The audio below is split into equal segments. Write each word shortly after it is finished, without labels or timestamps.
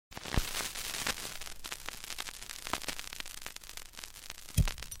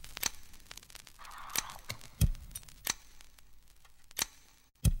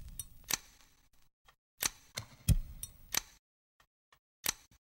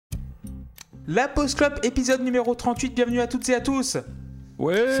La Pause Club, épisode numéro 38, bienvenue à toutes et à tous.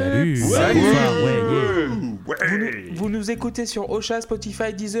 Ouais. Salut. Vous nous écoutez sur Ocha,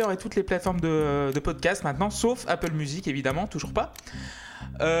 Spotify, Deezer et toutes les plateformes de podcast maintenant, sauf Apple Music évidemment, toujours pas.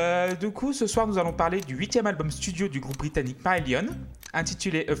 Du coup, ce soir, nous allons parler du 8e album studio du groupe britannique Marillion,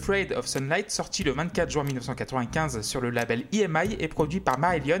 intitulé Afraid of Sunlight, sorti le 24 juin 1995 sur le label EMI et produit par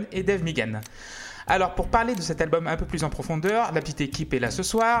Marillion et Dave Meegan. Alors, pour parler de cet album un peu plus en profondeur, la petite équipe est là ce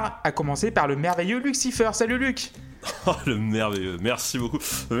soir, à commencer par le merveilleux Lucifer. Salut Luc. Oh, le merveilleux, merci beaucoup.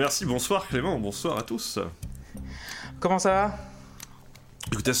 Merci, bonsoir Clément, bonsoir à tous. Comment ça va ?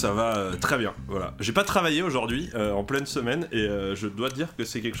 Écoutez, ça va très bien, voilà. J'ai pas travaillé aujourd'hui, en pleine semaine, et je dois dire que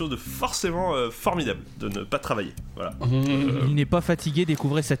c'est quelque chose de forcément formidable, de ne pas travailler, voilà. Il n'est pas fatigué,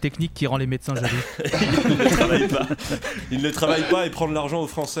 découvrez sa technique qui rend les médecins jaloux. Il ne travaille pas. Il ne travaille pas et prend de l'argent aux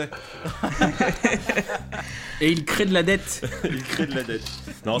Français. Et il crée de la dette. Il crée de la dette.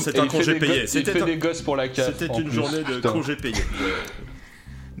 Non, c'est un congé payé. Il fait des gosses pour la CAF. C'était une journée de congé payé.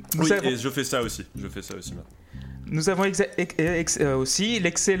 Oui, et je fais ça aussi maintenant. Nous avons aussi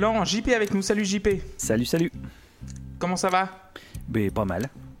l'excellent JP avec nous. Salut JP. Salut. Comment ça va ?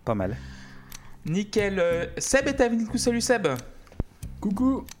 Pas mal. Nickel. Seb est avec nous. Salut Seb.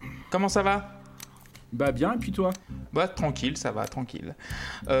 Coucou. Comment ça va ? Bah bien, et puis toi ? Bah tranquille, ça va, tranquille.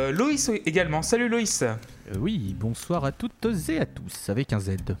 Loïs également. Salut Loïs. Oui, bonsoir à toutes et à tous, avec un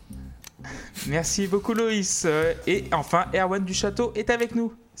Z. Merci beaucoup Loïs. Et enfin, Erwan du Château est avec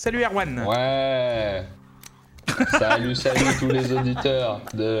nous. Salut Erwan. Ouais. Salut tous les auditeurs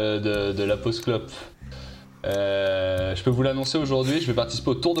de la Pause Club. Je peux vous l'annoncer aujourd'hui, je vais participer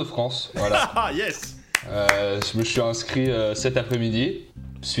au Tour de France. Voilà. Ah yes. Je me suis inscrit cet après-midi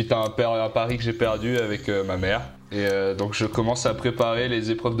suite à un pari que j'ai perdu avec ma mère. Et donc je commence à préparer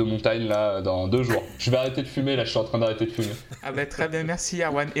les épreuves de montagne là dans 2 jours. Je vais arrêter de fumer là, je suis en train d'arrêter de fumer. Ah bah très bien, merci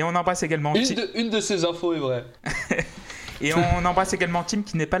Erwan. Et on embrasse également Une de ces infos est vraie. Et on embrasse également Tim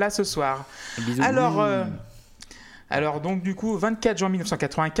qui n'est pas là ce soir. Bisous. Alors donc du coup 24 juin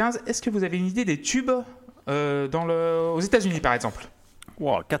 1995, est-ce que vous avez une idée des tubes aux États-Unis par exemple ?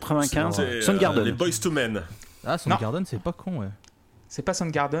 Wow, 95, C'est, Soundgarden. les Boyz II Men. Ah, Soundgarden, c'est pas con, ouais. C'est pas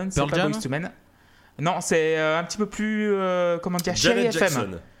Soundgarden, c'est Pearl pas Jam ? Boyz II Men. Non, c'est un petit peu plus Chéri Janet FM. Jackson.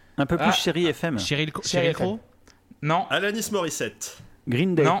 Un peu plus Chéri FM. Cheryl Chéri Crow ? Non, Alanis Morissette.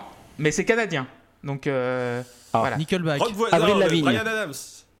 Green Day. non, mais c'est canadien. Donc voilà. Nickelback. Avril Lavigne. Brian Adams.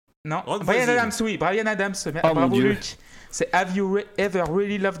 Non, Rock Brian voisine. Adams, oui, Brian Adams. mon Bravo Dieu. Luc. C'est Have You Ever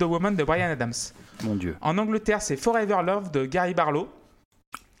Really Loved a Woman de Brian Adams. Mon Dieu. En Angleterre, c'est Forever Love de Gary Barlow.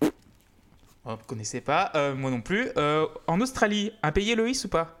 Oh, vous connaissez pas, moi non plus. En Australie, un pays Loïs ou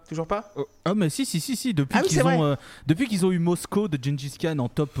pas ? Toujours pas ? Ah, mais si, depuis Ah oui, c'est depuis qu'ils ont eu Moscow de Gengis Khan en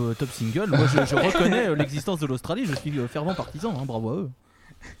top single, moi je reconnais l'existence de l'Australie, je suis fervent partisan, hein, bravo à eux.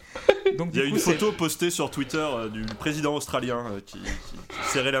 Donc, Il y a du une coup, photo postée sur Twitter du président australien qui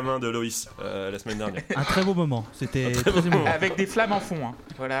serrait la main de Loïs la semaine dernière. Un très beau moment, c'était très émouvant. avec des flammes en fond. Hein.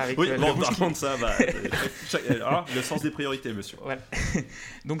 Voilà, avec Oui, le bon, rouge par qui- contre, ça, le sens des priorités, monsieur. Voilà.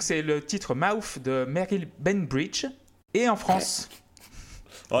 Donc c'est le titre Mouth de Meryl Benbridge. Et en France,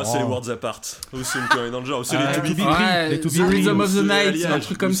 Oh, c'est les Worlds Apart. Ou c'est une connerie dans le genre. Ou c'est les To Be Free. Ouais, les To Be The Free, Rhythm ou of the c'est Night, Alliage, un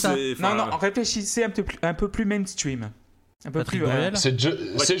truc comme ou ça. c'est- non, enfin, réfléchissez un peu plus mainstream. Un peu Patrick plus. Bruel. C'est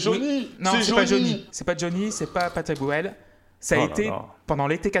Johnny. Non, c'est pas Johnny. C'est pas Johnny, c'est pas Patrick Bruel. Ça a Oh là été là. pendant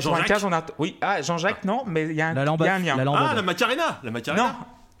l'été 95. Jean-Jacques. Oui, Jean-Jacques, non, mais il y a un La il y a un lambade. lien. La Ah, lambade. la Macarena.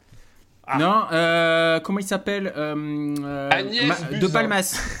 Non, Non, comment il s'appelle Agnès De Buzyn.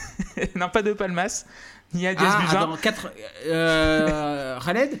 Palmas. non, pas de Palmas, ni Agnès Buzyn. Attends, 4...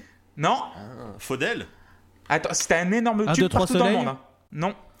 Khaled. Non, Faudel. attends, c'était un énorme Un, tube deux, trois partout dans le soleils. monde. Hein.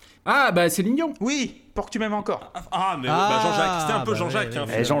 Non, Ah, bah Céline Dion. oui, pour que tu m'aimes encore. Ah, mais Ah, Jean-Jacques. C'était un peu bah Jean-Jacques. ouais, hein,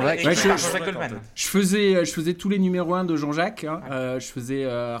 ouais. finalement. Jean-Jacques. Écrit Ouais, par je- Jean-Jacques Goldman. Je faisais tous les numéros 1 de Jean-Jacques. Hein. Je faisais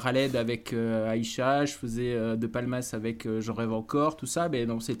Khaled avec Aïcha. Je faisais De Palmas avec J'en rêve encore, tout ça. Mais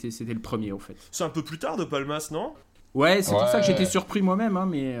non, c'était le premier, en fait. C'est un peu plus tard de Palmas, non? Ouais, c'est pour ça que Ouais. j'étais surpris moi-même, hein,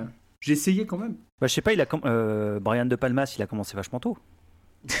 mais j'ai essayé quand même. Bah, je sais pas, Brian De Palmas, il a commencé vachement tôt.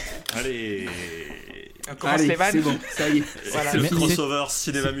 Allez. On commence Allez, les vannes. c'est bon, ça y est. Voilà. Le Mais- crossover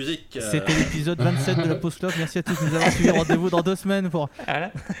cinéma-musique. C'était l'épisode 27 de la Pause Club, merci à tous de nous avoir suivis, rendez-vous dans 2 semaines pour...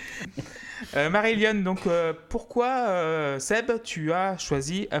 Voilà. Marillion, donc pourquoi Seb, tu as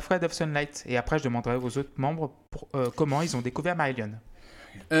choisi Afraid of Sunlight ? Et après, je demanderai aux autres membres comment ils ont découvert Marillion.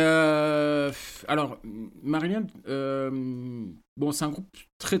 Alors, Marillion, bon, c'est un groupe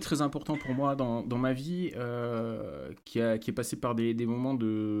très très important pour moi dans ma vie, qui est passé par des moments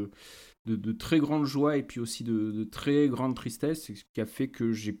de très grande joie et puis aussi de très grande tristesse, ce qui a fait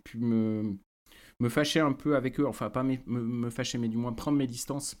que j'ai pu me me fâcher un peu avec eux, enfin pas me fâcher, mais du moins prendre mes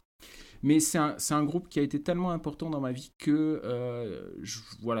distances. Mais c'est un groupe qui a été tellement important dans ma vie que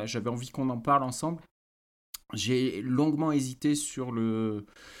voilà, j'avais envie qu'on en parle ensemble. J'ai longuement hésité sur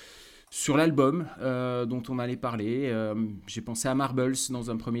l'album dont on allait parler. J'ai pensé à Marbles dans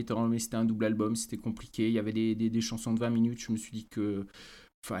un premier temps, mais c'était un double album, c'était compliqué. Il y avait des chansons de 20 minutes, je me suis dit que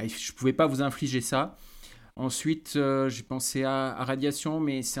je ne pouvais pas vous infliger ça. Ensuite, j'ai pensé à Radiation,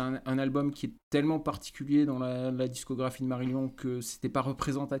 mais c'est un album qui est tellement particulier dans la discographie de Marillion que c'était pas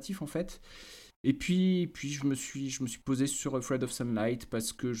représentatif en fait. Et puis je me suis posé sur Afraid of Sunlight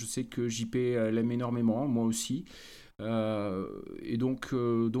parce que je sais que JP l'aime énormément, moi aussi. Et donc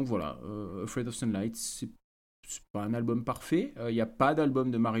voilà, Afraid of Sunlight, c'est pas un album parfait. Il n'y a pas d'album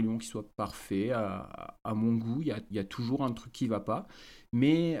de Marillion qui soit parfait à mon goût. Il y a toujours un truc qui va pas.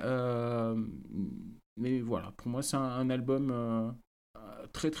 Mais voilà, pour moi, c'est un album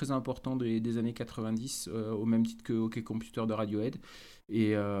très très important des années 90, au même titre que OK Computer de Radiohead.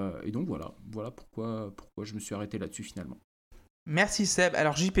 Et donc voilà pourquoi je me suis arrêté là-dessus finalement. Merci Seb.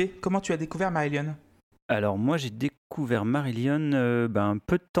 Alors JP, comment tu as découvert Marillion ? Alors moi j'ai découvert Marillion un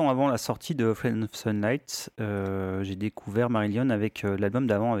peu de temps avant la sortie de Afraid of Sunlight. J'ai découvert Marillion avec l'album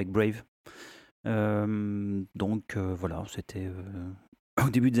d'avant avec Brave. Voilà, c'était au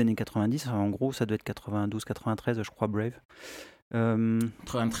début des années 90. En gros ça doit être 92-93 je crois Brave.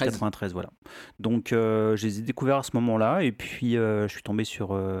 93 voilà. Donc je les ai découverts à ce moment-là et puis je suis tombé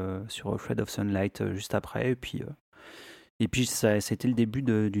sur Afraid of Sunlight juste après et puis ça c'était le début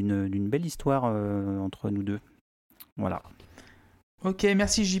d'une belle histoire entre nous deux. Voilà. Ok,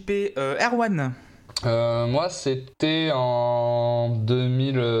 merci JP. Erwan. Moi, c'était en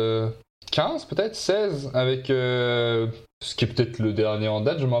 2015, peut-être 16, avec ce qui est peut-être le dernier en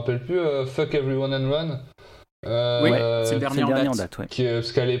date, je me rappelle plus, Fuck Everyone and Run. Oui, c'est le dernier en date. Ouais.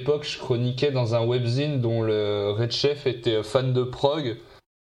 Parce qu'à l'époque, je chroniquais dans un webzine dont le Red Chef était fan de prog.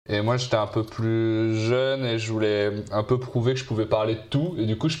 Et moi, j'étais un peu plus jeune et je voulais un peu prouver que je pouvais parler de tout. Et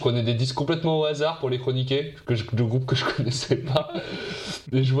du coup, je prenais des disques complètement au hasard pour les chroniquer, de groupes que je connaissais pas.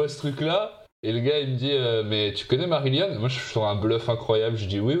 Et je vois ce truc-là. Et le gars, il me dit mais tu connais Marillion ? Et moi, je suis sur un bluff incroyable. Je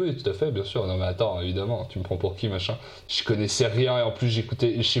dis oui, tout à fait, bien sûr. Non, mais attends, évidemment, tu me prends pour qui, machin ? Je connaissais rien et en plus,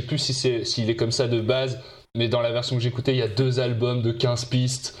 j'écoutais. Je sais plus s'il est comme ça de base. Mais dans la version que j'écoutais, il y a 2 albums de 15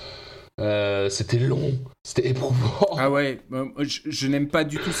 pistes. C'était long, c'était éprouvant. Ah ouais, je n'aime pas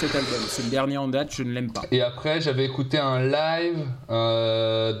du tout cet album. C'est le dernier en date, je ne l'aime pas. Et après, j'avais écouté un live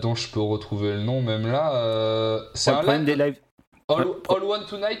dont je peux retrouver le nom même là. C'est un live. Des lives. All One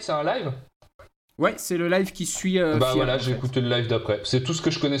Tonight, c'est un live ? Ouais, c'est le live qui suit. Voilà, j'ai écouté le live d'après. C'est tout ce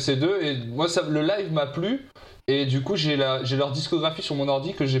que je connaissais d'eux et moi, le live m'a plu. Et du coup, j'ai leur discographie sur mon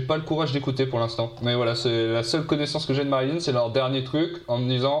ordi que j'ai pas le courage d'écouter pour l'instant. Mais voilà, c'est la seule connaissance que j'ai de Marillion, c'est leur dernier truc en me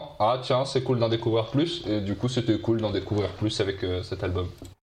disant ah tiens, c'est cool d'en découvrir plus. Et du coup, c'était cool d'en découvrir plus avec cet album.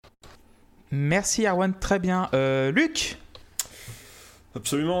 Merci Erwan, très bien. Luc.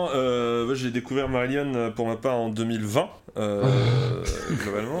 Absolument, j'ai découvert Marillion pour ma part en 2020,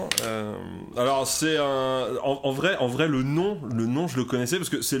 globalement. Alors c'est en vrai le nom je le connaissais parce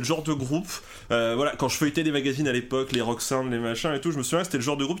que c'est le genre de groupe, voilà, quand je feuilletais des magazines à l'époque, les Rock Sound, les machins et tout, je me souviens que c'était le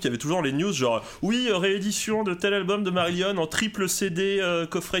genre de groupe qui avait toujours les news genre oui, réédition de tel album de Marillion en triple CD,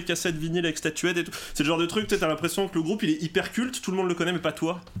 coffret cassette vinyle avec statuette et tout. C'est le genre de truc, t'as l'impression que le groupe il est hyper culte, tout le monde le connaît mais pas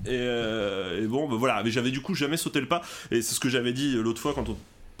toi. Et bon, voilà, mais j'avais du coup jamais sauté le pas et c'est ce que j'avais dit l'autre fois quand on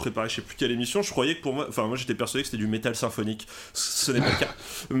préparait je sais plus quelle émission, je croyais que pour moi, enfin moi j'étais persuadé que c'était du métal symphonique, ce n'est pas le cas,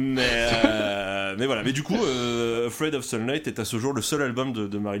 mais voilà, mais du coup Afraid of Sunlight est à ce jour le seul album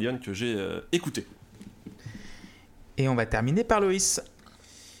de Marillion que j'ai écouté. Et on va terminer par Loïs.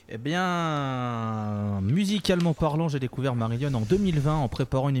 Eh bien, musicalement parlant, j'ai découvert Marillion en 2020 en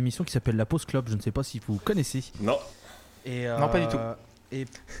préparant une émission qui s'appelle La Pause Club, je ne sais pas si vous connaissez. Non. Non, pas du tout. Et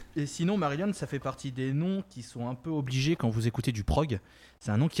sinon, Marillion, ça fait partie des noms qui sont un peu obligés quand vous écoutez du prog.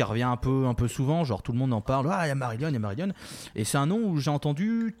 C'est un nom qui revient un peu souvent, genre tout le monde en parle. Ah, il y a Marillion. Et c'est un nom où j'ai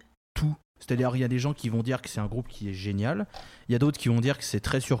entendu tout. C'est-à-dire, il y a des gens qui vont dire que c'est un groupe qui est génial. Il y a d'autres qui vont dire que c'est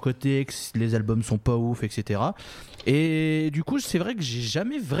très surcoté, que les albums sont pas ouf, etc. Et du coup, c'est vrai que j'ai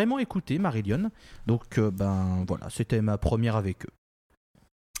jamais vraiment écouté Marillion. Donc, voilà, c'était ma première avec eux.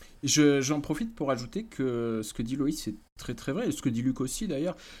 J'en profite pour ajouter que ce que dit Loïs c'est très très vrai, et ce que dit Luc aussi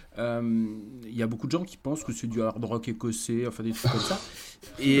d'ailleurs. Il y a beaucoup de gens qui pensent que c'est du hard rock écossais, enfin des trucs comme ça.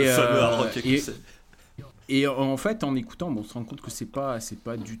 Le fameux hard rock écossais. Et en fait, en écoutant, on se rend compte que c'est pas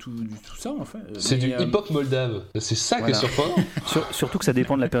du tout ça en fait. C'est du hip-hop moldave, c'est ça voilà. Qui est surprenant. Surtout que ça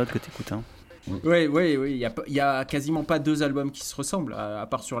dépend de la période que tu écoutes. Hein. Oui, il y a quasiment pas 2 albums qui se ressemblent, à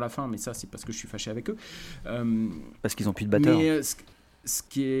part sur la fin, mais ça c'est parce que je suis fâché avec eux. Parce qu'ils ont plus de batteur. ce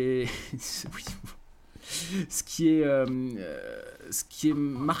qui est oui. Ce qui est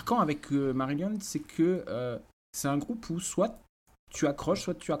marquant avec Marillion, c'est que c'est un groupe où soit tu accroches,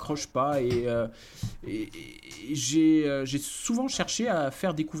 soit tu accroches pas. Et j'ai souvent cherché à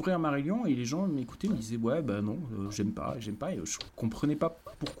faire découvrir Marillion et les gens m'écoutaient, me disaient ouais, bah non, j'aime pas. Et je comprenais pas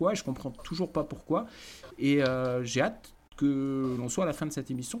pourquoi, et je comprends toujours pas pourquoi. Et j'ai hâte que l'on soit à la fin de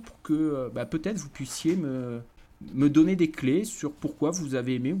cette émission pour que peut-être vous puissiez me donner des clés sur pourquoi vous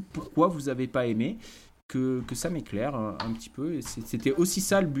avez aimé ou pourquoi vous avez pas aimé. Que ça m'éclaire un petit peu. Et c'était aussi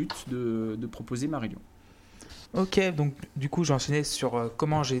ça le but de proposer Marillion. Ok, donc du coup j'ai enchaîné sur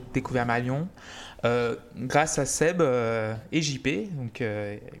comment j'ai découvert Marillion grâce à Seb et JP. Donc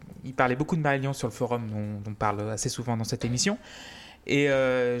il parlait beaucoup de Marillion sur le forum dont on parle assez souvent dans cette émission. Et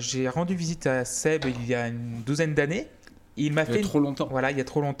j'ai rendu visite à Seb il y a une douzaine d'années. Il y a trop longtemps. Voilà, il y a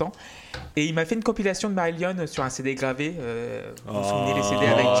trop longtemps. Et il m'a fait une compilation de Marillion sur un CD gravé. Vous vous souvenez les CD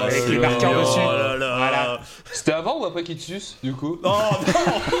avec les marqueurs dessus. Là là. Voilà. C'était avant ou après qu'il te suce, du coup? Oh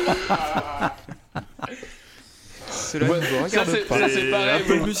Cela Ouais, ne vous ça, regarde pas. c'est pareil.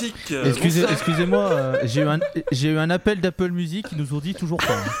 Apple Music. Excusez-moi, j'ai eu un appel d'Apple Music, ils nous ont dit toujours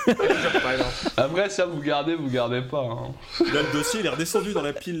pas. Après, ça, vous gardez pas. Hein. Là, le dossier, il est redescendu dans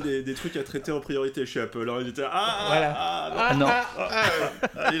la pile des trucs à traiter en priorité chez Apple. Alors, il était Non.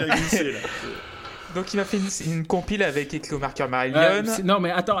 il a glissé là. Donc il m'a fait une compile avec écrit au marqueur Marillion. Non,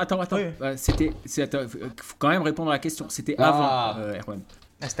 mais attends. Oui. Faut quand même répondre à la question. C'était Ah. avant, Erwan.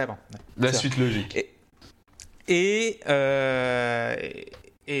 Ah, c'était avant. Ouais. La C'est suite logique. Et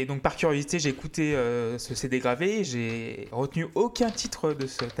donc par curiosité, j'ai écouté ce CD gravé. J'ai retenu aucun titre de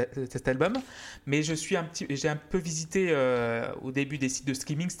cet album, mais j'ai un peu visité au début des sites de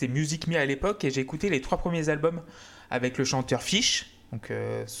streaming. C'était Music Me à l'époque, et j'ai écouté les 3 premiers albums avec le chanteur Fish, donc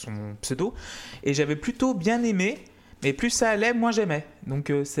son pseudo, et j'avais plutôt bien aimé. Mais plus ça allait, moins j'aimais.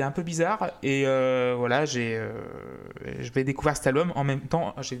 Donc c'est un peu bizarre. Et voilà, je vais découvrir cet album. En même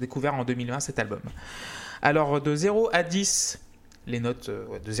temps, j'ai découvert en 2020 cet album. Alors de 0 à 10, les notes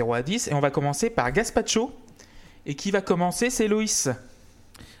de 0 à 10. Et on va commencer par Gaspacho. Et qui va commencer, c'est Loïs.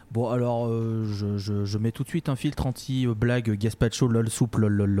 Bon, alors, je mets tout de suite un filtre anti-blague Gaspacho, lol, soupe,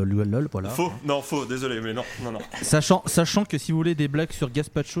 lol, lol, lol, lol, lol, voilà. Faux, désolé, mais non. Sachant que si vous voulez des blagues sur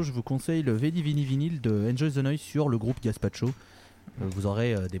Gaspacho, je vous conseille le Veni Vini Vinyl de Enjoy the Noise sur le groupe Gaspacho. Vous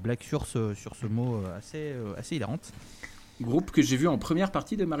aurez des blagues sur ce mot assez hilarantes. Groupe que j'ai vu en première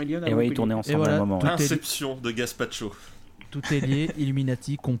partie de Marillion. Et oui, ils tournaient ensemble à un moment. Inception de Gaspacho. Tout est lié,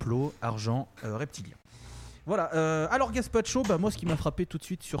 Illuminati, complot, argent, reptilien. Voilà, alors Gaspacho, moi ce qui m'a frappé tout de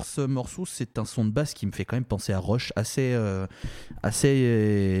suite sur ce morceau, c'est un son de basse qui me fait quand même penser à Rush assez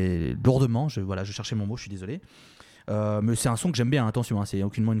lourdement. Je cherchais mon mot, je suis désolé. Mais c'est un son que j'aime bien, attention, hein, c'est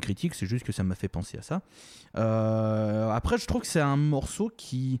aucunement une critique, c'est juste que ça m'a fait penser à ça. Après, je trouve que c'est un morceau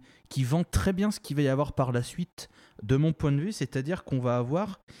qui vend très bien ce qu'il va y avoir par la suite, de mon point de vue, c'est-à-dire qu'on va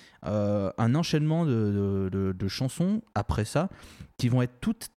avoir un enchaînement de chansons après ça qui vont être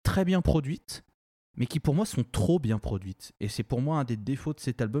toutes très bien produites, mais qui pour moi sont trop bien produites. Et c'est pour moi un des défauts de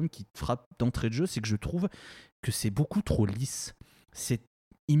cet album qui frappe d'entrée de jeu, c'est que je trouve que c'est beaucoup trop lisse.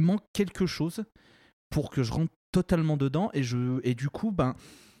 Il manque quelque chose pour que je rentre totalement dedans, et du coup,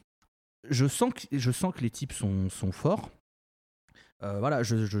 je sens que les types sont forts. Voilà,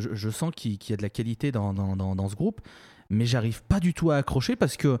 je sens qu'il y a de la qualité dans ce groupe, mais j'arrive pas du tout à accrocher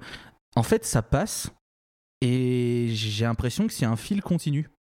parce que, en fait, ça passe et j'ai l'impression que c'est un fil continu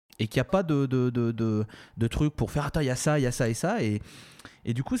et qu'il n'y a pas de truc pour faire attends, il y a ça et ça, et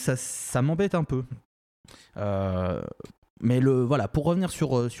du coup, ça m'embête un peu. Mais voilà, pour revenir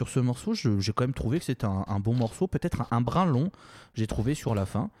sur ce morceau, j'ai quand même trouvé que c'était un bon morceau, peut-être un brin long, j'ai trouvé sur la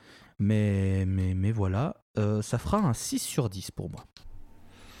fin. Mais voilà, ça fera un 6 sur 10 pour moi.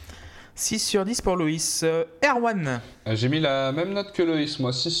 6 sur 10 pour Loïs. Erwan. J'ai mis la même note que Loïs,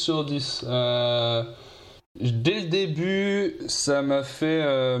 moi, 6 sur 10. Dès le début, ça m'a fait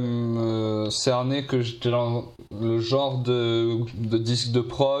cerner que j'étais dans le genre de disque de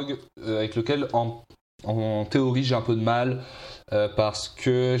prog avec lequel, en théorie, j'ai un peu de mal, parce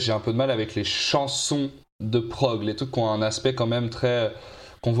que j'ai un peu de mal avec les chansons de prog, les trucs qui ont un aspect quand même très...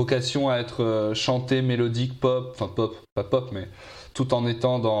 qui ont vocation à être chanté, mélodique, pop, enfin pop, pas pop, mais tout en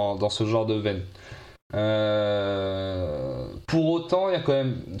étant dans ce genre de veine. Pour autant, il y a quand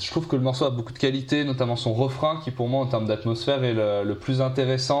même, je trouve que le morceau a beaucoup de qualité, notamment son refrain qui pour moi en termes d'atmosphère est le plus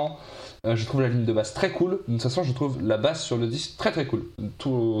intéressant. Je trouve la ligne de basse très cool. De toute façon, je trouve la basse sur le disque très très cool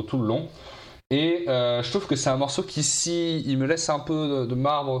tout le long. Et je trouve que c'est un morceau qui, si il me laisse un peu de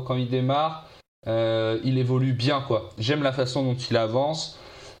marbre quand il démarre, il évolue bien, quoi. J'aime la façon dont il avance.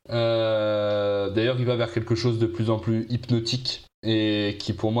 D'ailleurs, il va vers quelque chose de plus en plus hypnotique et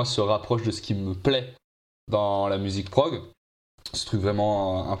qui pour moi se rapproche de ce qui me plaît dans la musique prog. Ce truc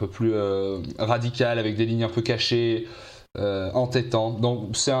vraiment un peu plus radical, avec des lignes un peu cachées, entêtant.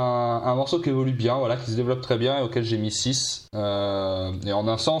 Donc c'est un morceau qui évolue bien, voilà, qui se développe très bien et auquel j'ai mis 6. Et en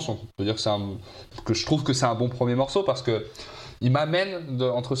un sens, on peut dire que je trouve que c'est un bon premier morceau parce que il m'amène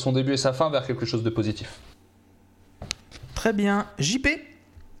entre son début et sa fin vers quelque chose de positif. Très bien. JP.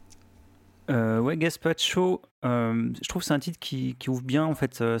 Ouais, Gaspacho, je trouve que c'est un titre qui ouvre bien en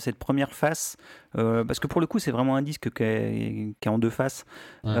fait cette première face, parce que pour le coup c'est vraiment un disque qui est en deux faces.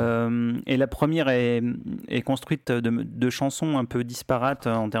 Et la première est construite de chansons un peu disparates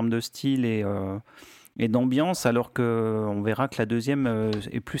en termes de style et d'ambiance, alors qu'on verra que la deuxième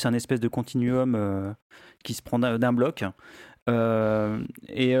est plus un espèce de continuum qui se prend d'un bloc.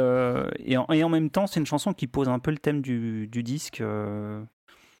 Et en même temps c'est une chanson qui pose un peu le thème du disque.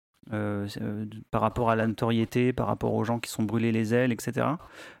 Par rapport à la notoriété, par rapport aux gens qui sont brûlés les ailes, etc.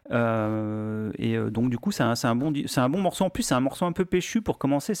 Donc du coup c'est un bon morceau. En plus c'est un morceau un peu péchu pour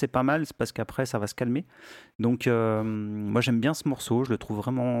commencer, c'est pas mal, c'est parce qu'après ça va se calmer. Donc moi j'aime bien ce morceau, je le trouve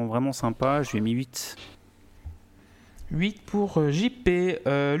vraiment, vraiment sympa. Je lui ai mis 8. 8 pour JP.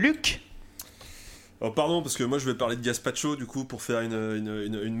 Luc. Alors pardon, parce que moi je vais parler de gazpacho du coup pour faire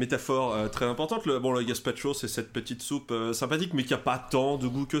une métaphore très importante. Le gazpacho c'est cette petite soupe sympathique mais qui a pas tant de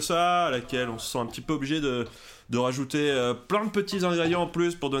goût que ça, à laquelle on se sent un petit peu obligé de rajouter plein de petits ingrédients en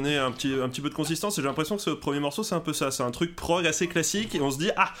plus pour donner un petit peu de consistance. Et j'ai l'impression que ce premier morceau c'est un peu ça, c'est un truc prog assez classique et on se dit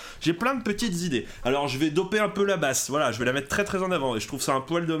j'ai plein de petites idées, alors je vais doper un peu la basse, voilà, je vais la mettre très très en avant, et je trouve ça un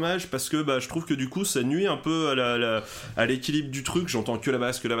poil dommage parce que je trouve que du coup ça nuit un peu à l'équilibre du truc. J'entends que la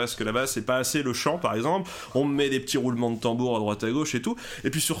basse et pas assez le chant par exemple. On met des petits roulements de tambour à droite à gauche et tout, et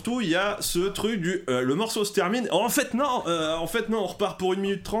puis surtout il y a ce truc du le morceau se termine, en fait non, on repart pour 1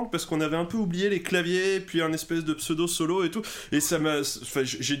 minute 30 parce qu'on avait un peu oublié les claviers puis un espèce de pseudo solo et tout, et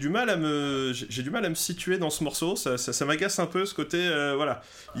j'ai du mal à me situer dans ce morceau. Ça m'agace un peu ce côté, voilà,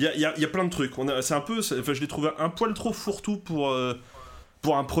 il y a plein de trucs, je l'ai trouvé un poil trop fourre-tout pour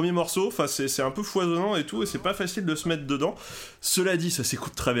un premier morceau. Enfin c'est un peu foisonnant et tout, et c'est pas facile de se mettre dedans. Cela dit, ça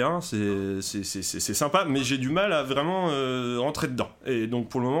s'écoute très bien, c'est sympa, mais j'ai du mal à vraiment rentrer dedans, et donc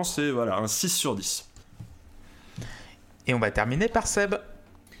pour le moment c'est voilà un 6 sur 10. Et on va terminer par Seb.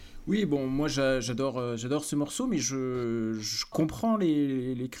 Oui, bon, moi j'adore ce morceau, mais je comprends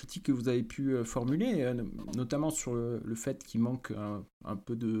les critiques que vous avez pu formuler, notamment sur le fait qu'il manque un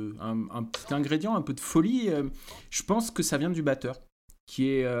petit ingrédient, un peu de folie. Je pense que ça vient du batteur, qui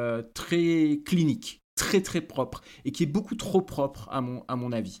est très clinique, très très propre, et qui est beaucoup trop propre à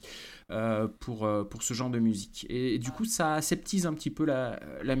mon avis, pour ce genre de musique. Et du coup, ça aseptise un petit peu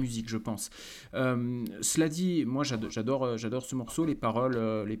la musique, je pense. Cela dit, moi j'adore ce morceau. Les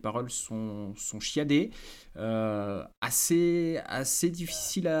paroles sont chiadées, assez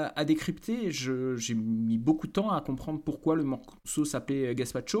difficiles à décrypter. J'ai mis beaucoup de temps à comprendre pourquoi le morceau s'appelait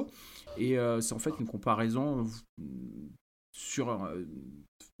Gaspacho, et c'est en fait une comparaison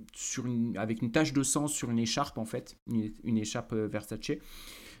avec une tache de sang sur une écharpe, en fait, une écharpe Versace.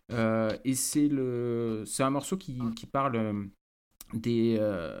 Et c'est un morceau qui parle des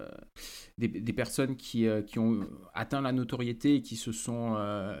personnes qui ont atteint la notoriété et qui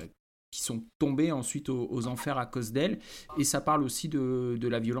sont tombées ensuite aux enfers à cause d'elles. Et ça parle aussi de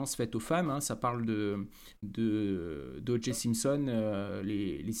la violence faite aux femmes, hein. Ça parle de O.J. Simpson,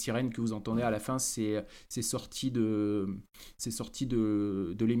 les sirènes que vous entendez à la fin, c'est sorti de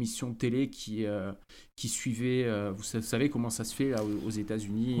l'émission de télé qui suivait, vous savez comment ça se fait là, aux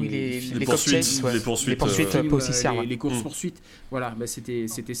États-Unis. Oui, les poursuites, ouais. Les poursuites policières. Les courses-poursuites. Voilà, c'était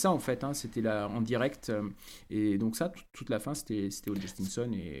ça en fait, hein. C'était là en direct. Et donc ça, toute la fin, c'était O.J.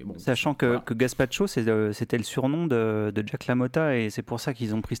 Simpson. Et bon, sachant que, voilà. que Gaspacho c'était le surnom de Jack LaMotta, et c'est pour ça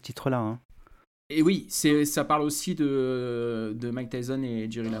qu'ils ont pris ce titre-là. Hein. Et oui, ça parle aussi de Mike Tyson et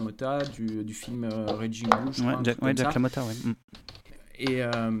Jerry LaMotta, du film Raging Bull, je crois. Jack LaMotta, ouais.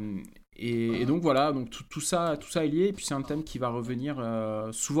 Et donc voilà, donc tout ça est lié, et puis c'est un thème qui va revenir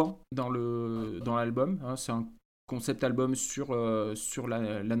souvent dans l'album, hein. C'est un concept album sur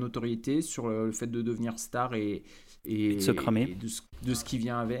la notoriété, sur le fait de devenir star et de se cramer, et de ce qui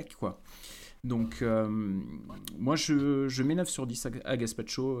vient avec, quoi. Donc moi je mets 9 sur 10 à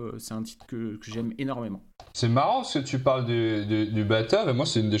Gaspacho. C'est un titre que j'aime énormément. C'est marrant parce que tu parles du batteur, et moi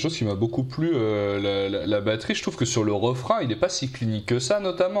c'est une des choses qui m'a beaucoup plu, la batterie. Je trouve que sur le refrain il n'est pas si clinique que ça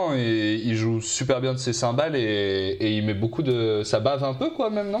notamment, et il joue super bien de ses cymbales, et il met beaucoup de... ça bave un peu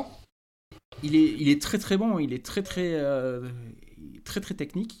quoi même, non ? Il est très très bon, il est très très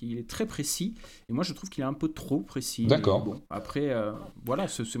technique, il est très précis, et moi je trouve qu'il est un peu trop précis. D'accord. Bon, après voilà,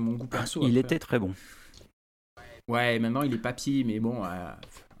 c'est mon goût perso. Il après. était très bon. Ouais, maintenant il est papy, mais bon.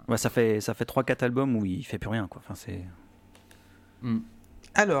 Ouais, ça fait 3-4 albums où il fait plus rien, quoi. Enfin, c'est.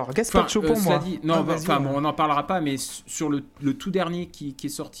 Alors, Gaspacho pour moi. Dit, non, on n'en parlera pas, mais sur le tout dernier qui est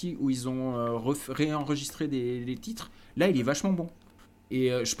sorti, où ils ont réenregistré des titres, là, il est vachement bon. Et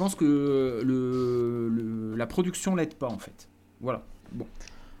je pense que la production l'aide pas, en fait. Voilà. Bon.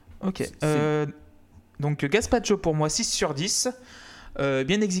 Ok. Donc, Gaspacho pour moi, 6 sur 10.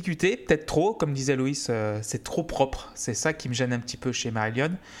 Bien exécuté, peut-être trop, comme disait Loïs, c'est trop propre. C'est ça qui me gêne un petit peu chez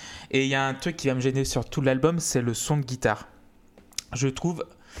Marillion. Et il y a un truc qui va me gêner sur tout l'album, c'est le son de guitare. Je trouve,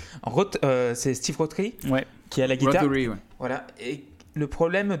 c'est Steve Rothery qui a la guitare. Rothery, ouais. Voilà. Et le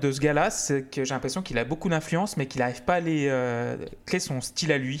problème de ce gars-là, c'est que j'ai l'impression qu'il a beaucoup d'influence, mais qu'il n'arrive pas à créer son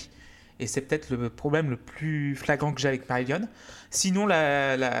style à lui. Et c'est peut-être le problème le plus flagrant que j'ai avec Marillion. Sinon,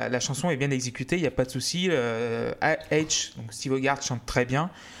 la chanson est bien exécutée, il n'y a pas de souci. H, donc Steve Hogarth chante très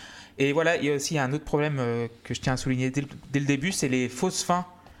bien. Et voilà, il y a aussi un autre problème que je tiens à souligner dès le début, c'est les fausses fins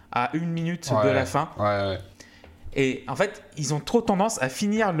à 1 minute de la fin. Ouais. Et en fait, ils ont trop tendance à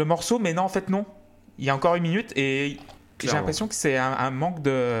finir le morceau, mais non, en fait, non. Il y a encore 1 minute et j'ai l'impression que c'est un manque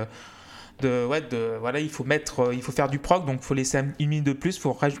voilà, il faut faire du prog, donc il faut laisser 1 minute de plus, il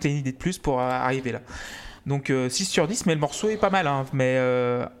faut rajouter une idée de plus pour arriver là. Donc 6 sur 10, mais le morceau est pas mal, hein, mais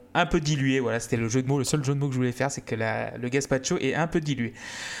un peu dilué. Voilà, c'était le seul jeu de mots que je voulais faire, c'est que le Gaspacho est un peu dilué.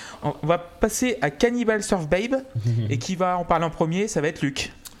 On va passer à Cannibal Surf Babe, et qui va en parler en premier, ça va être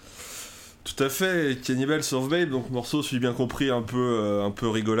Luc. Tout à fait, Cannibal Surf Babe, donc morceau, si j'ai bien compris, un peu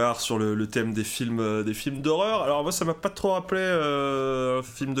rigolard sur le thème des films d'horreur. Alors moi, ça m'a pas trop rappelé un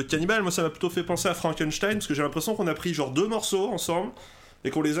film de cannibale, moi ça m'a plutôt fait penser à Frankenstein, parce que j'ai l'impression qu'on a pris genre 2 morceaux ensemble,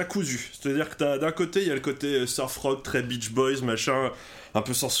 et qu'on les a cousus. C'est-à-dire que d'un côté, il y a le côté surf rock, très Beach Boys, machin, un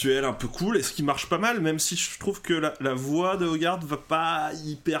peu sensuel, un peu cool, et ce qui marche pas mal, même si je trouve que la voix de Hogarth va pas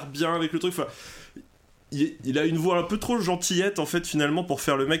hyper bien avec le truc, enfin... Il a une voix un peu trop gentillette en fait finalement pour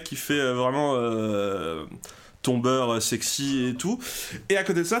faire le mec qui fait vraiment tombeur sexy et tout. Et à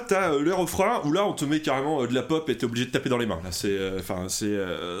côté de ça t'as le refrain où là on te met carrément de la pop et t'es obligé de taper dans les mains. Là c'est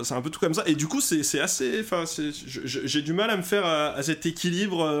un peu tout comme ça. Et du coup c'est assez, j'ai du mal à me faire à cet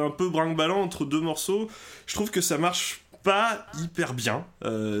équilibre un peu brinque-ballant entre 2 morceaux. Je trouve que ça marche pas hyper bien.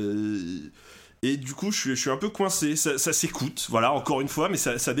 Et du coup, je suis un peu coincé. Ça s'écoute, voilà, encore une fois, mais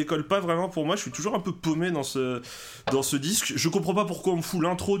ça décolle pas vraiment pour moi. Je suis toujours un peu paumé dans ce disque. Je comprends pas pourquoi on me fout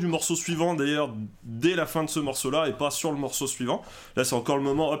l'intro du morceau suivant, d'ailleurs, dès la fin de ce morceau-là, et pas sur le morceau suivant. Là, c'est encore le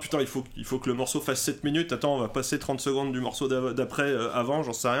moment, oh putain, il faut que le morceau fasse 7 minutes. Attends, on va passer 30 secondes du morceau d'après, avant,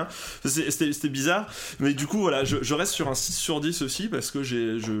 j'en sais rien. C'était bizarre. Mais du coup, voilà, je reste sur un 6 sur 10 aussi, parce que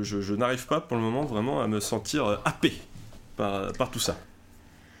je n'arrive pas, pour le moment, vraiment à me sentir happé par tout ça.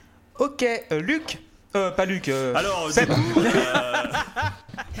 Ok, Luc. Pas Luc. Alors, du coup,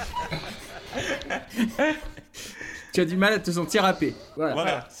 tu as du mal à te sentir happé.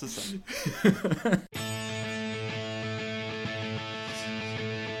 Voilà, c'est ça.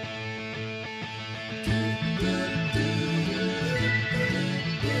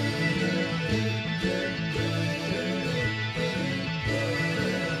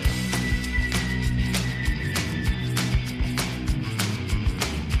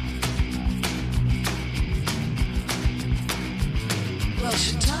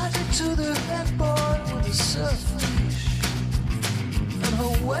 She tied it to the headboard with a surf leash, and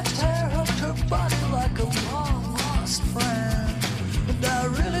her wet hair hugged her body like a long lost friend. And I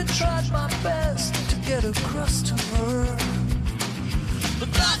really tried my best to get across to her, but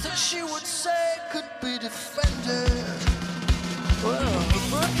nothing she would say could be defended. Well, her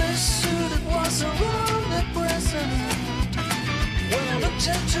birthday suit, it was her only present. When I looked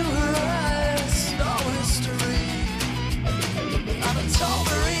into her eyes, no history. And I told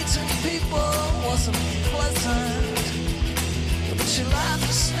her eating people wasn't pleasant, but she laughed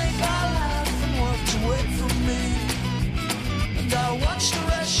a snake, I laughed and walked away from me. And I watched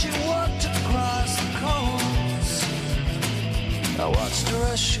her as she walked across the coals. I watched her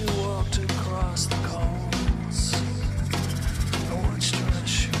as she walked across the coals. I watched her as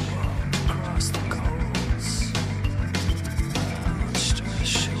she walked across the coals. I watched her as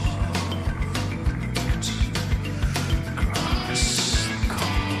she walked.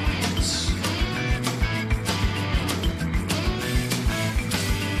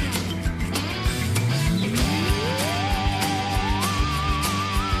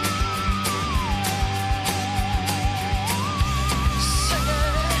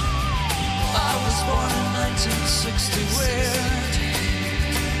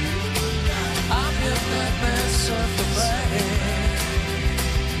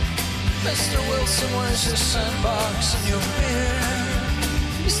 Mr. Wilson, where's your sandbox and your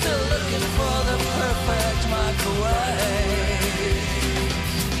beer? You You're still looking for the perfect microwave.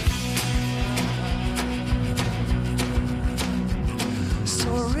 So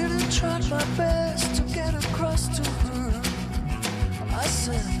I really tried my best to get across to her. I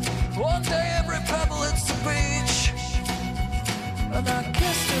said, one day every pebble hits the beach. And I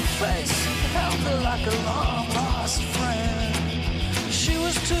kissed her face and held her like a long-lost friend. She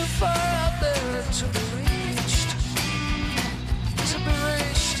was too far out there to be reached. To be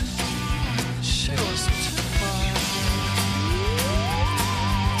reached. She was too far.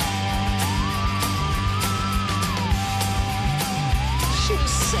 She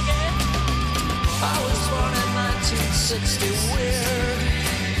was singing. I was born in 1960, weird.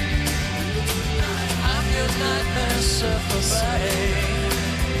 I'm your nightmare surfer, babe.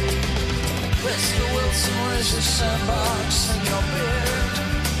 Mr. Wilson, where's your sandbox and your beard?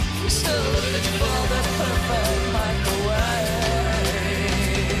 You're still looking for the perfect microwave.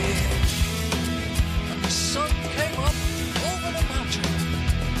 And the sun came up over the mountain,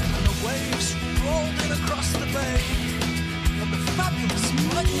 and the waves rolled in across the bay. And the fabulous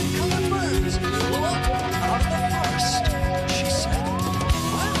brightly-colored birds flew up out of the forest. She said,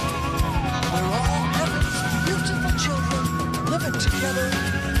 well, we're all heaven's beautiful children living together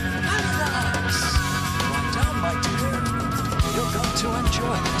in paradise. Lie down, my dear, you're going to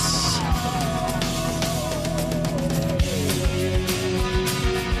enjoy this.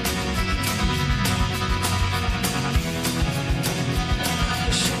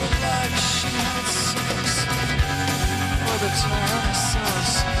 She looked like she had sex with a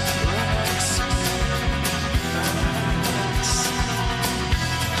Tyrannosaurus Rex.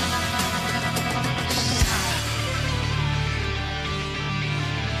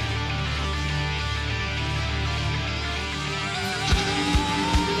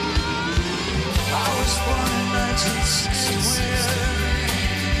 I was born in 1960.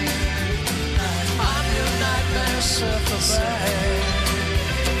 I'm your nightmare surfer, babe.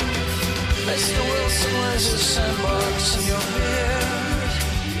 Mr. Wilson, where's your sandbox and your beard?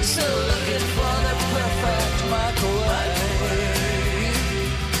 Still looking for the perfect microwave.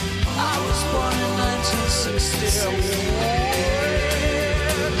 I was born in 1960.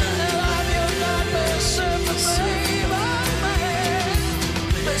 And I'm your nightmare surfer, babe.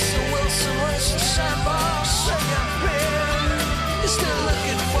 Mr. Wilson, where's your sandbox and your beard? You're still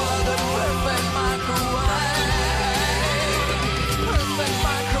looking for the perfect microwave. Perfect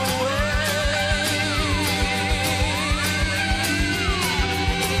microwave.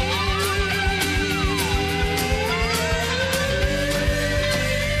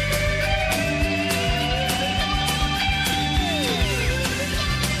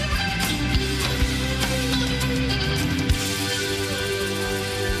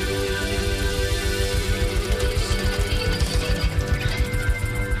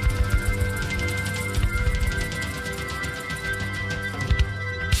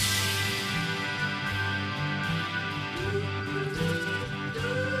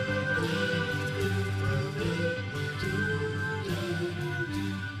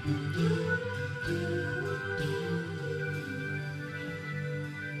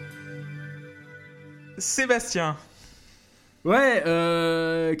 Sébastien. Ouais,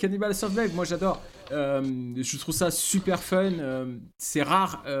 Cannibal Softbag, moi j'adore. Je trouve ça super fun. C'est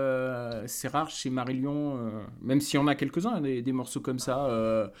rare chez Marillion, même s'il y en a quelques-uns, des morceaux comme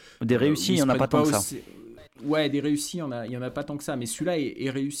ça. Des réussis, il n'y en a pas tant que ça. Ouais, des réussis, il y en a pas tant que ça, mais celui-là est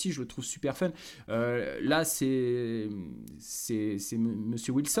réussi, je le trouve super fun. Là, c'est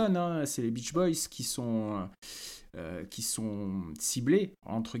Monsieur Wilson, hein, c'est les Beach Boys qui sont ciblés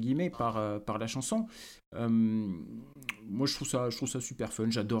entre guillemets par la chanson. Moi, je trouve ça super fun.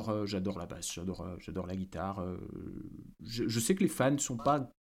 J'adore la basse, j'adore la guitare. Je sais que les fans sont pas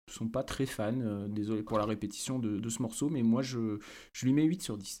très fans. Désolé pour la répétition de ce morceau, mais moi, je lui mets 8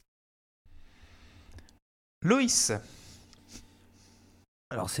 sur 10. Loïs.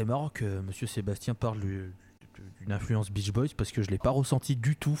 Alors c'est marrant que Monsieur Sébastien parle d'une influence Beach Boys parce que je l'ai pas ressenti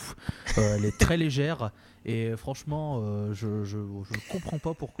du tout. Elle est très légère et franchement je comprends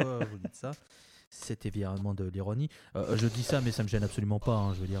pas pourquoi vous dites ça. C'est évidemment de l'ironie. Je dis ça mais ça me gêne absolument pas,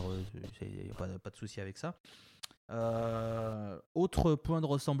 hein. Je veux dire, il n'y a pas de souci avec ça. Autre point de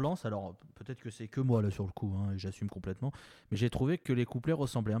ressemblance, alors peut-être que c'est que moi là sur le coup, hein, et j'assume complètement, mais j'ai trouvé que les couplets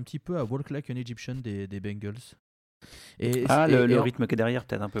ressemblaient un petit peu à Walk Like an Egyptian des Bengals. Le rythme qui est derrière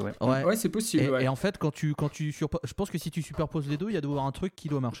peut-être un peu, ouais. Ouais, c'est possible. Et en fait, je pense que si tu superposes les deux, il y a devoir un truc qui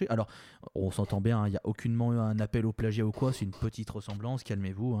doit marcher. Alors, on s'entend bien, il n'y a aucunement un appel au plagiat ou quoi, c'est une petite ressemblance,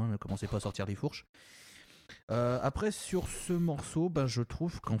 calmez-vous, hein, ne commencez pas à sortir les fourches. Après sur ce morceau, ben, je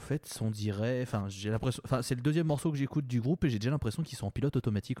trouve qu'en fait on dirait, j'ai l'impression, c'est le deuxième morceau que j'écoute du groupe et j'ai déjà l'impression qu'ils sont en pilote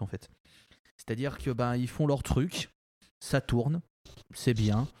automatique en fait. C'est-à-dire que ben ils font leur truc, ça tourne, c'est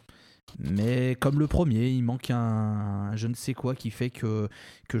bien, mais comme le premier, il manque un je ne sais quoi qui fait que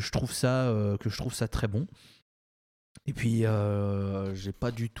je trouve ça très bon. Et puis j'ai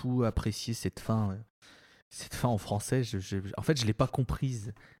pas du tout apprécié cette fin. Cette fin en français, en fait, je l'ai pas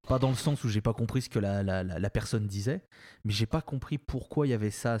comprise. Pas dans le sens où j'ai pas compris ce que la personne disait, mais j'ai pas compris pourquoi il y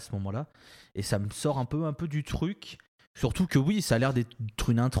avait ça à ce moment-là. Et ça me sort un peu du truc. Surtout que oui, ça a l'air d'être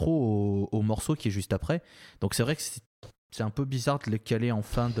une intro au morceau qui est juste après. Donc c'est vrai que c'est un peu bizarre de le caler en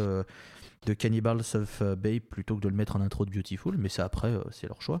fin de Cannibals of Babe plutôt que de le mettre en intro de Beautiful, mais ça après, c'est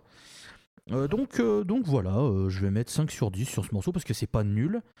leur choix. Donc voilà, je vais mettre 5 sur 10 sur ce morceau parce que c'est pas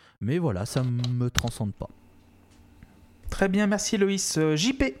nul, mais voilà, ça me transcende pas. Très bien, merci Loïs.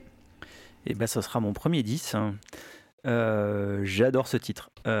 JP. Et ben ça sera mon premier 10. J'adore ce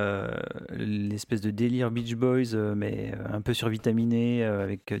titre. L'espèce de délire Beach Boys, mais un peu survitaminé,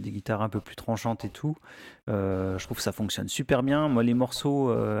 avec des guitares un peu plus tranchantes et tout. Je trouve que ça fonctionne super bien. Moi, les morceaux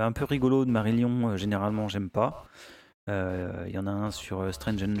un peu rigolos de Marillion, généralement, j'aime pas. Il y en a un sur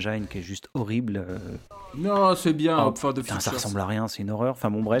Strange Engine qui est juste horrible. Non, c'est bien. Ça ressemble à rien, c'est une horreur. Enfin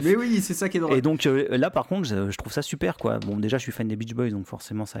bon, bref. Mais oui, c'est ça qui est drôle. Et donc là, par contre, je trouve ça super, quoi. Bon, déjà, je suis fan des Beach Boys, donc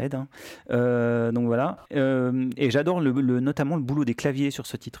forcément, ça aide. Hein. Donc voilà. Et j'adore notamment le boulot des claviers sur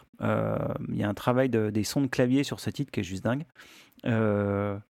ce titre. Il y a un travail des sons de clavier sur ce titre qui est juste dingue.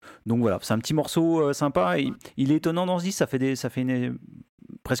 Donc voilà, c'est un petit morceau sympa. Il est étonnant dans ce disque, ça fait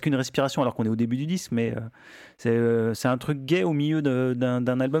presque une respiration alors qu'on est au début du disque, mais c'est un truc gai au milieu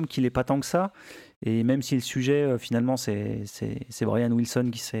d'un album qui n'est pas tant que ça. Et même si le sujet finalement c'est Brian Wilson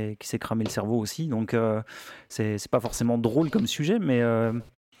qui s'est cramé le cerveau aussi, donc c'est pas forcément drôle comme sujet, mais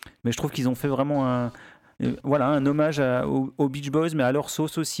je trouve qu'ils ont fait vraiment un hommage aux Beach Boys, mais à leur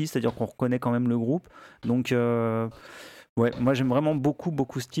sauce aussi, c'est-à-dire qu'on reconnaît quand même le groupe. Donc ouais, moi j'aime vraiment beaucoup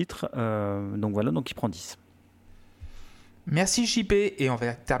ce titre, donc voilà, donc il prend 10. Merci JP, et on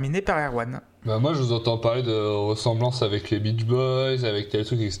va terminer par Erwan. Bah moi je vous entends parler de ressemblance avec les Beach Boys, avec tel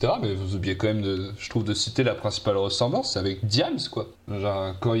truc, etc. Mais vous oubliez quand même je trouve de citer la principale ressemblance, c'est avec Diams, quoi.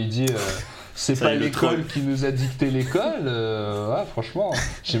 Genre quand il dit c'est pas l'école qui nous a dicté l'école, ouais, franchement,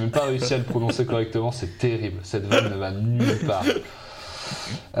 j'ai même pas réussi à le prononcer correctement, c'est terrible, cette vanne ne va nulle part.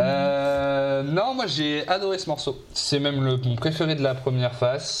 Non, moi j'ai adoré ce morceau, c'est même mon préféré de la première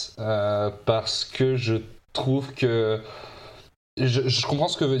face, parce que je trouve que je comprends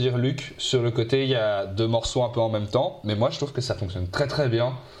ce que veut dire Luc sur le côté il y a deux morceaux un peu en même temps, mais moi je trouve que ça fonctionne très très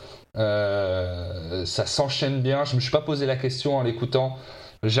bien, ça s'enchaîne bien. Je me suis pas posé la question en l'écoutant.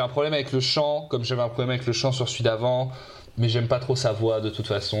 J'ai un problème avec le chant comme j'avais un problème avec le chant sur celui d'avant, mais j'aime pas trop sa voix de toute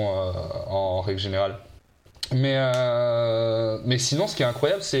façon en règle générale. Mais sinon ce qui est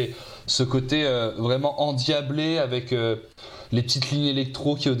incroyable c'est ce côté vraiment endiablé avec les petites lignes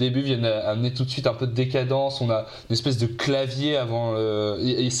électro qui au début viennent amener tout de suite un peu de décadence. On a une espèce de clavier avant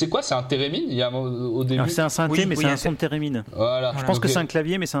et c'est quoi, c'est un thérémine il y a au début. Alors c'est un synthé, mais c'est un son de thérémine. Voilà. Je pense que c'est un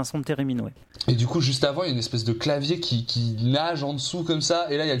clavier, mais c'est un son de thérémine, ouais. Et du coup juste avant il y a une espèce de clavier qui nage en dessous comme ça,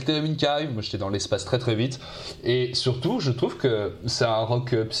 et là il y a le thérémine qui arrive. Moi j'étais dans l'espace très très vite, et surtout je trouve que c'est un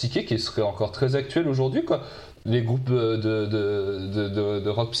rock psyché qui serait encore très actuel aujourd'hui, quoi. Les groupes de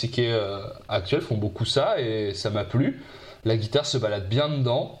rock psyché actuels font beaucoup ça, et ça m'a plu. La guitare se balade bien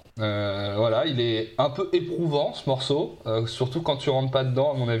dedans. Voilà, il est un peu éprouvant ce morceau, surtout quand tu rentres pas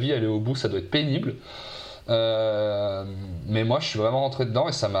dedans. À mon avis, aller au bout, ça doit être pénible. Mais moi, je suis vraiment rentré dedans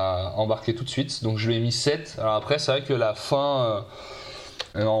et ça m'a embarqué tout de suite. Donc je lui ai mis 7. Alors après, c'est vrai que la fin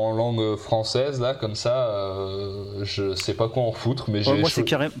en langue française, là, comme ça, je sais pas quoi en foutre. Mais moi, c'est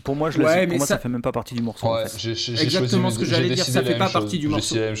carré. Pour moi, ça fait même pas partie du morceau. Ouais, en fait. j'ai exactement choisi, ce que j'allais dire, ça fait pas partie du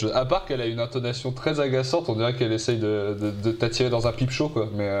morceau. À part qu'elle a une intonation très agaçante, on dirait qu'elle essaye de t'attirer dans un pipe show, quoi.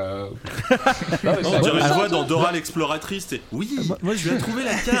 Mais on dirait une voix dans Dora l'exploratrice. Oui, moi je viens de trouver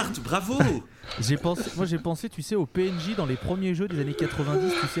la carte, bravo. J'ai pensé, tu sais, au PNJ dans les premiers jeux des années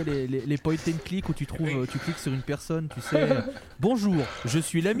 90, tu sais, les point and click où tu cliques sur une personne, tu sais, bonjour, je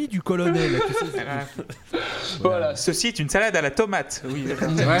suis l'ami du colonel. Tu sais, voilà. Ceci est une salade à la tomate. Oui.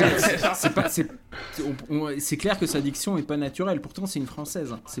 C'est clair que sa diction est pas naturelle. Pourtant, c'est une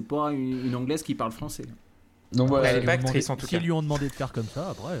française. C'est pas une anglaise qui parle français. Donc voilà. Elle est pas actrice en tout cas. S'ils lui ont demandé de faire comme ça,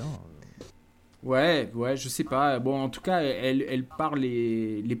 après. Ouais, je sais pas. Bon, en tout cas, elle parle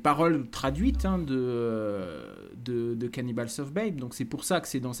les paroles traduites de Cannibals of Babe. Donc c'est pour ça que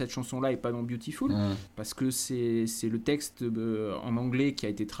c'est dans cette chanson-là et pas dans Beautiful, parce que c'est le texte en anglais qui a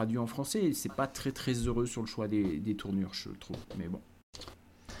été traduit en français. Et c'est pas très très heureux sur le choix des tournures, je trouve. Mais bon.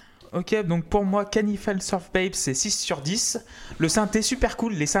 Ok, donc pour moi, Cannibal Surf Babe, c'est 6 sur 10. Le synthé, super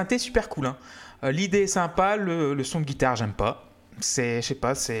cool. Les synthés, super cool. Hein. L'idée est sympa, le son de guitare, j'aime pas. Je sais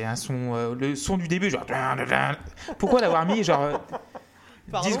pas, c'est un son... le son du début, genre... Pourquoi l'avoir mis, genre...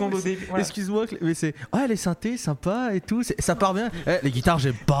 10 secondes au début. Voilà. Excuse-moi, mais c'est. Ah, les synthés, sympa et tout. Ça part bien. Les guitares,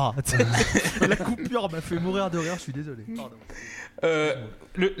 j'aime pas. La coupure m'a fait mourir de rire, je suis désolé. Pardon.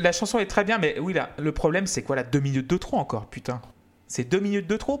 La chanson est très bien, mais oui, là, le problème, c'est quoi là 2 minutes de trop encore, putain. C'est 2 minutes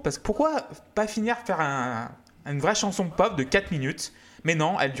de trop, parce que pourquoi pas finir faire une vraie chanson pop de 4 minutes? Mais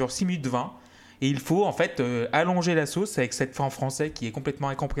non, elle dure 6 minutes 20. Et il faut en fait allonger la sauce avec cette fin en français qui est complètement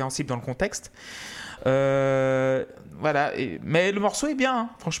incompréhensible dans le contexte. Voilà, mais le morceau est bien, hein,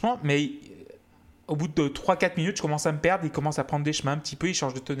 franchement, mais au bout de 3-4 minutes, je commence à me perdre, il commence à prendre des chemins un petit peu, il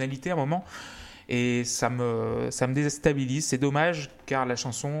change de tonalité à un moment, et ça me déstabilise. C'est dommage, car la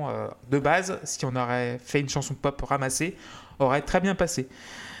chanson de base, si on aurait fait une chanson pop ramassée, aurait très bien passé.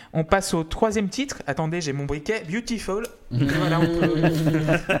 On passe au 3e titre. Attendez, j'ai mon briquet. Beautiful. Voilà, on peut...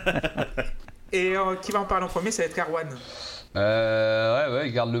 Et qui va en parler en premier, ça va être Erwan.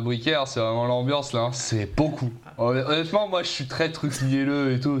 Ouais, garde le briquet, hein, c'est vraiment l'ambiance là, hein. C'est beaucoup. Honnêtement, moi je suis très truc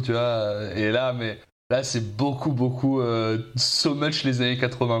mielleux et tout, tu vois. Et là, c'est beaucoup, so much les années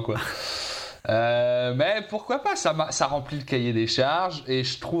 80, quoi. Mais pourquoi pas, ça remplit le cahier des charges, et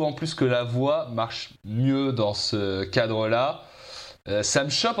je trouve en plus que la voix marche mieux dans ce cadre-là. Ça me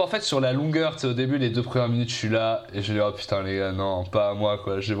chope en fait sur la longueur, tu sais, au début les 2 premières minutes je suis là et je dis oh putain les gars non pas à moi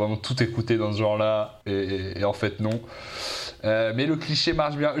quoi, j'ai vraiment tout écouté dans ce genre là et en fait non. Mais le cliché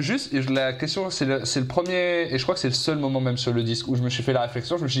marche bien. Juste, et la question c'est le premier, et je crois que c'est le seul moment même sur le disque où je me suis fait la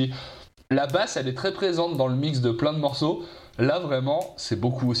réflexion, je me suis dit la basse elle est très présente dans le mix de plein de morceaux. Là vraiment c'est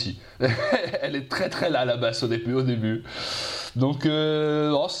beaucoup aussi. Elle est très très là la basse au début. Donc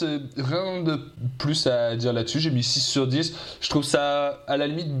c'est rien de plus à dire là-dessus. J'ai mis 6 sur 10. Je trouve ça à la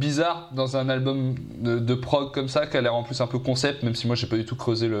limite bizarre dans un album de prog comme ça, qui a l'air en plus un peu concept, même si moi j'ai pas du tout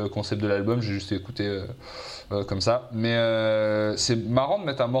creusé le concept de l'album, j'ai juste écouté comme ça. Mais c'est marrant de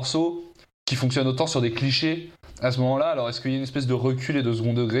mettre un morceau qui fonctionne autant sur des clichés à ce moment-là. Alors est-ce qu'il y a une espèce de recul et de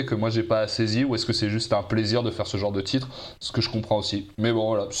second degré que moi j'ai pas saisi, ou est-ce que c'est juste un plaisir de faire ce genre de titre, ce que je comprends aussi. Mais bon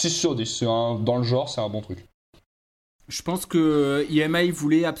voilà, 6 sur 10, dans le genre c'est un bon truc. Je pense que EMI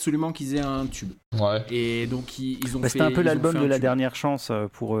voulait absolument qu'ils aient un tube. Ouais. Et donc ils ont fait. C'était un peu l'album de la dernière chance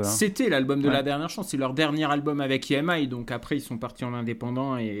pour eux. Hein. C'était l'album de la dernière chance. C'est leur dernier album avec EMI. Donc après ils sont partis en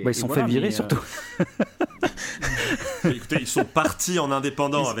indépendant et. Ils sont fait virer surtout. Écoutez, ils sont partis en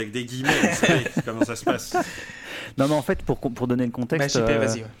indépendant avec des guillemets. Vous savez comment ça se passe. Non mais en fait pour donner le contexte,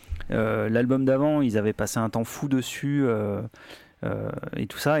 vas-y. Ouais. L'album d'avant ils avaient passé un temps fou dessus. Et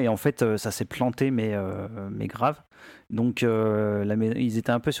tout ça, et en fait ça s'est planté mais grave, donc ils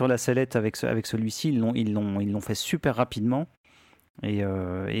étaient un peu sur la sellette avec celui-ci, ils l'ont fait super rapidement,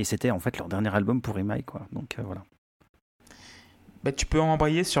 et c'était en fait leur dernier album pour EMI quoi, donc voilà. Bah, tu peux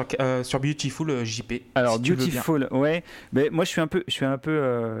embrayer sur Beautiful, JP. Alors si Beautiful, ouais. Mais moi je suis un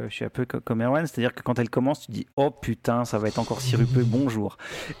peu comme Erwan, c'est-à-dire que quand elle commence, tu dis oh putain, ça va être encore sirupeux, bonjour.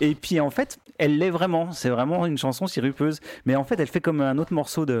 Et puis en fait, elle l'est vraiment. C'est vraiment une chanson sirupeuse. Mais en fait, elle fait comme un autre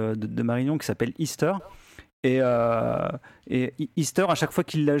morceau de Marillion qui s'appelle Easter. Et Easter, à chaque fois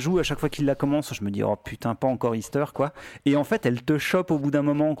qu'il la joue, à chaque fois qu'il la commence, je me dis oh putain, pas encore Easter quoi. Et en fait, elle te chope au bout d'un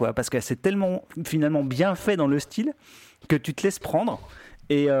moment quoi, parce qu'elle s'est tellement finalement bien fait dans le style que tu te laisses prendre.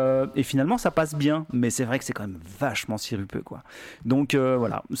 Et finalement ça passe bien, mais c'est vrai que c'est quand même vachement sirupeux quoi. Donc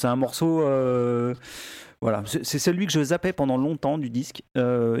voilà, c'est un morceau voilà, c'est celui que je zappais pendant longtemps du disque,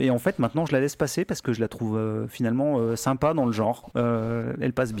 et en fait maintenant je la laisse passer parce que je la trouve finalement sympa dans le genre,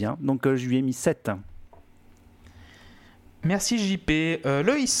 elle passe bien, donc je lui ai mis 7. Merci JP.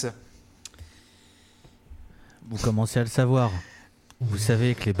 Loïs. Vous commencez à le savoir. Vous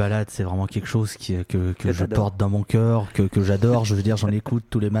savez que les balades, c'est vraiment quelque chose que je porte dans mon cœur, que j'adore. Je veux dire, j'en écoute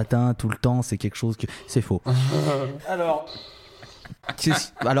tous les matins, tout le temps. C'est quelque chose que... C'est faux. Alors,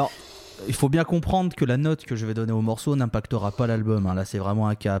 il faut bien comprendre que la note que je vais donner au morceau n'impactera pas l'album. Hein. Là, c'est vraiment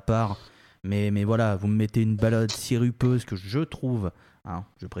un cas à part. Mais voilà, vous me mettez une balade sirupeuse que je trouve, hein,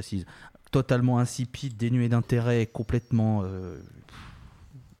 je précise, totalement insipide, dénuée d'intérêt, complètement...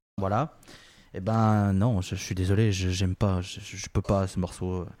 voilà. Eh ben non, je suis désolé, j'aime pas, je peux pas ce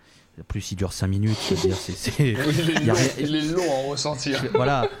morceau. En plus, il dure 5 minutes. Je veux dire, il est long à ressentir.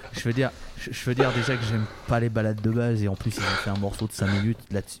 Voilà, je veux dire déjà que j'aime pas les balades de base, et en plus ils ont fait un morceau de 5 minutes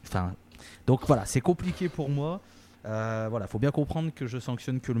là-dessus. Enfin, donc voilà, c'est compliqué pour moi. Voilà, faut bien comprendre que je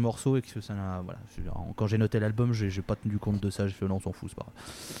sanctionne que le morceau et que ça voilà. Quand j'ai noté l'album, j'ai pas tenu compte de ça. J'ai fait non, on s'en fout, c'est pas grave.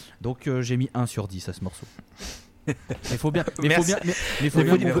 Donc j'ai mis 1 sur 10 à ce morceau. Mais faut bien Merci.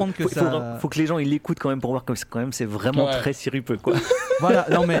 comprendre que ça. Faut que les gens ils l'écoutent quand même pour voir que quand même c'est vraiment Ouais. très sirupeux quoi. Voilà,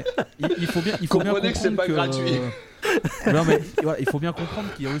 non mais il faut bien Comprenez que c'est pas comprendre gratuit. Non mais voilà, il faut bien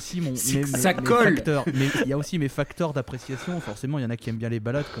comprendre qu'il y a aussi Ça colle. facteurs, mais il y a aussi mes facteurs d'appréciation. Forcément, il y en a qui aiment bien les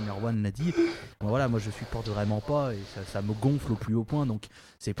balades, comme Erwan l'a dit. Bon, voilà, moi je supporte vraiment pas et ça me gonfle au plus haut point. Donc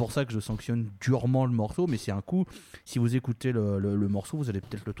c'est pour ça que je sanctionne durement le morceau. Mais c'est un coup. Si vous écoutez le morceau, vous allez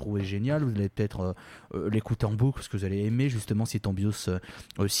peut-être le trouver génial. Vous allez peut-être l'écouter en boucle parce que vous allez aimer justement cette ambiance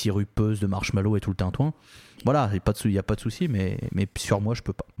sirupeuse de marshmallow et tout le tintouin. Voilà, il n'y a pas de souci, mais sur moi je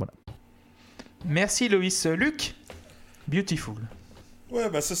peux pas. Voilà. Merci Loïs. Luc, Beautiful.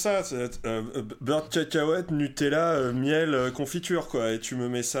 Ouais, bah c'est ça, beurre de cacahuète, Nutella, miel, confiture, quoi. Et tu me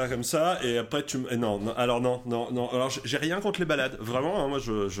mets ça comme ça, et après tu me... Non, non. Alors j'ai rien contre les balades, vraiment, hein, moi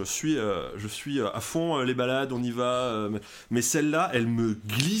je suis à fond les balades, on y va. Mais celle-là, elle me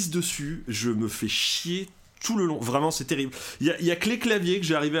glisse dessus, je me fais chier tout le long, vraiment c'est terrible. Il y a que les claviers que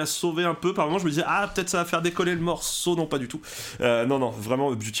j'ai arrivé à sauver un peu. Par moment je me disais peut-être ça va faire décoller le morceau, non pas du tout. Non,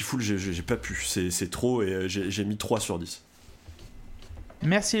 vraiment Beautiful, j'ai pas pu, c'est trop, et j'ai mis 3 sur 10.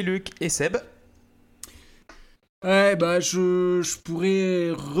 Merci Luc et Seb. Ouais, bah je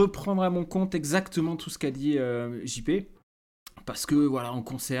pourrais reprendre à mon compte exactement tout ce qu'a dit JP. Parce que voilà, en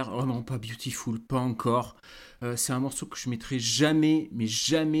concert, vraiment pas Beautiful, pas encore. C'est un morceau que je mettrai jamais, mais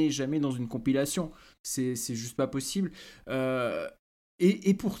jamais dans une compilation. C'est juste pas possible.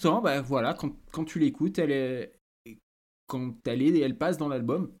 Et pourtant, bah voilà, quand tu l'écoutes, elle passe dans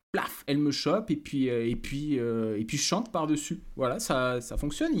l'album, plaf, elle me chope et puis je chante par-dessus. Voilà, ça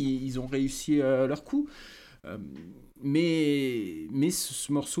fonctionne. Ils ont réussi leur coup. Mais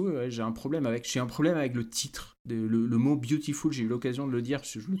ce morceau, j'ai un problème avec le titre, le mot Beautiful. J'ai eu l'occasion de le dire,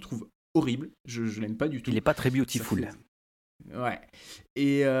 je le trouve horrible. Je l'aime pas du tout. Il est pas très beautiful. Ouais.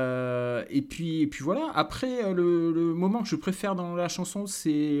 Et puis voilà. Après, le moment que je préfère dans la chanson,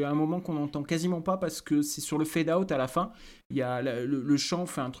 c'est un moment qu'on n'entend quasiment pas parce que c'est sur le fade out à la fin. Il y a le chant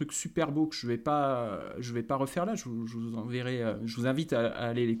fait un truc super beau que je vais pas refaire là. Je vous enverrai. Je vous invite à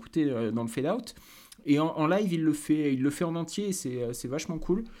aller l'écouter dans le fade out. Et en live, il le fait en entier et c'est vachement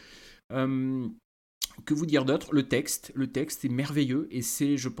cool. Que vous dire d'autre ? Le texte est merveilleux et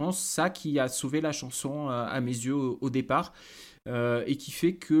c'est, je pense, ça qui a sauvé la chanson à mes yeux au départ et qui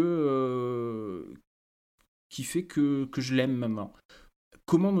fait que je l'aime maintenant.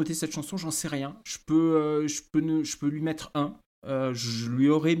 Comment noter cette chanson ? J'en sais rien. Je peux lui mettre 1. Je lui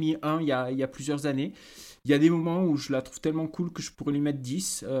aurais mis 1 il y a plusieurs années. Il y a des moments où je la trouve tellement cool que je pourrais lui mettre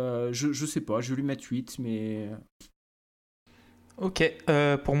 10. Je sais pas, je vais lui mettre 8, mais... Ok,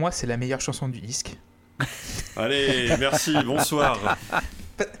 pour moi c'est la meilleure chanson du disque. Allez, merci, bonsoir.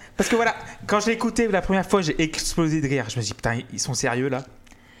 Parce que voilà, quand je l'ai écouté la première fois, j'ai explosé de rire. Je me suis dit, putain, ils sont sérieux là.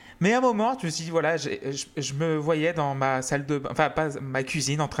 Mais à un moment, je me suis dit, voilà, je me voyais dans ma salle de bain, enfin, pas ma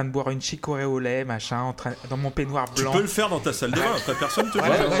cuisine, en train de boire une chicorée au lait, machin, dans mon peignoir blanc. Tu peux le faire dans ta salle de bain, après personne te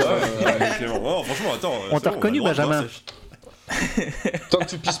voit. Franchement, attends. On t'a reconnu, Benjamin. Tant que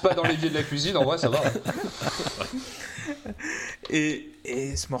tu pisses pas dans l'évier de la cuisine, en vrai, ça va. Et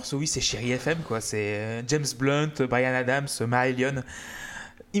ce morceau, oui, c'est Chérie FM, quoi. C'est James Blunt, Bryan Adams, Marillion.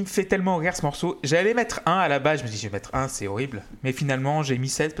 Il me fait tellement rire ce morceau. J'allais mettre 1 à la base, je me dis je vais mettre 1, c'est horrible. Mais finalement, j'ai mis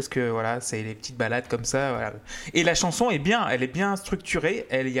 7 parce que voilà, c'est les petites balades comme ça. Voilà. Et la chanson est bien, elle est bien structurée.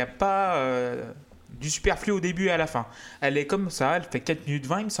 Il n'y a pas du superflu au début et à la fin. Elle est comme ça, elle fait 4 minutes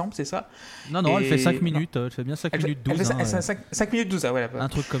 20, il me semble, c'est ça ? Non, elle fait 5 minutes. Elle fait bien 5 minutes 12. Elle fait 5 minutes 12, voilà. Un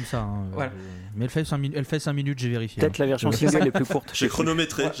truc comme ça. Voilà. Mais elle fait 5 minutes, j'ai vérifié. Peut-être la version single est plus courte. J'ai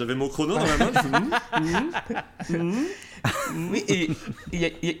chronométré, j'avais mon chrono dans la main. Oui, et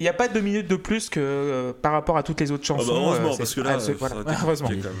il n'y a pas 2 minutes de plus que par rapport à toutes les autres chansons. Heureusement, parce que là, heureusement.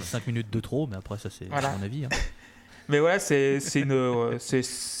 5 minutes de trop, mais après, ça, c'est mon avis. Hein. Mais voilà, c'est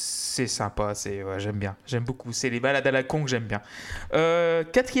sympa, j'aime bien, j'aime beaucoup. C'est les balades à la con que j'aime bien.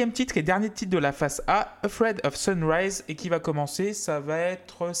 4e titre et dernier titre de la face A, Afraid of Sunrise, et qui va commencer, ça va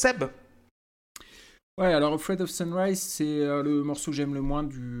être Seb. Ouais, alors Afraid of Sunrise, c'est le morceau que j'aime le moins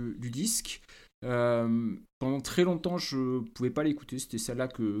du disque. Pendant très longtemps, je pouvais pas l'écouter. C'était celle-là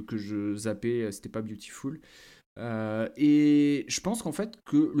que je zappais. C'était pas Beautiful. Et je pense qu'en fait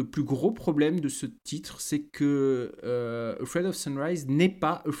que le plus gros problème de ce titre, c'est que Afraid of Sunrise n'est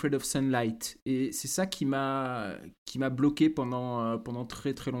pas Afraid of Sunlight. Et c'est ça qui m'a bloqué pendant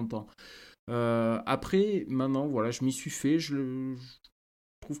très très longtemps. Après, maintenant, voilà, je m'y suis fait. Je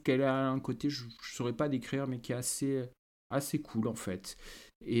trouve qu'elle a un côté, je saurais pas décrire, mais qui est assez cool en fait.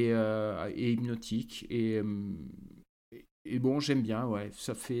 Et hypnotique. Et bon, j'aime bien, ouais.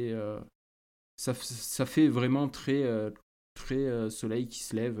 Ça fait vraiment très soleil qui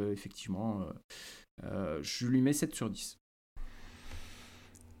se lève, effectivement. Je lui mets 7 sur 10.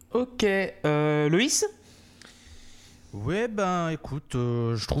 Ok, Loïs? Ouais, ben écoute,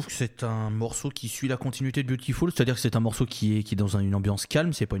 je trouve que c'est un morceau qui suit la continuité de Beautiful, c'est-à-dire que c'est un morceau qui est dans une ambiance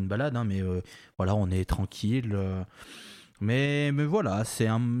calme, c'est pas une balade, hein, mais voilà, on est tranquille. Mais voilà, c'est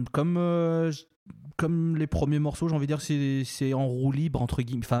comme les premiers morceaux, j'ai envie de dire, c'est en roue libre, entre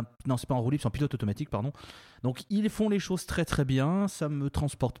guillemets. Enfin, non, c'est pas en roue libre, c'est en pilote automatique, pardon. Donc ils font les choses très très bien, ça me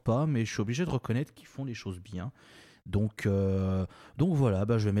transporte pas, mais je suis obligé de reconnaître qu'ils font les choses bien. Donc voilà,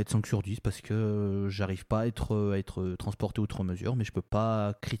 je vais mettre 5 sur 10 parce que j'arrive pas à être transporté outre mesure, mais je peux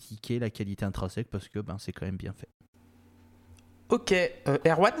pas critiquer la qualité intrinsèque parce que c'est quand même bien fait. Ok,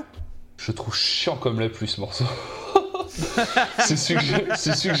 Erwan? Je trouve chiant comme la pluie ce morceau. C'est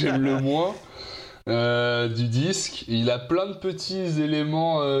celui que j'aime le moins du disque. Il a plein de petits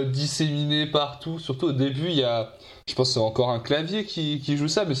éléments disséminés partout. Surtout au début, je pense que c'est encore un clavier qui joue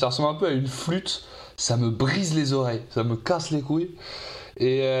ça, mais ça ressemble un peu à une flûte. Ça me brise les oreilles, ça me casse les couilles.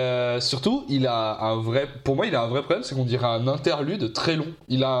 Et surtout, pour moi, il a un vrai problème, c'est qu'on dirait un interlude très long.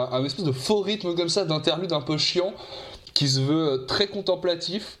 Il a un espèce de faux rythme comme ça, d'interlude un peu chiant, qui se veut très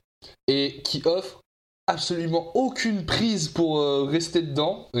contemplatif et qui offre absolument aucune prise pour rester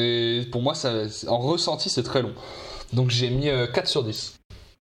dedans. Et pour moi, en ressenti, c'est très long. Donc j'ai mis 4 sur 10.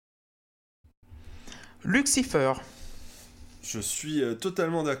 Lucifer. Je suis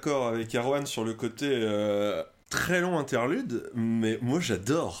totalement d'accord avec Erwan sur le côté très long interlude, mais moi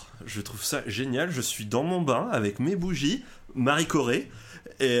j'adore. Je trouve ça génial. Je suis dans mon bain avec mes bougies, Marie Corée.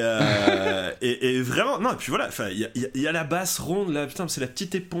 Et vraiment, non, et puis voilà, il y a la basse ronde là, putain, c'est la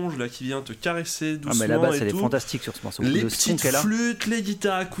petite éponge là qui vient te caresser doucement. Ah, mais la basse, et elle tout. est fantastique sur ce morceau. Les petites flûtes, les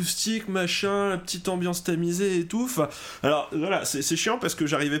guitares acoustiques, machin, la petite ambiance tamisée et tout. Enfin, alors voilà, c'est chiant parce que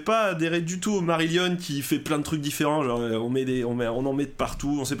j'arrivais pas à adhérer du tout au Marillion qui fait plein de trucs différents. Genre, on en met de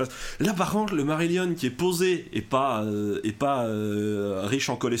partout, on sait pas. Là, par contre, le Marillion qui est posé et pas riche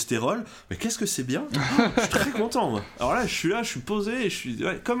en cholestérol, mais qu'est-ce que c'est bien. Je suis très content, moi. Alors là, je suis posé et je suis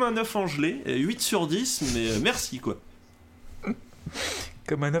comme un œuf en gelée, 8 sur 10, mais merci quoi.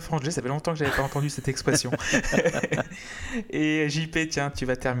 Comme un œuf en gelée, ça fait longtemps que j'avais pas entendu cette expression. Et JP, tiens, tu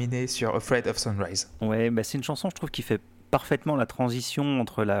vas terminer sur Afraid of Sunrise. Ouais, c'est une chanson, je trouve, qui fait parfaitement la transition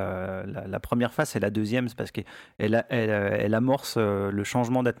entre la première phase et la deuxième, c'est parce qu'elle amorce le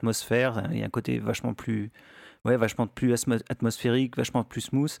changement d'atmosphère. Il y a un côté vachement plus atmosphérique, vachement plus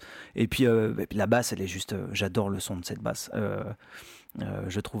smooth. Et puis la basse, elle est juste... j'adore le son de cette basse.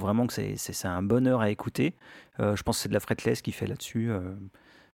 Je trouve vraiment que c'est un bonheur à écouter. Je pense que c'est de la fretless qui fait là-dessus.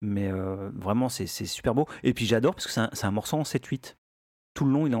 Mais vraiment, c'est super beau. Et puis j'adore parce que c'est un morceau en 7/8. Tout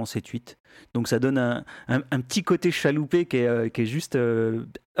le long, il est en 7/8. Donc ça donne un petit côté chaloupé qui est juste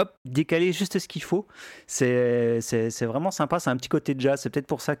décalé, juste ce qu'il faut. C'est vraiment sympa. C'est un petit côté jazz. C'est peut-être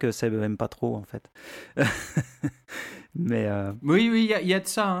pour ça que Seb n'aime pas trop, en fait. Mais oui, il y a de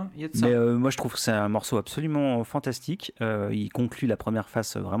ça. Hein, y a de ça. Mais moi, je trouve que c'est un morceau absolument fantastique. Il conclut la première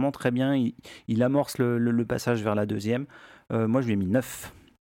phase vraiment très bien. Il amorce le passage vers la deuxième. Moi, je lui ai mis 9.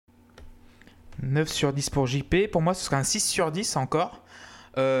 9 sur 10 pour JP. Pour moi, ce serait un 6 sur 10 encore.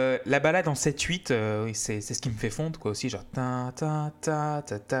 La balade en 7/8, c'est ce qui me fait fondre quoi aussi, genre ta ta ta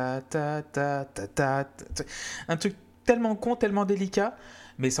ta ta ta ta ta ta, un truc tellement con, tellement délicat,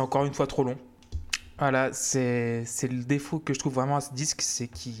 mais c'est encore une fois trop long. Voilà, c'est le défaut que je trouve vraiment à ce disque, c'est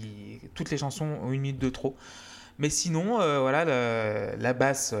que toutes les chansons ont 1 minute de trop. Mais sinon, voilà, la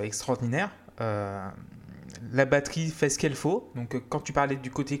basse extraordinaire, la batterie fait ce qu'elle faut. Donc quand tu parlais du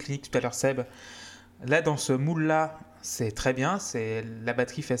côté clinique tout à l'heure, Seb, là dans ce moule-là, c'est très bien, la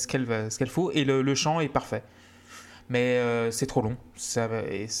batterie fait ce qu'elle faut et le chant est parfait. Mais c'est trop long.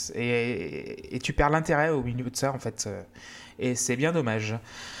 Et tu perds l'intérêt au milieu de ça, en fait. Et c'est bien dommage.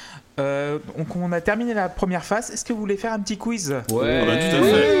 Donc on a terminé la première phase. Est-ce que vous voulez faire un petit quiz ? Ouais, tout à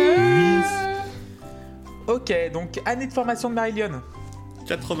fait. Oui. Ok, donc année de formation de Marillion.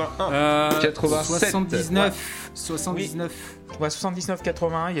 81. 87. 79. Ouais,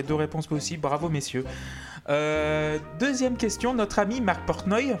 79-81, il y a 2 réponses possibles. Bravo, messieurs. Deuxième question, notre ami Marc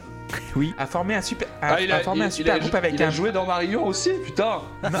Portnoy a formé un super groupe avec il a joué dans Marillion aussi, putain.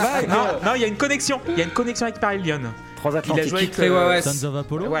 Non, il y a une connexion. Il y a une connexion avec Marillion. Transatlantique. Il a joué avec Sons of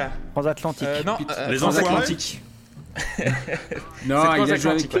Apollo. Voilà. Transatlantique. Les Transatlantique. Non, il a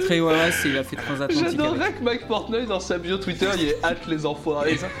joué avec Trey Wallace et il a fait Transatlantique. J'adorerais que Mike Portnoy dans sa bio Twitter il ait hâte les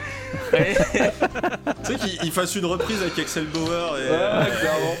enfoirés. Tu sais qu'il fasse une reprise avec Axel Bauer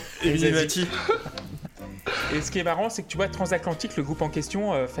et Minimati. Et ce qui est marrant, c'est que tu vois, Transatlantique, le groupe en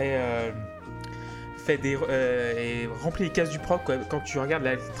question, et remplit les cases du prog. Quoi. Quand tu regardes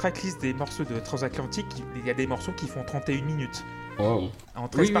la tracklist des morceaux de Transatlantique, il y a des morceaux qui font 31 minutes. Oh. en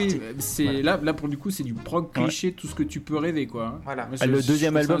 13 parties. c'est Voilà. là pour du coup c'est du prog cliché, tout ce que tu peux rêver quoi. Hein. Voilà. Moi, Le je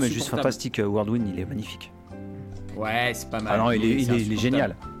deuxième trouve ça album est juste insupportable. fantastique. Whirlwind, il est magnifique. Ouais, c'est pas mal. Ah non, il est insupportable.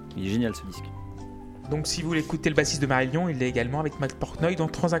 génial. Il est génial ce disque. Donc si vous voulez écouter le bassiste de Marillion, il est également avec Matt Portnoy dans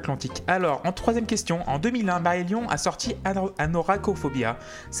Transatlantique. Alors, en troisième question, en 2001, Marillion a sorti Anorachophobia.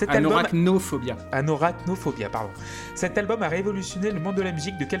 Anorachnophobia, pardon. Cet album a révolutionné le monde de la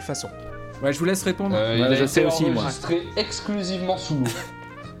musique de quelle façon? Ouais, je vous laisse répondre. Il a je été sais aussi, moi. enregistré exclusivement sous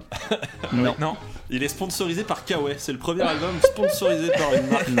l'eau. Non. Il est sponsorisé par Kawaii. C'est le premier album sponsorisé par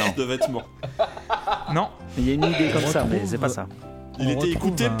une marque de vêtements. Non. Il y a une idée comme ça, mais retrouve- c'est pas ça. Il On était retrouve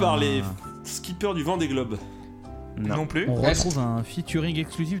écouté un- par les skippers du Vendée Globe. Non plus. On retrouve un featuring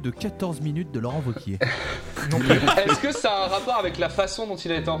exclusif de 14 minutes de Laurent Wauquiez. Non plus. Est-ce que ça a un rapport avec la façon dont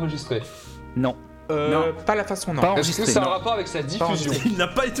il a été enregistré? Non. Pas la façon, non. Pas Est-ce que enregistré. ça a un non. rapport avec sa diffusion? enregistré. Il n'a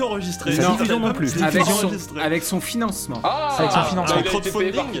pas été enregistré. Sa Non, diffusion non plus. c'est avec, enregistré. avec son financement. Ah, Avec son financement. il a été payé par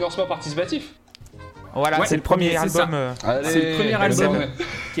Crowdfunding. financement participatif. Voilà, Ouais, c'est le premier c'est ça. album. C'est le premier album ouais.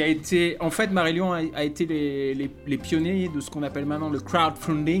 qui a été... En fait, Marillion a été les pionniers de ce qu'on appelle maintenant le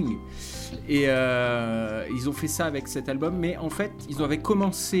crowdfunding. Et ils ont fait ça avec cet album. Mais en fait, ils avaient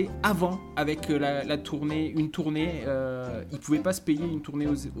commencé avant avec la tournée. Une tournée. Ils ne pouvaient pas se payer une tournée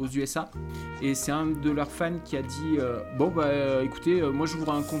aux USA. Et c'est un de leurs fans qui a dit écoutez, moi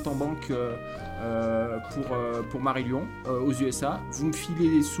j'ouvre un compte en banque pour Marillion aux USA. Vous me filez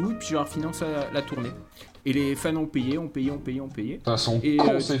les sous et puis je leur finance la tournée. Et les fans ont payé. Putain, sont Et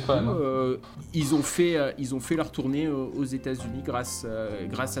cons du ces coup, fans. ils ont fait leur tournée aux États-Unis grâce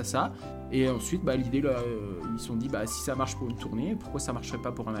à ça. Et ensuite, l'idée, ils se sont dit, si ça marche pour une tournée, pourquoi ça marcherait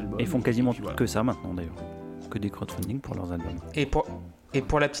pas pour un album? Ils font quasiment puis voilà. que ça maintenant d'ailleurs. Que des crowdfunding pour leurs albums. Et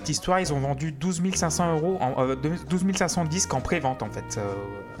pour la petite histoire, ils ont vendu 12 500 disques en pré-vente en fait.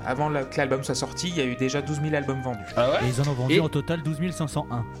 Avant que l'album soit sorti, il y a eu déjà 12 000 albums vendus. Ah ouais? Et ils en ont vendu Et- en total 12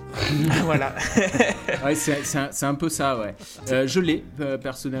 501. Voilà. Ouais, c'est un peu ça, ouais. Je l'ai,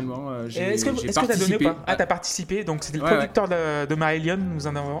 personnellement. Et J'ai Est-ce que j'ai t'as donné ou participé. pas? Ah, t'as participé, donc c'était le Ouais, producteur de Marillion. Nous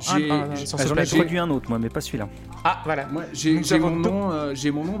en avons J'ai- un sur ce J'en ai plateau. produit un autre moi, mais pas celui-là. Ah, voilà. Moi, j'ai Nous avons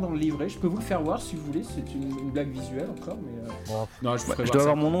mon nom dans le livret. Je peux vous le faire voir si vous voulez. C'est une blague visuelle encore, mais. Non, je vous ferai Je voir dois ça.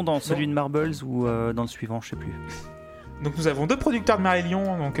 avoir mon nom dans celui de Marbles ou dans le suivant, je sais plus. Donc nous avons deux producteurs de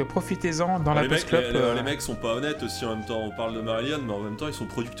Marillion, donc profitez-en dans la Les Post mecs, Club. les mecs sont pas honnêtes aussi en même temps. On parle de Marillion, mais en même temps ils sont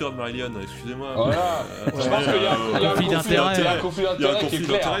producteurs de Marillion. Excusez-moi. Voilà. Je pense qu'il y a un conflit d'intérêt. Il y a un conflit Il y a un d'intérêt qui conflit est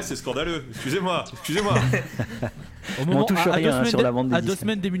clair. d'intérêt, c'est scandaleux. Excusez-moi. Au on touche à rien, deux sur la vente des à 2 disques.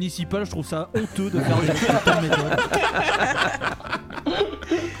 semaines des municipales, je trouve ça honteux de faire une telle méthode.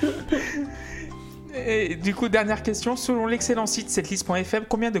 Et du coup, dernière question. Selon l'excellent site setlist.fm,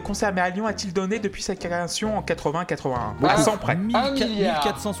 combien de concerts Marillion a-t-il donné depuis sa création en 80-81? À 100 près.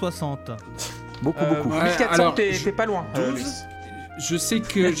 1460. Beaucoup. Ouais, 1400, alors, t'es pas loin. 12. Luis. Je sais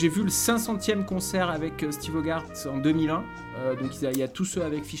que j'ai vu le 500e concert avec Steve Hogarth en 2001. Donc il y a tous ceux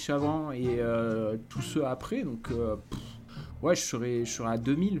avec Fish avant et tous ceux après. Donc ouais, je serais à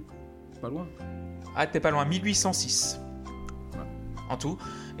 2000. Pas loin. Ah, t'es pas loin. 1806. En tout.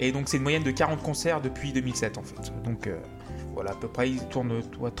 Et donc c'est une moyenne de 40 concerts depuis 2007 en fait. Donc voilà, à peu près, ils tournent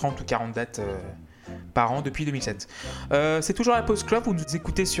 30 ou 40 dates par an depuis 2007. C'est toujours la Post Club, vous nous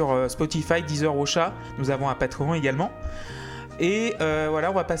écoutez sur Spotify, Deezer, Ocha. Nous avons un Patreon également. Et voilà,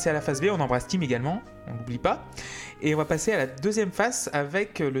 on va passer à la phase B. On embrasse Tim également, on n'oublie pas. Et on va passer à la deuxième phase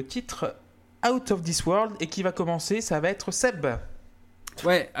avec le titre Out of This World. Et qui va commencer, ça va être Seb.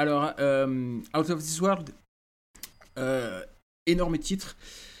 Ouais, alors Out of This World, énorme titre.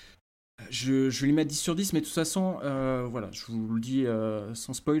 Je lui mets 10 sur 10, mais de toute façon, voilà, je vous le dis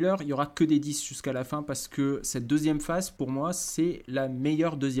sans spoiler, il n'y aura que des 10 jusqu'à la fin parce que cette deuxième phase, pour moi, c'est la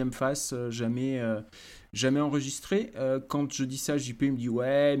meilleure deuxième phase jamais enregistrée. Quand je dis ça, JP me dit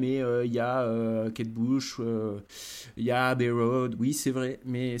ouais, mais il y a Kate Bush, il y a Abbey Road, oui, c'est vrai,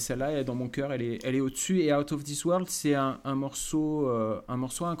 mais celle-là, dans mon cœur, elle est au-dessus. Et Out of This World, c'est un morceau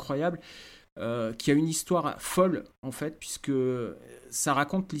incroyable. Qui a une histoire folle en fait, puisque ça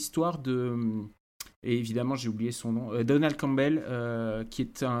raconte l'histoire de, et évidemment j'ai oublié son nom, Donald Campbell, qui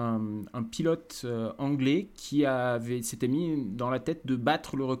est un pilote anglais qui s'était mis dans la tête de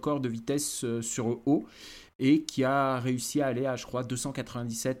battre le record de vitesse sur eau et qui a réussi à aller à je crois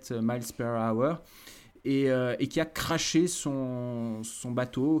 297 miles per hour et qui a crashé son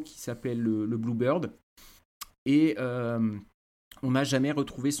bateau qui s'appelait le Bluebird et on n'a jamais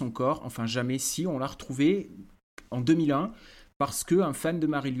retrouvé son corps, enfin jamais, si on l'a retrouvé en 2001 parce qu'un fan de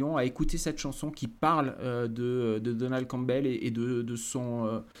Marillion a écouté cette chanson qui parle de Donald Campbell et de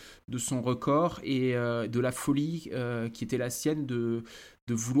son record et de la folie qui était la sienne de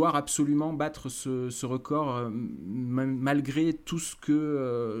vouloir absolument battre ce record malgré tout ce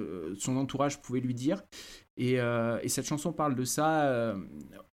que son entourage pouvait lui dire. Et cette chanson parle de ça.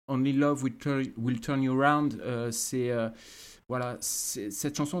 Only Love will turn you around.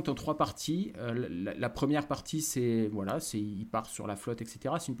 Cette chanson est en 3 parties. La première partie, il part sur la flotte,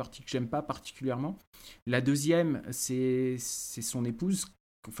 etc. C'est une partie que j'aime pas particulièrement. La deuxième, c'est son épouse.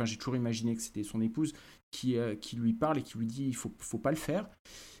 Enfin, j'ai toujours imaginé que c'était son épouse qui lui parle et qui lui dit il faut pas le faire.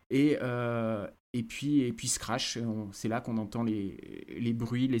 Et puis Scratch, c'est là qu'on entend les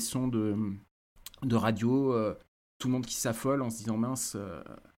bruits, les sons de radio, tout le monde qui s'affole en se disant mince.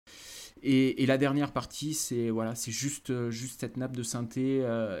 Et la dernière partie, c'est juste cette nappe de synthé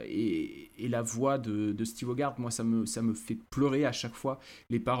et la voix de Steve Hogarth. Moi, ça me fait pleurer à chaque fois.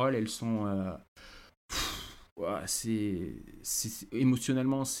 Les paroles, elles sont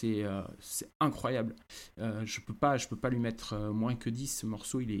émotionnellement, c'est incroyable. Je peux pas lui mettre moins que 10. Ce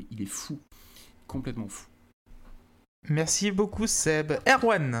morceau, il est fou, complètement fou. Merci beaucoup Seb.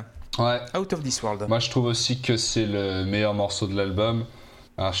 Erwan, Ouais. Out of This World. Moi, je trouve aussi que c'est le meilleur morceau de l'album.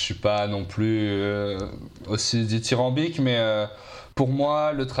 Alors, je suis pas non plus aussi dithyrambique, mais pour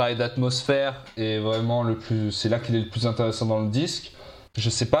moi, le travail d'atmosphère est vraiment c'est là qu'il est le plus intéressant dans le disque. Je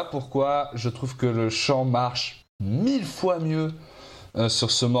sais pas pourquoi, je trouve que le chant marche 1000 fois mieux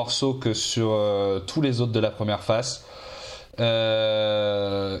sur ce morceau que sur tous les autres de la première face. Il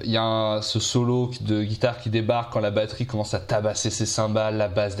y a ce solo de guitare qui débarque quand la batterie commence à tabasser ses cymbales, la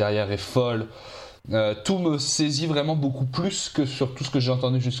basse derrière est folle. Tout me saisit vraiment beaucoup plus que sur tout ce que j'ai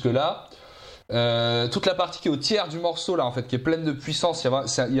entendu jusque-là. Toute la partie qui est au tiers du morceau là, en fait, qui est pleine de puissance,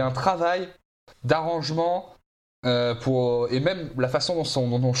 il y a un travail d'arrangement et même la façon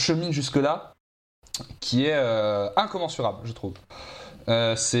dont on chemine jusque-là qui est incommensurable, je trouve.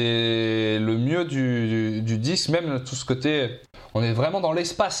 C'est le mieux du disque, même tout ce côté, on est vraiment dans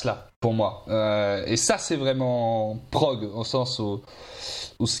l'espace là pour moi, et ça c'est vraiment prog au sens où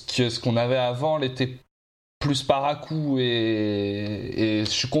ce qu'on avait avant l'était plus par à coup, et je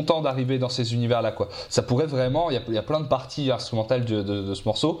suis content d'arriver dans ces univers là quoi. Ça pourrait vraiment, il y a plein de parties instrumentales de ce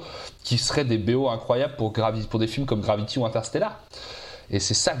morceau qui seraient des BO incroyables pour des films comme Gravity ou Interstellar. Et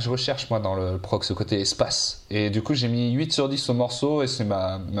c'est ça que je recherche moi dans le prog, ce côté espace. Et du coup j'ai mis 8 sur 10 au morceau et c'est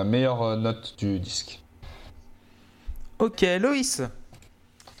ma meilleure note du disque. Ok, Loïs.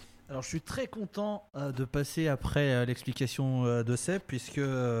 Alors je suis très content de passer après l'explication de Seb puisque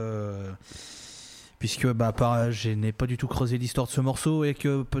je n'ai pas du tout creusé l'histoire de ce morceau et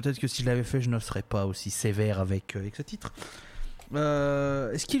que peut-être que si je l'avais fait je ne serais pas aussi sévère avec ce titre.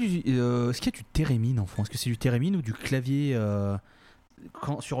 Est-ce qu'il y a du thérémine en fond ? Est-ce que c'est du thérémine ou du clavier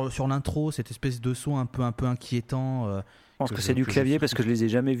sur l'intro, cette espèce de son un peu inquiétant Je pense que c'est du clavier parce que je les ai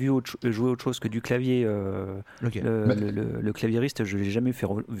jamais vus jouer autre chose que du clavier. Okay. Le claviériste, je l'ai jamais vu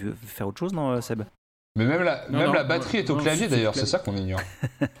faire autre chose, non, Seb ? Mais même la batterie est au clavier d'ailleurs, c'est ça qu'on ignore.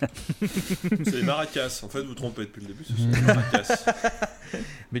 C'est les maracas. En fait, vous trompez depuis le début, ce sont les maracas.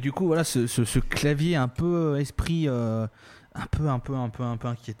 Mais du coup, voilà, ce clavier un peu esprit, un peu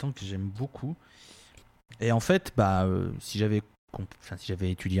inquiétant que j'aime beaucoup. Et en fait, si j'avais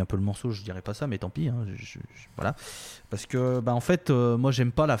étudié un peu le morceau, je dirais pas ça, mais tant pis. Hein, voilà, parce que en fait, moi,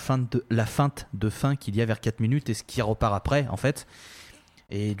 j'aime pas la feinte de fin qu'il y a vers 4 minutes et ce qui repart après, en fait.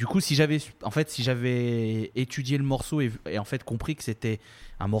 Et du coup, si j'avais étudié le morceau et en fait compris que c'était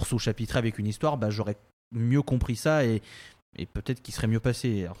un morceau chapitré avec une histoire, j'aurais mieux compris ça et peut-être qu'il serait mieux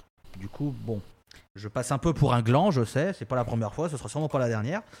passé. Alors, du coup, bon, je passe un peu pour un gland, je sais, c'est pas la première fois, ce sera sûrement pas la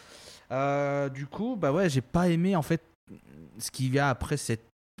dernière. Du coup, ouais, j'ai pas aimé en fait ce qu'il y a après cette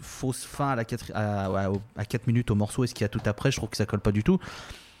fausse fin à 4 minutes au morceau et ce qu'il y a tout après, je trouve que ça colle pas du tout.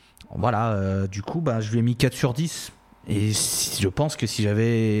 Voilà, du coup, je lui ai mis 4 sur 10. Et je pense que si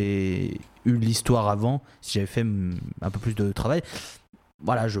j'avais eu l'histoire avant, si j'avais fait un peu plus de travail,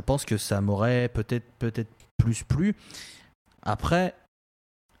 voilà, je pense que ça m'aurait peut-être plus plu. Après,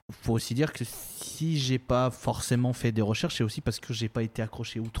 faut aussi dire que si j'ai pas forcément fait des recherches, c'est aussi parce que j'ai pas été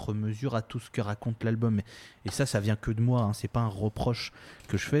accroché outre mesure à tout ce que raconte l'album. Et ça vient que de moi, hein. C'est pas un reproche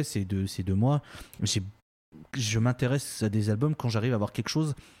que je fais, c'est de moi. Je m'intéresse à des albums quand j'arrive à voir quelque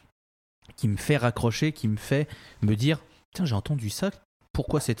chose qui me fait raccrocher, qui me fait me dire tiens, j'ai entendu ça,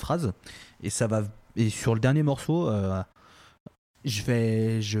 pourquoi cette phrase ? Et ça va. Et sur le dernier morceau, je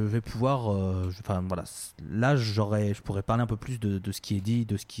vais pouvoir. Voilà, là, je pourrais parler un peu plus de ce qui est dit,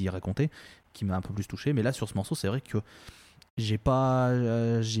 de ce qui est raconté, qui m'a un peu plus touché. Mais là, sur ce morceau, c'est vrai que j'ai pas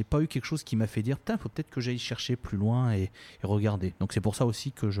eu quelque chose qui m'a fait dire faut peut-être que j'aille chercher plus loin et regarder. Donc c'est pour ça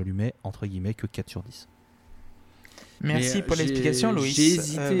aussi que je lui mets entre guillemets que 4 sur 10. Merci Mais, pour l'explication,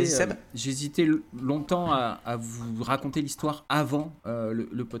 Loïs. Seb. J'ai hésité longtemps à vous raconter l'histoire avant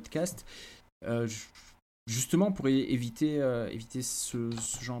le podcast, justement pour éviter ce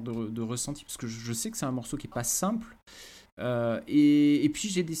genre de ressenti, parce que je sais que c'est un morceau qui est pas simple. Et puis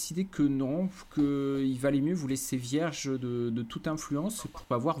j'ai décidé que non, qu'il valait mieux vous laisser vierge de toute influence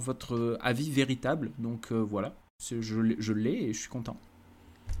pour avoir votre avis véritable. Donc voilà, je l'ai et je suis content.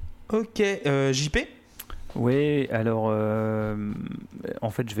 Ok, JP. Oui, alors en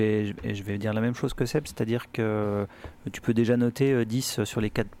fait je vais dire la même chose que Seb, c'est-à-dire que tu peux déjà noter 10 sur les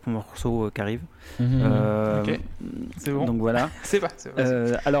 4 morceaux qui arrivent. Ok, c'est bon. Donc voilà. C'est pas.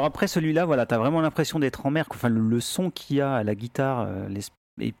 Alors après celui-là, voilà, t'as vraiment l'impression d'être en mer. Enfin, le son qu'il y a à la guitare,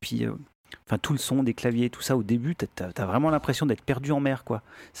 et puis enfin tout le son des claviers, tout ça au début, t'as vraiment l'impression d'être perdu en mer, quoi.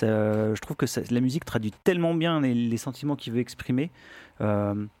 Je trouve que la musique traduit tellement bien les sentiments qu'il veut exprimer.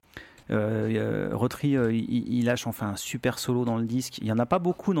 Rotary, il lâche enfin un super solo dans le disque. Il n'y en a pas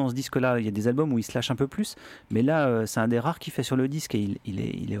beaucoup dans ce disque-là. Il y a des albums où il se lâche un peu plus, mais là, c'est un des rares qu'il fait sur le disque et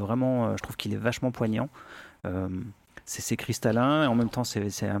il est vraiment, je trouve qu'il est vachement poignant. C'est cristallin et en même temps,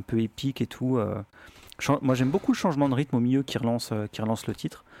 c'est un peu épique et tout. Moi, j'aime beaucoup le changement de rythme au milieu qui relance le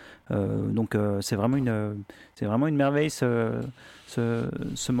titre. Donc, c'est vraiment une merveille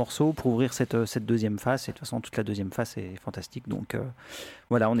ce morceau pour ouvrir cette deuxième phase. Et de toute façon, toute la deuxième phase est fantastique. Donc,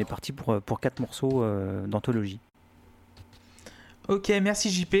 voilà, on est parti pour 4 morceaux d'anthologie. Ok,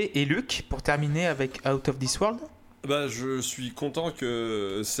 merci JP. Et Luc, pour terminer avec Out of This World. Bah, je suis content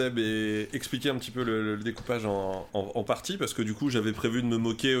que Seb ait expliqué un petit peu le découpage en partie, parce que du coup j'avais prévu de me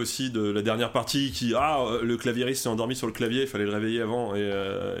moquer aussi de la dernière partie qui le claviériste s'est endormi sur le clavier, il fallait le réveiller avant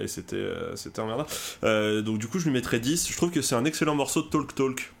et c'était emmerdant. Donc du coup je lui mettrais 10. Je trouve que c'est un excellent morceau de Talk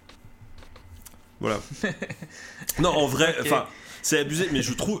Talk. Voilà. Non, en vrai, enfin. Okay. C'est abusé, mais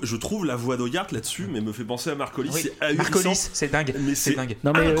je trouve la voix d'Hogarth là-dessus, mais me fait penser à Marcolis. Oui, c'est ahurissant. Marcolis, c'est dingue. Mais c'est dingue.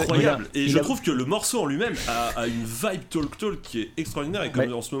 Non, mais incroyable. Et je trouve que le morceau en lui-même a une vibe Talk Talk qui est extraordinaire. Et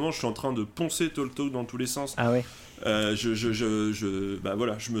comme en ce moment, je suis en train de poncer Talk Talk dans tous les sens. Ah ouais. Bah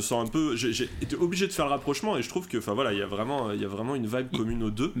voilà, je me sens un peu. J'ai été obligé de faire le rapprochement et je trouve que, enfin voilà, il y a vraiment une vibe commune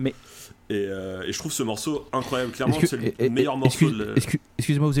aux deux. Mais et je trouve ce morceau incroyable. Clairement, c'est le meilleur morceau.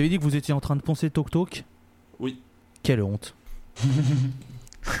 Excusez-moi, vous avez dit que vous étiez en train de poncer Talk Talk ? Oui. Quelle honte.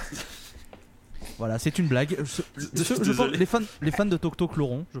 Voilà, c'est une blague. Je pense, les fans de Talk Talk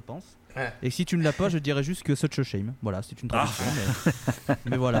l'auront, je pense. Ouais. Et si tu ne l'as pas, je dirais juste que such a shame. Voilà, c'est une traduction.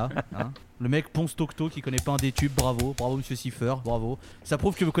 Mais voilà. Hein. Le mec ponce Talk Talk, il connaît pas un des tubes. Bravo, Monsieur Cipher, bravo. Ça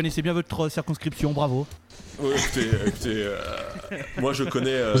prouve que vous connaissez bien votre circonscription. Bravo. Ouais, écoutez, moi je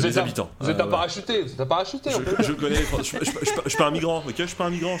connais les habitants. Vous êtes un parachuté. Je connais. Je suis pas un migrant, ok. Je suis pas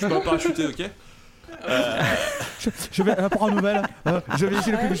un migrant, je suis pas un parachuté, ok. Je vais pour une nouvelle. Je vais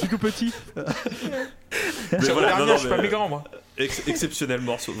essayer depuis que je suis tout petit. Mais voilà, je suis pas migrant, moi. Exceptionnel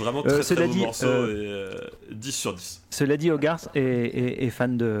morceau, vraiment très beau morceau et 10 sur 10. Cela dit, Hogarth est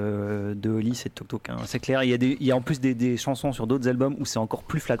fan de Hollis et de Talk Talk, hein. C'est clair, il y a en plus des chansons sur d'autres albums où c'est encore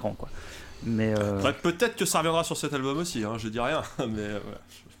plus flagrant, quoi. Mais peut-être que ça reviendra sur cet album aussi, hein, je dis rien, mais voilà.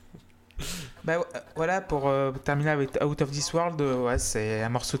 Bah voilà, pour terminer avec Out of This World, ouais, c'est un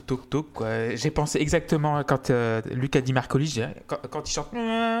morceau de Talk Talk, quoi. J'ai pensé exactement quand Luc a dit Marcolis, quand il chante,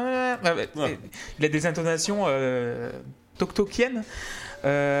 ouais. Il a des intonations Talk Talkiennes.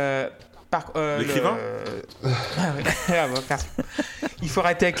 L'écrivain Il faut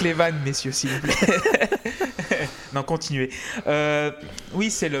arrêter avec les vannes, messieurs, s'il vous plaît. Non, continuez. Oui,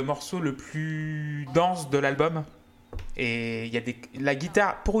 c'est le morceau le plus dense de l'album. Et il y a la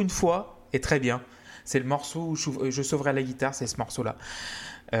guitare, pour une fois, est très bien. C'est le morceau où je sauverai la guitare, c'est ce morceau-là.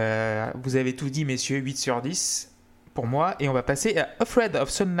 Vous avez tout dit, messieurs, 8 sur 10 pour moi. Et on va passer à Afraid of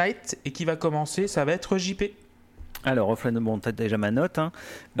Sunlight. Et qui va commencer, ça va être JP. Alors, bon, t'as déjà ma note. Hein.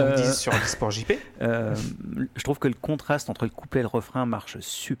 Donc 10 sur 10 pour JP. Je trouve que le contraste entre le couplet et le refrain marche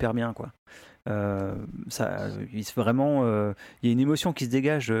super bien, quoi. Vraiment, il y a une émotion qui se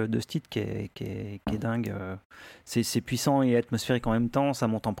dégage de ce titre qui est dingue. C'est puissant et atmosphérique en même temps, ça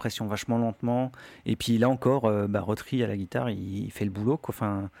monte en pression vachement lentement. Et puis là encore, Rotary à la guitare, il fait le boulot, quoi.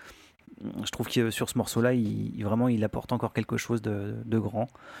 Enfin, je trouve que sur ce morceau-là, il apporte encore quelque chose de grand.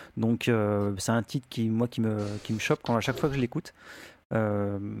 Donc c'est un titre qui me chope à chaque fois que je l'écoute.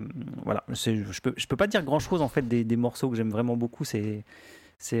 Voilà, je peux pas dire grand-chose en fait des morceaux que j'aime vraiment beaucoup. C'est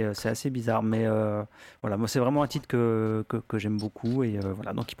assez bizarre, mais voilà, moi c'est vraiment un titre que j'aime beaucoup et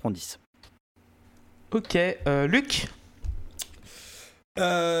voilà, donc il prend 10. Ok, Luc.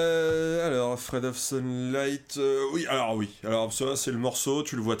 Alors, Fred of Sunlight, oui, alors ça c'est le morceau,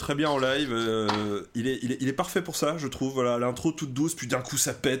 tu le vois très bien en live, il est parfait pour ça, je trouve, voilà, l'intro toute douce, puis d'un coup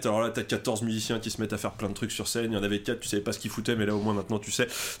ça pète, alors là t'as 14 musiciens qui se mettent à faire plein de trucs sur scène, il y en avait 4, tu savais pas ce qu'ils foutaient, mais là au moins maintenant tu sais.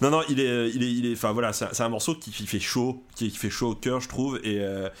 Non, il est, enfin voilà, c'est un morceau qui fait chaud, qui fait chaud au cœur, je trouve,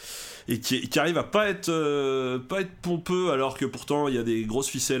 et qui arrive à pas être pompeux, alors que pourtant il y a des grosses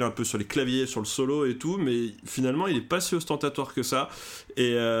ficelles un peu sur les claviers, sur le solo et tout, mais finalement il est pas si ostentatoire que ça.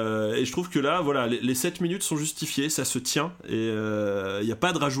 Et je trouve que là, voilà, les 7 minutes sont justifiées, ça se tient, et il n'y a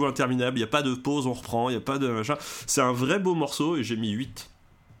pas de rajout interminable, il n'y a pas de pause, on reprend, il n'y a pas de machin. C'est un vrai beau morceau, et j'ai mis 8.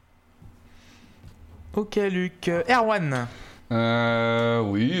 Ok, Luc. Erwan.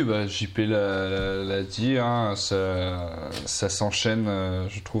 Oui, bah, JP l'a dit, hein, ça s'enchaîne,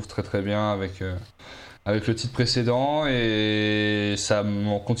 je trouve, très très bien avec le titre précédent, et ça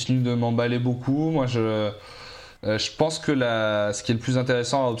continue de m'emballer beaucoup. Moi, je pense que ce qui est le plus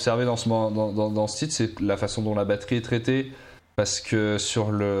intéressant à observer dans ce titre, c'est la façon dont la batterie est traitée, parce que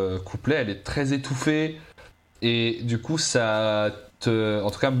sur le couplet, elle est très étouffée, et du coup, en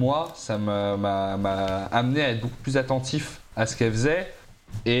tout cas moi, ça m'a amené à être beaucoup plus attentif à ce qu'elle faisait,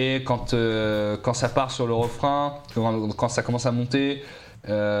 et quand ça part sur le refrain, quand ça commence à monter,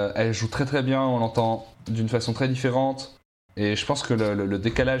 elle joue très très bien, on l'entend d'une façon très différente, et je pense que le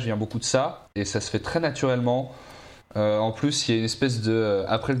décalage vient beaucoup de ça, et ça se fait très naturellement. En plus, il y a une espèce de.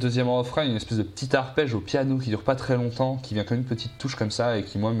 Après le deuxième refrain, il y a une espèce de petit arpège au piano qui dure pas très longtemps, qui vient comme une petite touche comme ça, et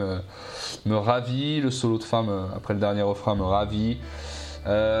qui, moi, me ravit. Le solo de fin, après le dernier refrain, me ravit.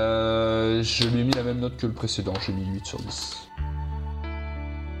 Je lui ai mis la même note que le précédent, j'ai mis 8 sur 10.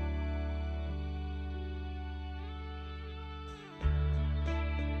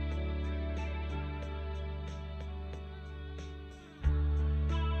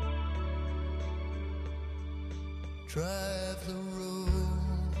 Drive the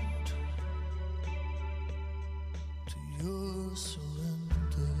road to your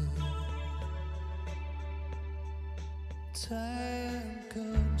surrender. Time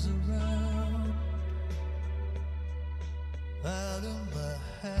comes around out of my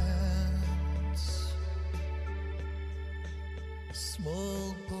hands.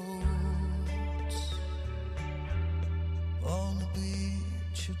 Small boats on the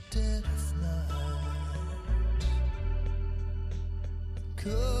beach at dead of night.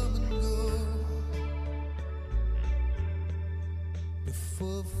 Come and go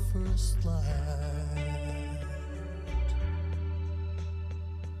before first light.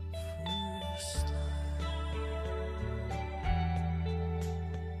 First light.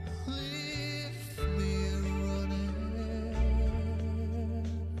 Leave me running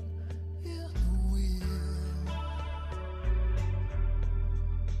in the wheel.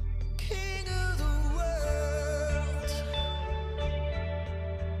 King of the world.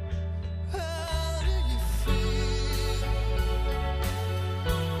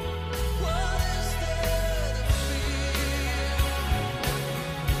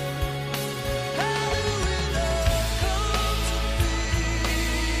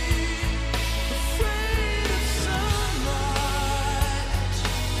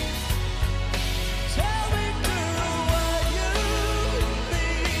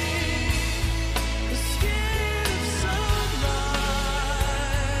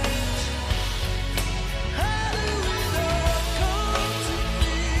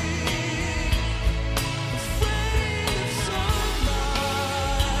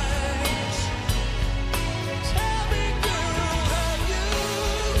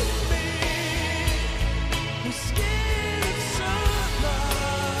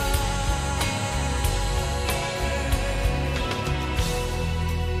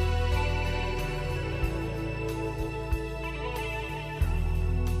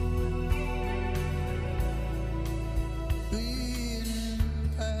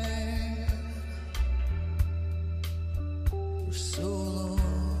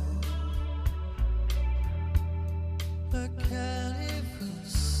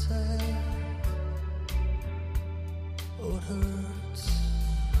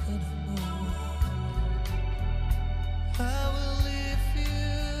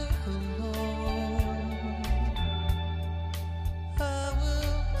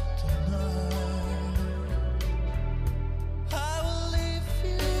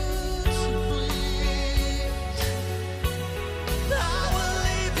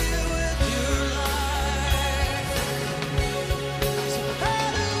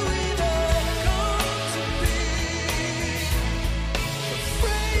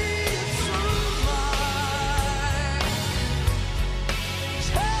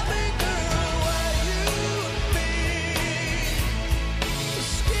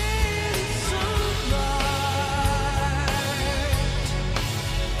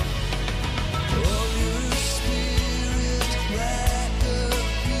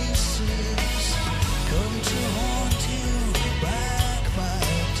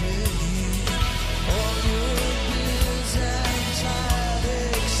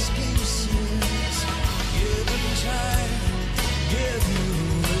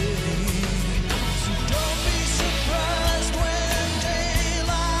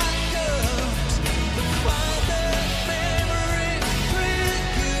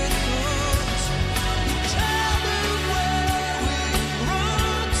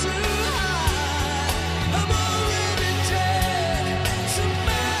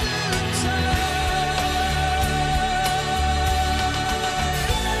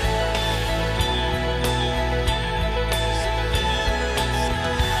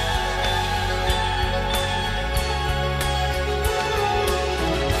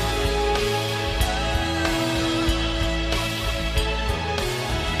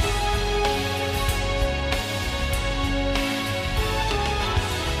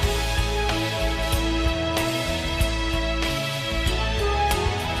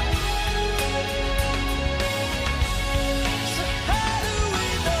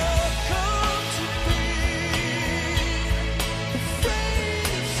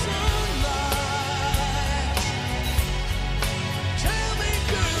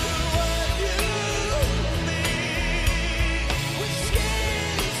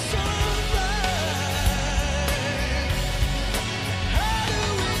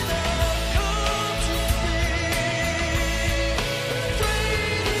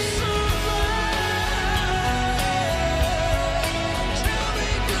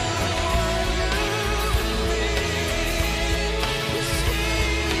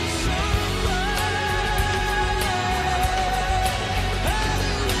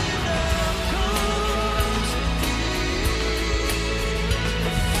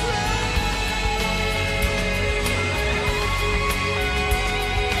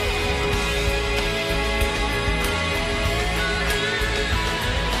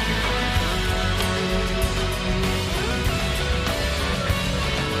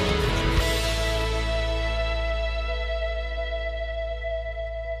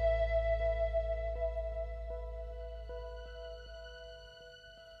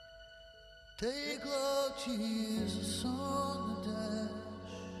 Take low Jesus on the dash,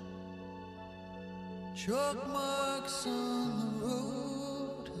 chalk marks on the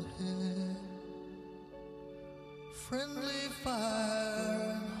road ahead, friendly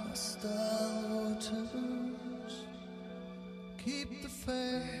fire and hostile waters. Keep the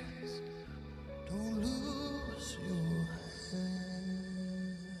faith, don't lose your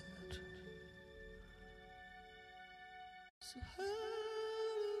head. So how do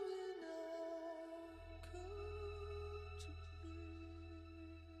we now come to be?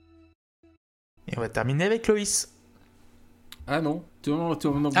 Et on va terminer avec Loïs. Ah non, ton Ah.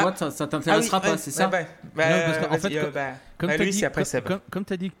 boîte, ça t'intéressera Ah oui, pas, c'est ça? Non, parce qu'en fait, Comme t'as Loïs dit, et après Seb. comme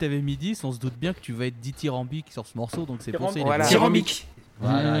t'as dit que t'avais mis 10, on se doute bien que tu vas être dithyrambique sur ce morceau, donc c'est pour ça. Voilà. Tyrambique.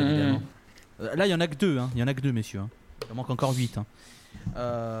 Voilà, évidemment. Là, il y en a que deux, hein. Il y en a que deux, messieurs. Hein. Il en manque encore 8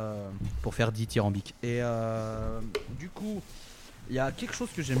 pour faire dithyrambique. Et du coup, il y a quelque chose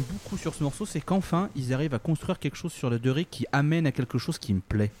que j'aime beaucoup sur ce morceau, c'est qu'enfin, ils arrivent à construire quelque chose sur le durée qui amène à quelque chose qui me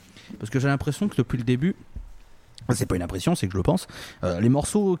plaît. Parce que j'ai l'impression que depuis le début, c'est pas une impression, c'est que je le pense, les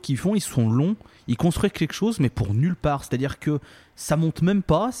morceaux qu'ils font, ils sont longs, ils construisent quelque chose, mais pour nulle part. C'est-à-dire que ça monte même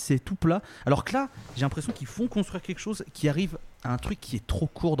pas, c'est tout plat. Alors que là, j'ai l'impression qu'ils font construire quelque chose qui arrive à un truc qui est trop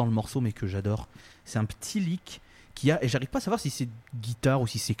court dans le morceau, mais que j'adore. C'est un petit lick qui a, et j'arrive pas à savoir si c'est guitare ou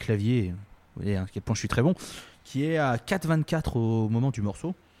si c'est clavier, vous voyez à quel point je suis très bon, qui est à 4,24 au moment du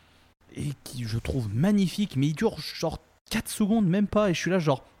morceau, et qui je trouve magnifique, mais il dure genre 4 secondes, même pas, et je suis là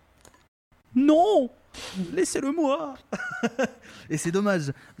genre non, laissez-le moi. Et c'est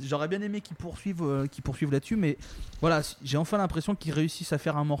dommage, j'aurais bien aimé qu'ils poursuivent là-dessus, mais voilà, j'ai enfin l'impression qu'ils réussissent à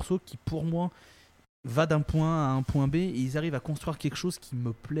faire un morceau qui pour moi va d'un point à un point B, et ils arrivent à construire quelque chose qui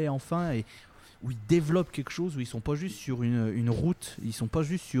me plaît enfin, et où ils développent quelque chose, où ils sont pas juste sur une route, ils sont pas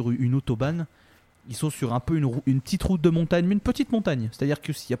juste sur une autobahn, ils sont sur un peu une petite route de montagne, mais une petite montagne, c'est-à-dire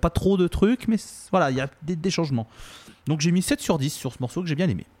qu'il n'y a pas trop de trucs, mais voilà, il y a des changements. Donc j'ai mis 7 sur 10 sur ce morceau que j'ai bien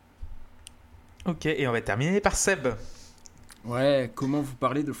aimé. Ok, et on va terminer par Seb. Ouais, comment vous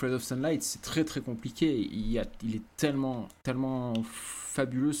parlez de Thread of Sunlight? C'est très très compliqué. Il est tellement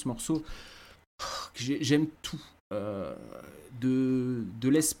fabuleux ce morceau. J'aime tout. De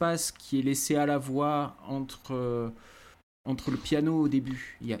l'espace qui est laissé à la voix entre le piano au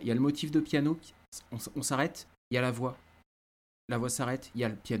début. Il y a le motif de piano, on s'arrête, il y a la voix s'arrête, il y a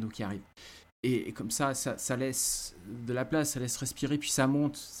le piano qui arrive. Et comme ça laisse de la place, ça laisse respirer, puis ça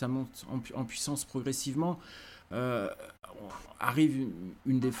monte en puissance progressivement. Arrive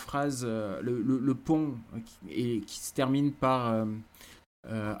une des phrases, le pont, qui se termine par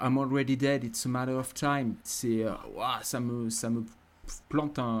I'm already dead, it's a matter of time. C'est ça me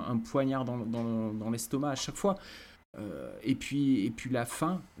plante un poignard dans l'estomac à chaque fois. Et puis la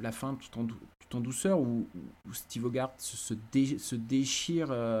fin tout en douceur, où Steve Hogarth se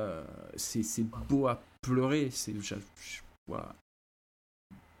déchire, c'est beau à pleurer. Voilà.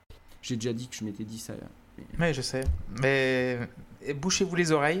 J'ai déjà dit que je m'étais dit ça. Oui, je sais. Mais bouchez-vous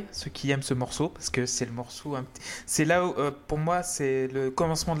les oreilles, ceux qui aiment ce morceau, parce que c'est le morceau. C'est là où, pour moi, c'est le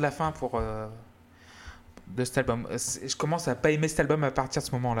commencement de la fin de cet album. Je commence à pas aimer cet album à partir de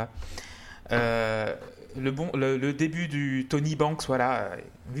ce moment-là. Le début du Tony Banks, voilà.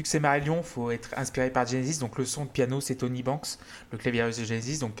 Vu que c'est Marillion, faut être inspiré par Genesis. Donc le son de piano, c'est Tony Banks, le claviériste de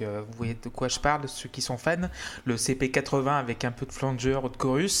Genesis. Donc vous voyez de quoi je parle, ceux qui sont fans. Le CP80 avec un peu de flanger ou de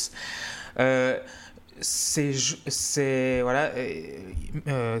chorus. C'est voilà,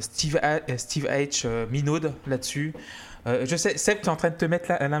 Steve H. Minaude là-dessus. Je sais, Seb, tu es en train de te mettre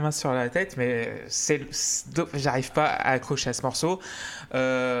la main sur la tête, mais j'arrive pas à accrocher à ce morceau.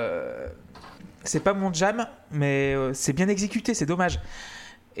 C'est pas mon jam, mais c'est bien exécuté, c'est dommage.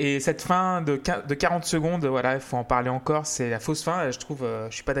 Et cette fin de 40 secondes, voilà, il faut en parler encore, c'est la fausse fin. Je trouve,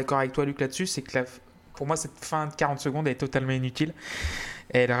 je suis pas d'accord avec toi, Luc, là-dessus. C'est que pour moi, cette fin de 40 secondes est totalement inutile.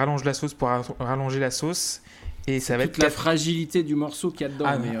 Elle rallonge la sauce pour rallonger la sauce. Et ça va toute la fragilité du morceau qu'il y a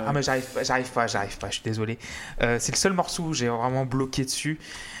dedans. Mais j'arrive pas, je suis désolé. C'est le seul morceau où j'ai vraiment bloqué dessus.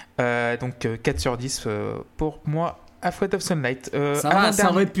 Donc 4 sur 10 pour moi. A Thread of Sunlight. Ça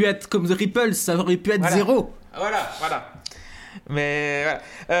aurait pu être comme The Ripples, ça aurait pu être 0. Voilà. Mais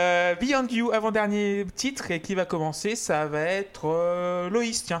voilà. Beyond You, avant-dernier titre, et qui va commencer, ça va être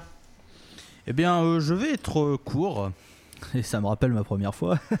Loïs, tiens. Eh bien, je vais être court, et ça me rappelle ma première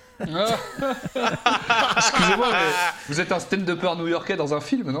fois. Excusez-moi, mais vous êtes un stand-upper new-yorkais dans un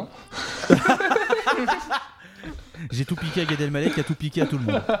film, non? J'ai tout piqué à Gad Elmaleh, qui a tout piqué à tout le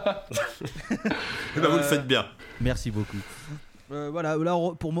monde. Vous le faites bien. Merci beaucoup. Voilà, là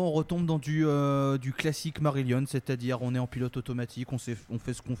pour moi on retombe dans du classique Marillion, c'est-à-dire on est en pilote automatique, on fait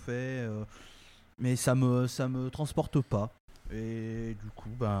ce qu'on fait, mais ça me transporte pas. Et du coup,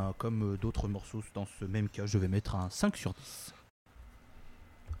 comme d'autres morceaux dans ce même cas, je vais mettre un 5 sur 10.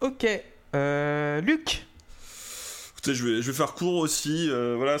 Ok. Luc. Écoutez, je vais faire court aussi.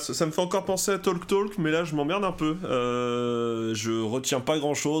 Voilà, ça me fait encore penser à Talk Talk, mais là je m'emmerde un peu. Je retiens pas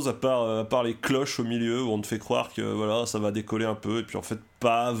grand chose à part les cloches au milieu où on te fait croire que voilà, ça va décoller un peu, et puis en fait,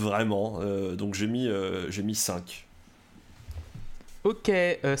 pas vraiment. Donc j'ai mis 5. Ok.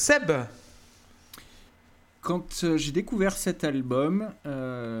 Seb. Quand j'ai découvert cet album,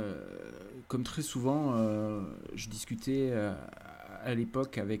 comme très souvent, je discutais à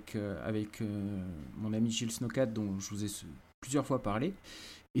l'époque avec mon ami Gilles Snowcat, dont je vous ai plusieurs fois parlé,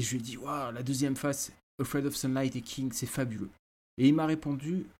 et je lui ai dit waouh, la deuxième face, Afraid of Sunlight et King, c'est fabuleux. Et il m'a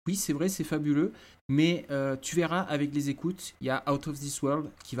répondu oui, c'est vrai, c'est fabuleux, mais tu verras avec les écoutes, il y a Out of This World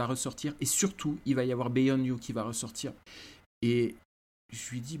qui va ressortir, et surtout il va y avoir Beyond You qui va ressortir. Et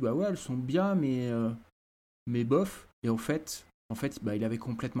je lui ai dit bah ouais, elles sont bien, mais bof. Et en fait, il avait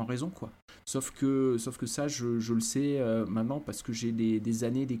complètement raison, quoi. Sauf que ça, je le sais maintenant parce que j'ai des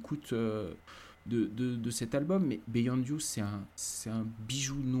années d'écoute de cet album. Mais Beyond You, c'est un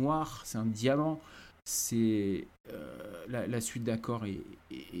bijou noir, c'est un diamant. C'est la suite d'accords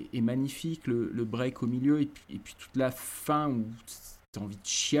est magnifique, le break au milieu et puis toute la fin où t'as envie de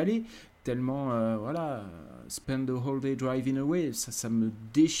chialer. Tellement, voilà, Spend the whole day driving away, ça me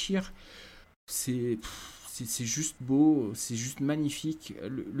déchire. C'est juste beau, c'est juste magnifique.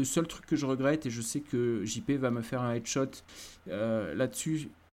 Le seul truc que je regrette, et je sais que JP va me faire un headshot là-dessus,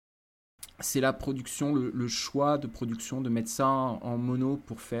 c'est la production, le choix de production de mettre ça en mono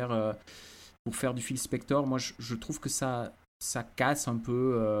pour faire du Phil Spector. Moi, je trouve que ça casse un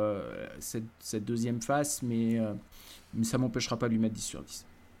peu cette deuxième face, mais ça m'empêchera pas de lui mettre 10 sur 10.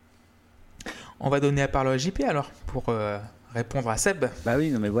 On va donner la parole à JP alors pour répondre à Seb. Bah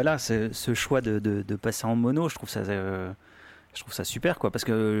oui, non mais voilà, ce choix de passer en mono, je trouve ça super, quoi, parce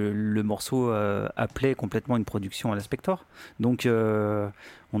que le morceau appelait complètement une production à la Spector. Donc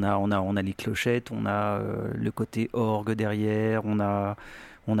on a les clochettes, on a le côté orgue derrière, on a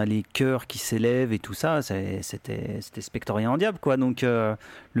les chœurs qui s'élèvent et tout ça, c'était spectorien en diable, quoi. Donc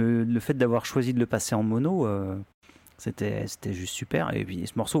le fait d'avoir choisi de le passer en mono, c'était juste super. Et puis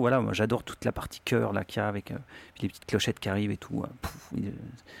ce morceau, voilà, moi j'adore toute la partie chœur là qu'il y a avec les petites clochettes qui arrivent et tout.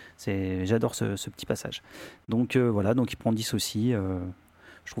 J'adore ce petit passage. Donc voilà, donc il prend 10 aussi.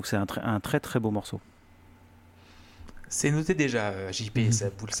 Je trouve que c'est un très très beau morceau. C'est noté déjà, JP, ça,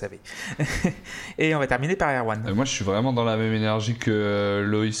 vous le savez. Et on va terminer par Erwan. Moi, je suis vraiment dans la même énergie que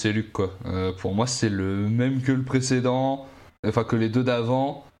Loïs et Luc, quoi. Pour moi, c'est le même que le précédent, enfin que les deux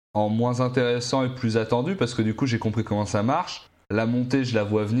d'avant, en moins intéressant et plus attendu, parce que du coup, j'ai compris comment ça marche. La montée, je la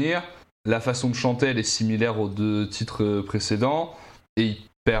vois venir. La façon de chanter, elle est similaire aux deux titres précédents, et il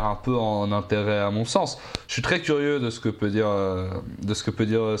perd un peu en intérêt à mon sens. Je suis très curieux de ce que peut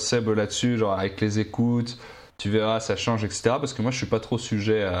dire Seb là-dessus, genre avec les écoutes. Tu verras, ça change, etc. Parce que moi, je suis pas trop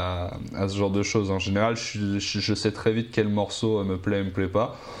sujet à ce genre de choses. En général, je sais très vite quel morceau me plaît, me plaît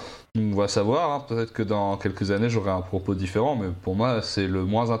pas. Donc, on va savoir. Hein. Peut-être que dans quelques années, j'aurai un propos différent. Mais pour moi, c'est le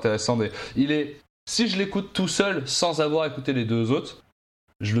moins intéressant des. Si je l'écoute tout seul, sans avoir écouté les deux autres,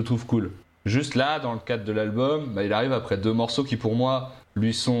 je le trouve cool. Juste là, dans le cadre de l'album, il arrive après deux morceaux qui, pour moi,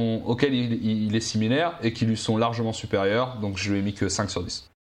 auxquels il est similaire et qui lui sont largement supérieurs. Donc, je lui ai mis que 5 sur 10.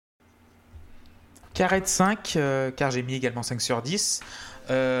 Carré de 5, car j'ai mis également 5 sur 10.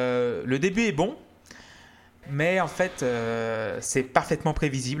 Le début est bon, mais en fait, c'est parfaitement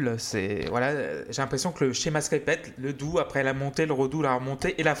prévisible. Voilà, j'ai l'impression que le schéma se répète, le doux après la montée, le redoux, la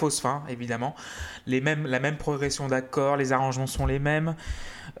remontée et la fausse fin, évidemment. La même progression d'accords, les arrangements sont les mêmes.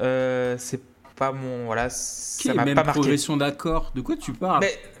 C'est pas mon... Voilà, ça m'a pas marqué. Progression d'accords, de quoi tu parles?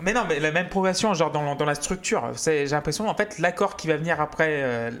 Mais non, mais la même progression, genre dans la structure. J'ai l'impression, en fait, l'accord qui va venir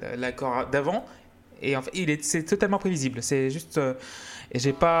après l'accord d'avant, et en fait, c'est totalement prévisible. C'est juste... et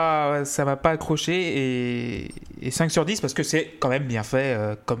ça m'a pas accroché. Et 5 sur 10, parce que c'est quand même bien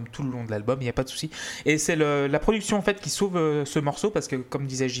fait, comme tout le long de l'album, il n'y a pas de souci. Et c'est la production, en fait, qui sauve ce morceau, parce que, comme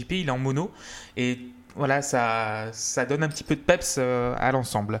disait JP, il est en mono. Et voilà, ça donne un petit peu de peps à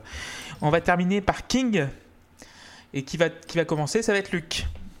l'ensemble. On va terminer par King. Et qui va commencer, ça va être Luc.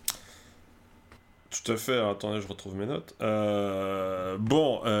 Tout à fait, alors, attendez, je retrouve mes notes. On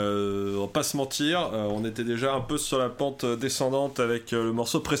va pas se mentir, on était déjà un peu sur la pente descendante avec le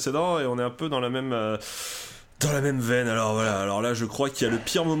morceau précédent et on est un peu dans la même veine. Alors voilà, alors là je crois qu'il y a le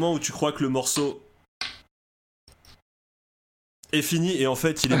pire moment où tu crois que le morceau est fini et en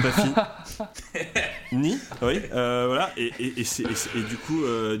fait il est pas fini. Voilà, et du coup,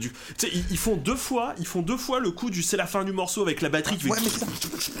 tu sais, ils font deux fois le coup du c'est la fin du morceau avec la batterie qui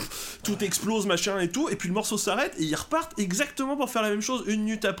fait... tout explose, machin et tout, et puis le morceau s'arrête et ils repartent exactement pour faire la même chose 1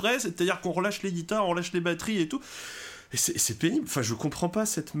 minute après, c'est-à-dire qu'on relâche les guitares, on relâche les batteries et tout. Et c'est pénible, enfin je comprends pas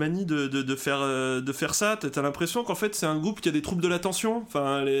cette manie de faire ça, t'as l'impression qu'en fait c'est un groupe qui a des troubles de l'attention,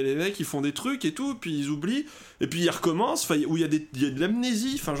 enfin les mecs ils font des trucs et tout, puis ils oublient, et puis ils recommencent, où il y a de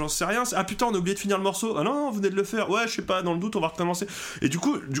l'amnésie, enfin j'en sais rien, ah putain on a oublié de finir le morceau, ah non vous venez de le faire, ouais je sais pas, dans le doute on va recommencer, et du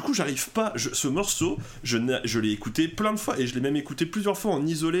coup j'arrive pas, ce morceau, je l'ai écouté plein de fois, et je l'ai même écouté plusieurs fois en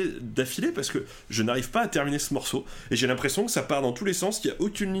isolé d'affilée, parce que je n'arrive pas à terminer ce morceau, et j'ai l'impression que ça part dans tous les sens, qu'il y a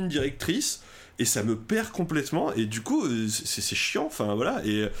aucune ligne directrice, et ça me perd complètement, et du coup c'est chiant, enfin voilà,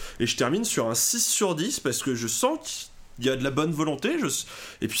 et je termine sur un 6/10 parce que je sens qu'il y a de la bonne volonté,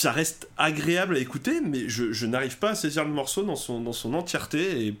 et puis ça reste agréable à écouter, mais je n'arrive pas à saisir le morceau dans son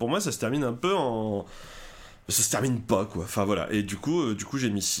entièreté, et pour moi ça se termine un peu en... ça se termine pas quoi, enfin voilà, et du coup j'ai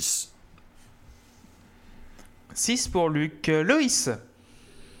mis 6. 6 pour Luc. Loïs.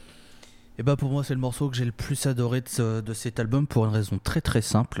 Et bah pour moi c'est le morceau que j'ai le plus adoré de cet album pour une raison très très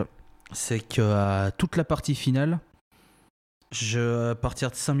simple. C'est que toute la partie finale, à partir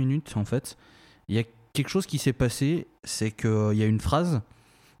de 5 minutes en fait, il y a quelque chose qui s'est passé, c'est qu'il y a une phrase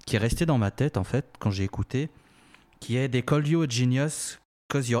qui est restée dans ma tête en fait quand j'ai écouté, qui est "They call you a genius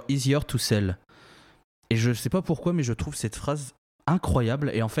cause you're easier to sell". Et je sais pas pourquoi, mais je trouve cette phrase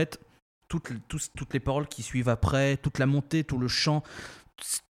incroyable, et en fait toutes les paroles qui suivent après, toute la montée, tout le chant,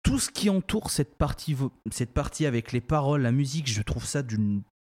 tout ce qui entoure cette partie avec les paroles, la musique, je trouve ça d'une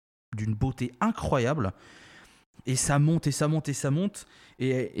beauté incroyable, et ça monte et ça monte et ça monte,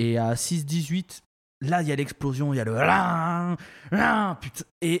 et à 6/18 là il y a l'explosion, il y a le putain,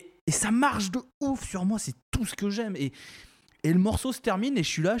 et ça marche de ouf sur moi, c'est tout ce que j'aime, et le morceau se termine et je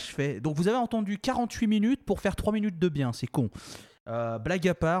suis là, je fais, donc vous avez entendu 48 minutes pour faire 3 minutes de bien, c'est con. Blague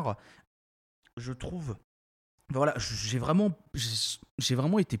à part, je trouve, voilà, j'ai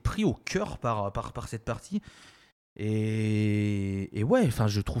vraiment été pris au cœur par cette partie. Et ouais, enfin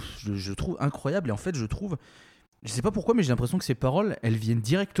je trouve incroyable, et en fait je sais pas pourquoi, mais j'ai l'impression que ces paroles elles viennent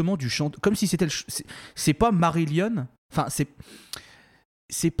directement du chant, comme si c'était c'est pas Marillion, enfin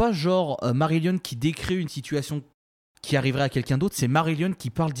c'est pas genre Marillion qui décrit une situation qui arriverait à quelqu'un d'autre, c'est Marillion qui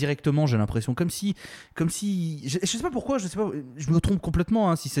parle directement, j'ai l'impression, comme si je sais pas pourquoi, je me trompe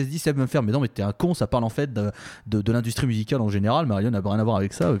complètement, hein, si ça se dit ça va me faire, mais non mais t'es un con, ça parle en fait de l'industrie musicale en général, Marillion n'a rien à voir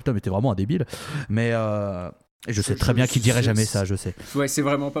avec ça, putain mais t'es vraiment un débile, mais et je sais très bien qu'il dirait jamais ça, je sais. Ouais, c'est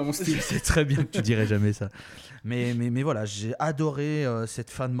vraiment pas mon style. Je sais très bien que tu dirais jamais ça. Mais voilà, j'ai adoré cette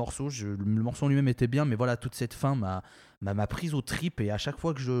fin de morceau. Le morceau en lui-même était bien, mais voilà, toute cette fin m'a prise aux tripes, et à chaque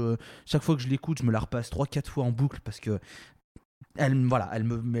fois que je l'écoute, je me la repasse 3-4 fois en boucle, parce que je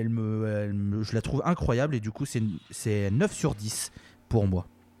la trouve incroyable, et du coup c'est 9/10 pour moi.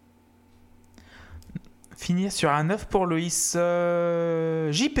 Finir sur un 9 pour Loïs.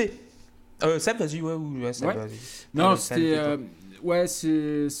 JP. Seb, vas-y, ouais, Seb, Ouais. vas-y. Non, Seb,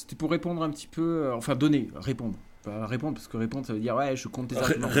 c'était pour répondre un petit peu, enfin répondre. Pas répondre, parce que répondre ça veut dire ouais je compte tes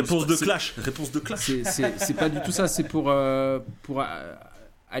arguments. Réponse de clash. C'est pas du tout ça, c'est pour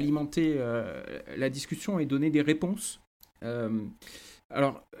alimenter la discussion et donner des réponses.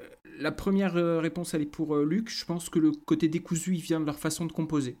 Alors la première réponse elle est pour Luc. Je pense que le côté décousu il vient de leur façon de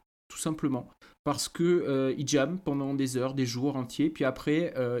composer, tout simplement, parce que ils jamment pendant des heures, des jours entiers, puis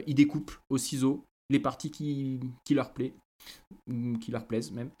après ils découpent au ciseau les parties qui leur plaisent, qui leur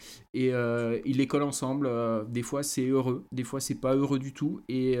plaisent même, et ils les collent ensemble. Des fois c'est heureux, des fois c'est pas heureux du tout,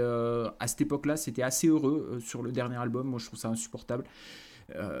 et à cette époque là c'était assez heureux sur le dernier album. Moi je trouve ça insupportable,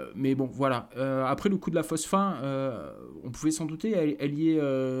 mais bon voilà. Après le coup de la fausse fin, on pouvait s'en douter, elle y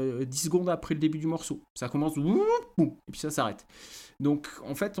est 10 secondes après le début du morceau, ça commence boum, et puis ça s'arrête. Donc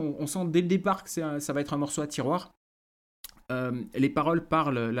en fait on sent dès le départ que ça va être un morceau à tiroir. Les paroles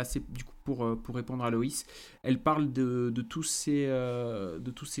parlent, là c'est du coup pour répondre à Loïs, elles parlent de tous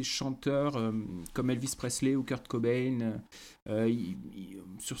ces chanteurs comme Elvis Presley ou Kurt Cobain.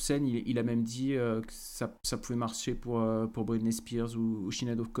 Sur scène il a même dit que ça pouvait marcher pour Britney Spears ou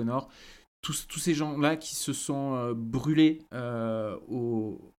Sinead O'Connor. Tous ces gens là qui se sont brûlés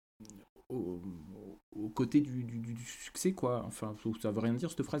au côté du succès, quoi. Enfin, ça veut rien dire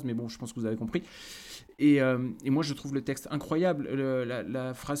cette phrase, mais bon, je pense que vous avez compris. Et moi, je trouve le texte incroyable.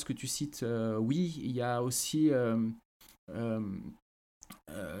 La phrase que tu cites, oui, il y a aussi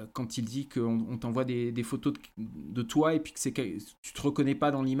quand il dit qu'on t'envoie des photos de toi, et puis que tu te reconnais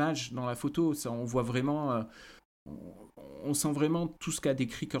pas dans l'image, dans la photo. Ça, on voit vraiment. On sent vraiment tout ce qu'a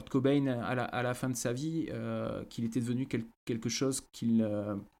décrit Kurt Cobain à la fin de sa vie, qu'il était devenu quelque chose qui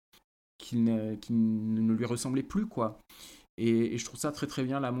ne lui ressemblait plus, quoi. Et je trouve ça très très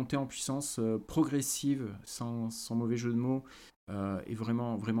bien, la montée en puissance progressive, sans mauvais jeu de mots, est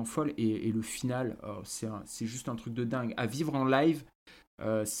vraiment, vraiment folle. Et le final, c'est juste un truc de dingue. À vivre en live,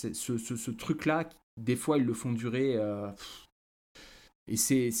 ce truc-là, des fois, ils le font durer. Et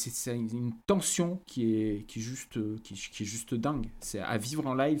c'est une tension qui est juste dingue. À vivre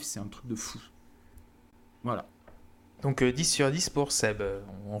en live, c'est un truc de fou. Voilà. Donc 10 sur 10 pour Seb,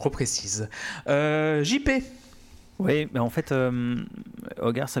 on reprécise. JP. Oui, mais en fait,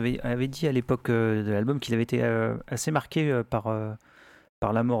 Hogarth avait dit à l'époque de l'album qu'il avait été assez marqué par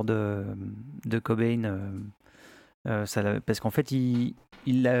la mort de Cobain. Parce qu'en fait, il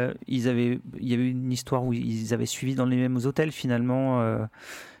y avait une histoire où ils avaient suivi dans les mêmes hôtels finalement.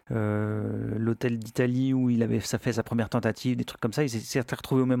 L'hôtel d'Italie où il avait fait sa première tentative, des trucs comme ça, il s'est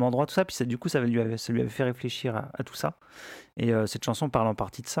retrouvé au même endroit, tout ça, puis du coup ça lui avait fait réfléchir à tout ça. Et cette chanson parle en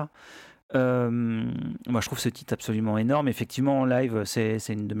partie de ça. Moi je trouve ce titre absolument énorme. Effectivement en live c'est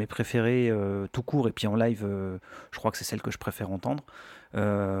une de mes préférées tout court, et puis en live je crois que c'est celle que je préfère entendre.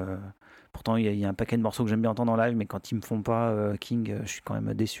 Pourtant il y a un paquet de morceaux que j'aime bien entendre en live, mais quand ils me font pas King, je suis quand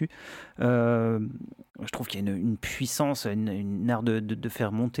même déçu. Je trouve qu'il y a une puissance, une art de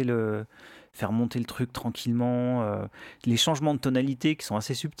faire monter le truc tranquillement, les changements de tonalité qui sont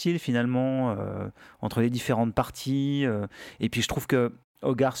assez subtils finalement entre les différentes parties, et puis je trouve que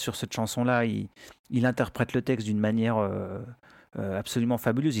Hogarth sur cette chanson-là, il interprète le texte d'une manière absolument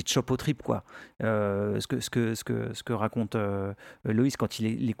fabuleuse. Il te chope aux tripes, quoi. Ce que raconte Loïs quand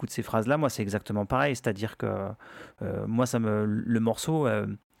il écoute ces phrases-là, moi, c'est exactement pareil. C'est-à-dire que moi, le morceau,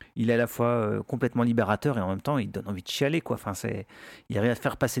 il est à la fois complètement libérateur et en même temps, il donne envie de chialer, quoi. Enfin, il arrive à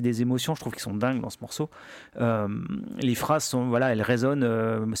faire passer des émotions. Je trouve qu'ils sont dingues dans ce morceau. Les phrases sont, voilà, elles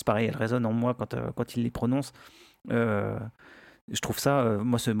résonnent. C'est pareil, elles résonnent en moi quand il les prononce. Je trouve ça,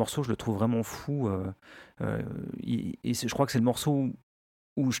 moi ce morceau je le trouve vraiment fou, je crois que c'est le morceau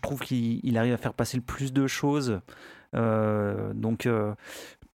où je trouve qu'il arrive à faire passer le plus de choses, donc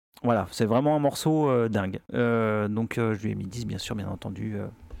voilà, c'est vraiment un morceau dingue, donc je lui ai mis 10 bien sûr, bien entendu.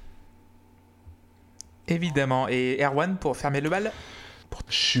 Évidemment. Et Erwan pour fermer le bal.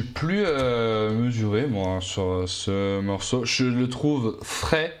 Je suis plus mesuré moi sur ce morceau, je le trouve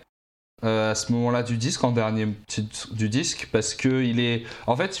frais. À ce moment-là du disque, en dernier titre du disque, parce que il est...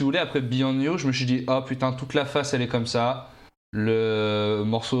 En fait, si vous voulez, après Beyond You, je me suis dit, oh putain, toute la face, elle est comme ça. Le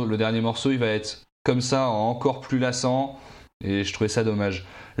dernier morceau, il va être comme ça, encore plus lassant, et je trouvais ça dommage.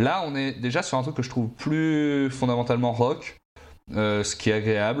 Là, on est déjà sur un truc que je trouve plus fondamentalement rock, ce qui est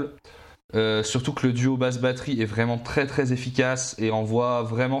agréable. Surtout que le duo basse-batterie est vraiment très très efficace, et on voit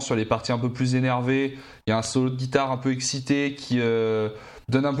vraiment sur les parties un peu plus énervées, il y a un solo de guitare un peu excité qui...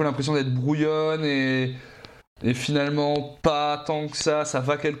 donne un peu l'impression d'être brouillonne et finalement pas tant que ça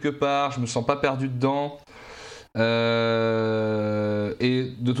va quelque part, je me sens pas perdu dedans. Et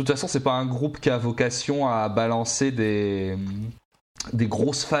de toute façon, c'est pas un groupe qui a vocation à balancer des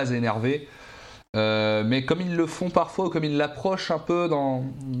grosses phases énervées. Mais comme ils le font parfois, ou comme ils l'approchent un peu dans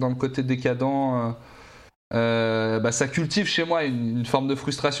le côté décadent, ça cultive chez moi une forme de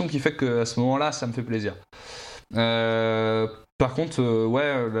frustration qui fait qu'à ce moment-là, ça me fait plaisir. Par contre,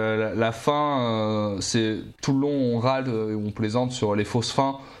 la fin, c'est tout le long on râle et on plaisante sur les fausses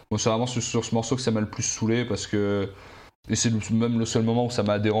fins. Moi, c'est vraiment sur ce morceau que ça m'a le plus saoulé, parce que, et c'est même le seul moment où ça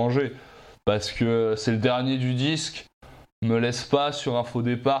m'a dérangé, parce que c'est le dernier du disque, me laisse pas sur un faux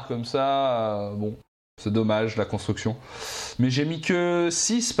départ comme ça. Bon, c'est dommage la construction. Mais j'ai mis que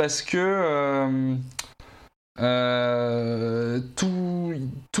 6 parce que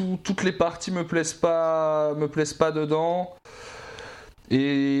toutes les parties me plaisent pas dedans,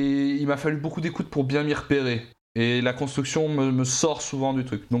 et il m'a fallu beaucoup d'écoute pour bien m'y repérer, et la construction me sort souvent du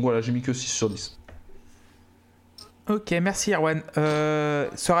truc, donc voilà, j'ai mis que 6 sur 10. Ok, merci Erwan.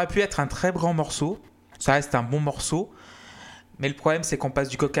 Ça aurait pu être un très grand morceau, ça reste un bon morceau, mais le problème c'est qu'on passe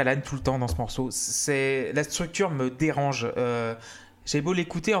du coq à l'âne tout le temps dans ce morceau. La structure me dérange. J'ai beau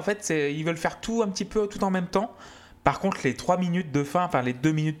l'écouter, en fait, ils veulent faire tout un petit peu, tout en même temps. Par contre, les 3 minutes de fin, enfin les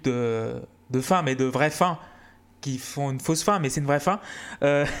 2 minutes de fin, mais de vraie fin, qui font une fausse fin, mais c'est une vraie fin,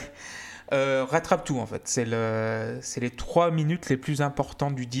 rattrape tout, en fait. C'est les 3 minutes les plus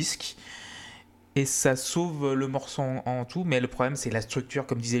importantes du disque. Et ça sauve le morceau en tout, mais le problème, c'est la structure.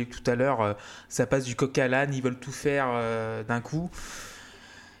 Comme disait Luc tout à l'heure, ça passe du coq à l'âne, ils veulent tout faire d'un coup.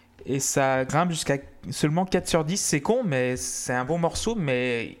 Et ça grimpe jusqu'à seulement 4 sur 10, c'est con, mais c'est un bon morceau,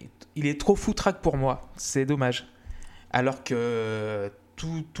 mais il est trop foutraque pour moi, c'est dommage. Alors que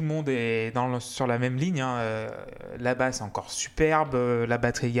tout le monde est sur la même ligne, hein. La basse est encore superbe, la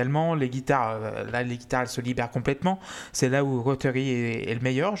batterie également, les guitares, les guitares elles se libèrent complètement, c'est là où Rotary est le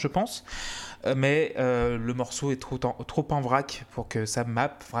meilleur, je pense. Mais le morceau est trop en vrac pour que ça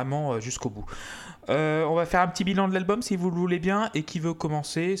mappe vraiment jusqu'au bout. On va faire un petit bilan de l'album si vous le voulez bien. Et qui veut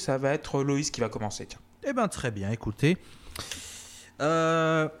commencer? Ça va être Loïs qui va commencer. Tiens. Eh ben très bien, écoutez.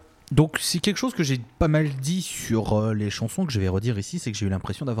 Donc c'est quelque chose que j'ai pas mal dit sur les chansons que je vais redire ici, c'est que j'ai eu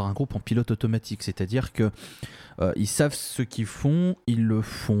l'impression d'avoir un groupe en pilote automatique, c'est-à-dire que ils savent ce qu'ils font, ils le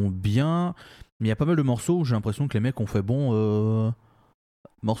font bien, mais il y a pas mal de morceaux où j'ai l'impression que les mecs ont fait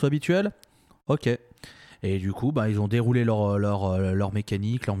morceau habituel, ok, et du coup ils ont déroulé leur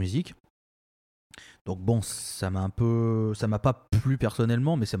mécanique, leur musique. Donc bon, ça m'a pas plu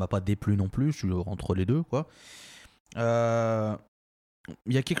personnellement, mais ça m'a pas déplu non plus, je suis entre les deux quoi.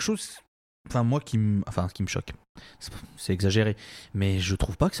 Il y a quelque chose, qui me choque. C'est exagéré, mais je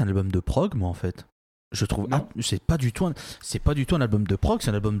trouve pas que c'est un album de prog, moi en fait. Je trouve c'est pas du tout un album de prog,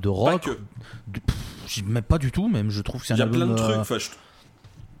 c'est un album de rock. Même pas du tout, même je trouve que c'est un album. Il y a plein de trucs.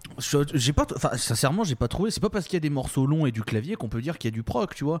 Sincèrement, j'ai pas trouvé. C'est pas parce qu'il y a des morceaux longs et du clavier qu'on peut dire qu'il y a du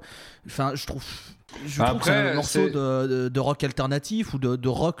prog, tu vois. Enfin, je trouve que c'est un morceau de rock alternatif ou de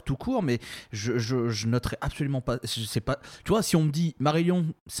rock tout court, mais je noterais absolument pas. Je sais pas. Tu vois, si on me dit Marillion,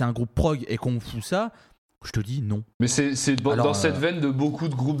 c'est un groupe prog et qu'on fout ça, je te dis non. Mais c'est dans cette veine de beaucoup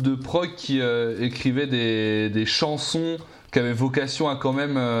de groupes de prog qui écrivaient des chansons qui avaient vocation à quand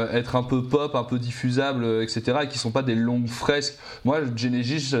même être un peu pop, un peu diffusable, etc. et qui sont pas des longues fresques. Moi,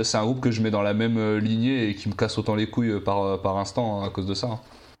 Genesis, c'est un groupe que je mets dans la même lignée et qui me casse autant les couilles par instant à cause de ça.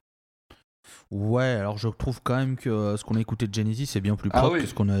 Ouais, alors je trouve quand même que ce qu'on a écouté de Genesis, c'est bien plus pop que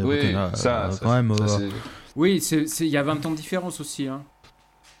ce qu'on a écouté là. Oui, il y a 20 ans de différence aussi. Hein.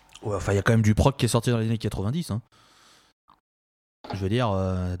 Ouais, enfin, il y a quand même du prog qui est sorti dans les années 90. Hein. Je veux dire,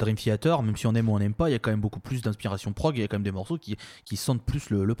 Dream Theater, même si on aime ou on n'aime pas, il y a quand même beaucoup plus d'inspiration prog, il y a quand même des morceaux qui sentent plus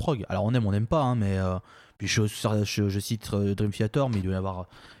le prog. Alors on aime, on n'aime pas, hein, mais puis je cite Dream Theater, mais il doit y avoir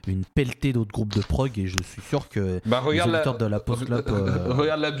une pelletée d'autres groupes de prog et je suis sûr que les auditeurs de la post-clap...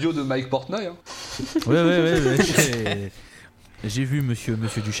 Regarde la bio de Mike Portnoy. Hein. Ouais. J'ai vu monsieur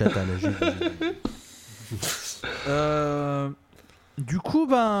Duchâtel. Du coup,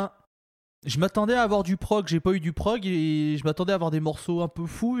 je m'attendais à avoir du prog, j'ai pas eu du prog et je m'attendais à avoir des morceaux un peu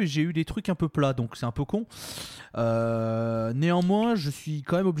fous et j'ai eu des trucs un peu plats, donc c'est un peu con. Néanmoins, je suis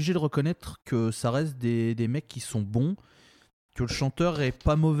quand même obligé de reconnaître que ça reste des mecs qui sont bons, que le chanteur est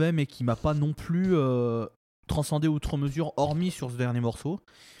pas mauvais mais qui m'a pas non plus transcendé outre mesure, hormis sur ce dernier morceau.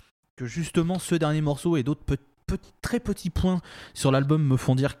 Que justement ce dernier morceau et d'autres très petits points sur l'album me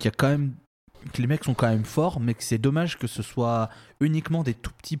font dire qu'il y a quand même que les mecs sont quand même forts, mais que c'est dommage que ce soit uniquement des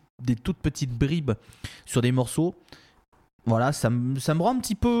toutes petites bribes sur des morceaux. Voilà, ça me rend un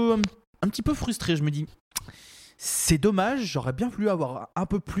petit peu frustré. Je me dis, c'est dommage, j'aurais bien voulu avoir un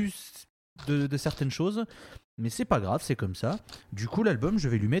peu plus de certaines choses, mais c'est pas grave, c'est comme ça. Du coup, l'album, je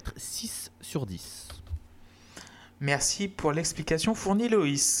vais lui mettre 6 sur 10. Merci pour l'explication fournie,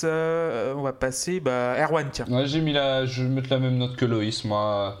 Loïs. On va passer, Erwan, tiens. Ouais, je vais mettre la même note que Loïs,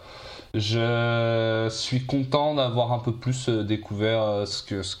 moi. Je suis content d'avoir un peu plus découvert ce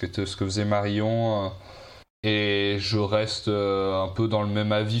que faisait Marillion et je reste un peu dans le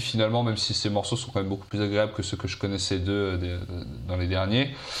même avis finalement, même si ces morceaux sont quand même beaucoup plus agréables que ceux que je connaissais d'eux dans les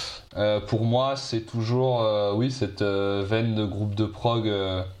derniers. Pour moi, c'est toujours cette veine de groupe de prog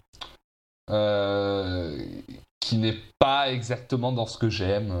qui n'est pas exactement dans ce que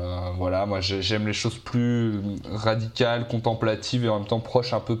j'aime. Voilà, moi j'aime les choses plus radicales, contemplatives et en même temps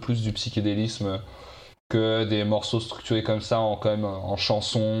proches un peu plus du psychédélisme que des morceaux structurés comme ça en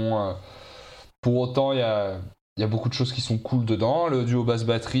chansons. Pour autant, il y a beaucoup de choses qui sont cool dedans. Le duo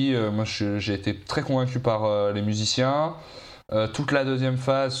basse-batterie, moi j'ai été très convaincu par les musiciens. Toute la deuxième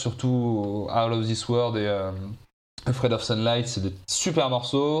phase, surtout Out of This World et Afraid of Sunlight, c'est des super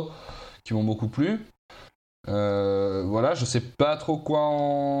morceaux qui m'ont beaucoup plu. Voilà, je sais pas trop quoi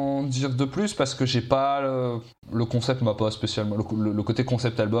en dire de plus parce que j'ai pas le concept m'a pas spécialement le côté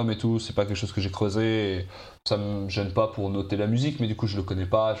concept album et tout, c'est pas quelque chose que j'ai creusé et ça me gêne pas pour noter la musique, mais du coup je le connais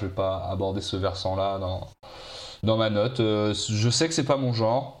pas, je vais pas aborder ce versant là dans ma note. Je sais que c'est pas mon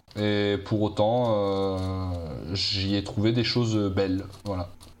genre et pour autant j'y ai trouvé des choses belles, voilà.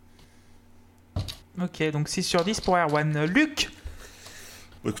 Ok, donc 6 sur 10 pour Erwan. Luc.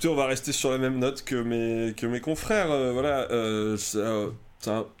 Écoutez, on va rester sur la même note que mes confrères. Voilà, c'est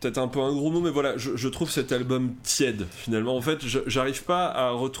peut-être un peu un gros mot, mais voilà, je trouve cet album tiède. Finalement, en fait, j'arrive pas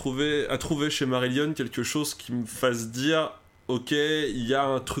à trouver chez Marillion quelque chose qui me fasse dire, ok, il y a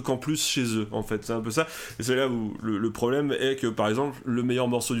un truc en plus chez eux. En fait, c'est un peu ça. Et c'est là où le problème est que, par exemple, le meilleur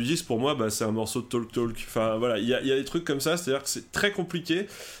morceau du disque pour moi, c'est un morceau de Talk Talk. Enfin, voilà, il y a des trucs comme ça. C'est-à-dire que c'est très compliqué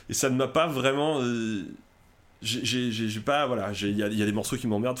et ça ne m'a pas vraiment j'ai pas, voilà, il y a des morceaux qui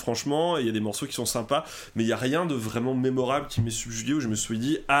m'emmerdent franchement, et il y a des morceaux qui sont sympas, mais il y a rien de vraiment mémorable qui m'est subjugué où je me suis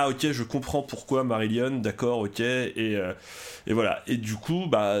dit ah ok, je comprends pourquoi Marillion, d'accord, ok, et voilà, et du coup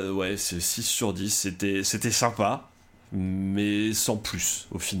bah ouais, c'est 6 sur 10, c'était sympa, mais sans plus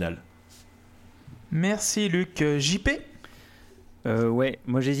au final. Merci Luc. JP? Ouais,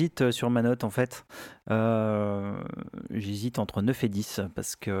 moi j'hésite sur ma note en fait. J'hésite entre 9 et 10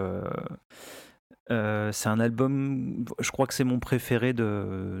 parce que c'est un album, je crois que c'est mon préféré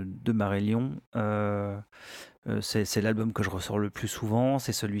de Marillion. C'est l'album que je ressors le plus souvent,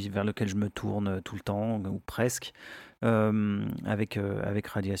 c'est celui vers lequel je me tourne tout le temps, ou presque, avec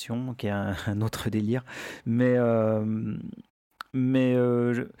Radiation, qui est un autre délire. Mais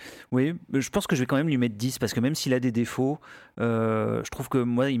oui, je pense que je vais quand même lui mettre 10 parce que même s'il a des défauts, je trouve que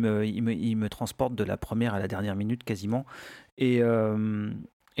moi, il me transporte de la première à la dernière minute quasiment. Et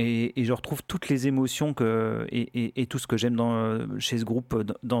je retrouve toutes les émotions et tout ce que j'aime chez ce groupe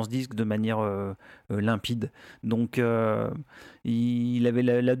dans ce disque de manière limpide. Donc, il avait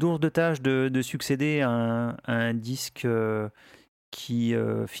la lourde tâche de succéder à un disque qui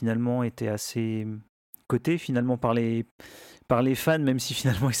finalement était assez coté finalement par les fans, même si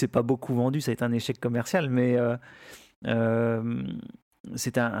finalement il s'est pas beaucoup vendu, ça a été un échec commercial, mais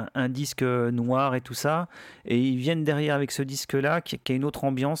c'est un disque noir et tout ça, et ils viennent derrière avec ce disque-là qui a une autre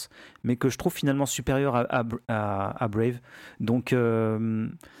ambiance, mais que je trouve finalement supérieur à Brave. Donc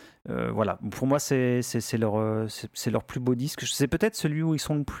voilà, pour moi c'est leur plus beau disque. C'est peut-être celui où ils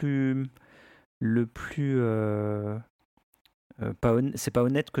sont le plus c'est pas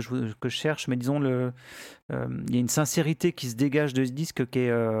honnête que je cherche, mais disons il y a une sincérité qui se dégage de ce disque qui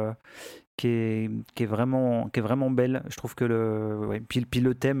est vraiment belle. Je trouve que puis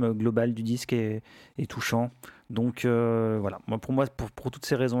le thème global du disque est touchant. Donc voilà, pour moi, pour toutes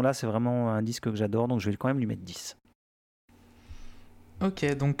ces raisons-là, c'est vraiment un disque que j'adore, donc je vais quand même lui mettre 10.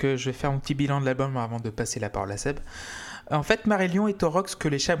 Ok, donc je vais faire un petit bilan de l'album avant de passer la parole à Seb. En fait, Marillion est au rock ce que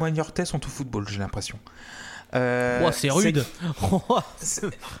les chamois niortais sont au football, j'ai l'impression. C'est rude.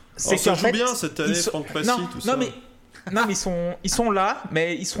 C'est ça joue bien cette année, Franck Passy, tout ça. Non, mais ils sont là,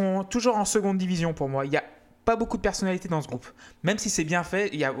 mais ils sont toujours en seconde division pour moi. Il n'y a pas beaucoup de personnalité dans ce groupe. Même si c'est bien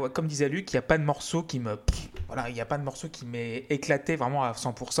fait, comme disait Luc, il n'y a pas de morceau qui me... Voilà, il n'y a pas de morceau qui m'est éclaté vraiment à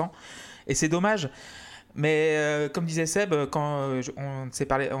 100%. Et c'est dommage. Mais comme disait Seb, quand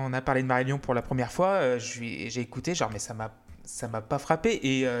on a parlé de Marillion pour la première fois, j'ai écouté, genre, mais ça m'a pas frappé,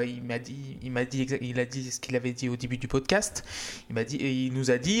 et il a dit ce qu'il avait dit au début du podcast. Il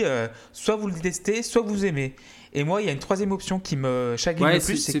nous a dit soit vous le détestez, soit vous aimez. Et moi, il y a une troisième option qui me chagrine le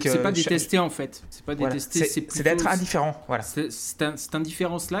plus, c'est que c'est pas détester en fait. C'est pas détester, voilà, c'est plutôt, c'est d'être indifférent. Voilà. Cette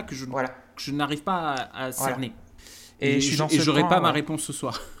indifférence là que je n'arrive pas à cerner. Et j'aurai pas ma réponse ce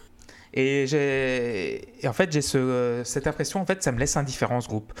soir. Et en fait, j'ai cette impression, en fait, ça me laisse indifférent, ce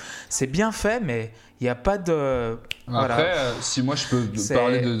groupe. C'est bien fait, mais il n'y a pas de... Après, si moi je peux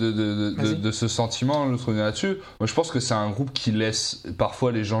parler de ce sentiment, le revenir là-dessus, moi je pense que c'est un groupe qui laisse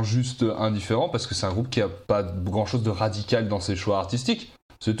parfois les gens juste indifférents, parce que c'est un groupe qui n'a pas grand-chose de radical dans ses choix artistiques.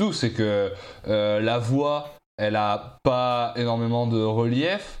 C'est tout, c'est que la voix, elle n'a pas énormément de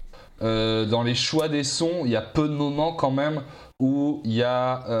relief. Dans les choix des sons, il y a peu de moments quand même où il y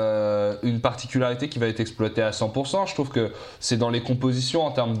a une particularité qui va être exploitée à 100%. Je trouve que c'est dans les compositions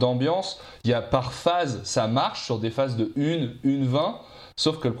en termes d'ambiance. Il y a par phase, ça marche sur des phases de 1-20.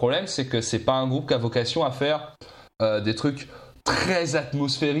 Sauf que le problème, c'est que c'est pas un groupe qui a vocation à faire des trucs très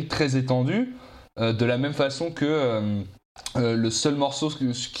atmosphériques, très étendus. De la même façon que le seul morceau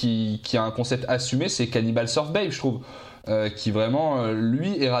qui a un concept assumé, c'est Cannibal Surf Babe, je trouve. Qui vraiment,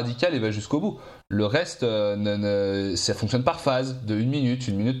 lui, est radical et va jusqu'au bout. Le reste, ça fonctionne par phase, de 1 minute,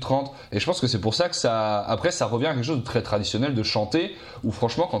 1 minute 30. Et je pense que c'est pour ça que après, ça revient à quelque chose de très traditionnel de chanter, où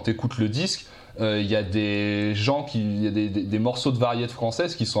franchement, quand tu écoutes le disque, il y a des gens il y a des morceaux de variétés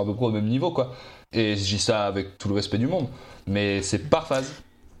françaises qui sont à peu près au même niveau, quoi. Et je dis ça avec tout le respect du monde, mais c'est par phase.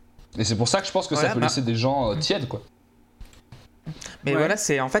 Et c'est pour ça que je pense que ça peut laisser des gens tièdes, quoi. Mais voilà,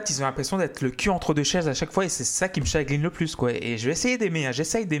 en fait, ils ont l'impression d'être le cul entre deux chaises à chaque fois, et c'est ça qui me chagrine le plus, quoi. Et je vais essayer d'aimer,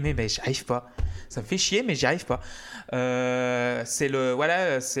 j'essaye d'aimer, mais j'y arrive pas. Ça me fait chier, mais j'y arrive pas. C'est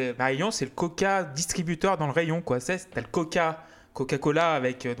Marillion, c'est le Coca distributeur dans le rayon, quoi. T'as le Coca-Cola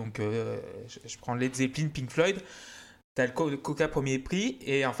avec, je prends Led Zeppelin, Pink Floyd. T'as le Coca premier prix,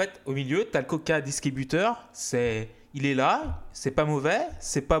 et en fait, au milieu, t'as le Coca distributeur. Il est là, c'est pas mauvais,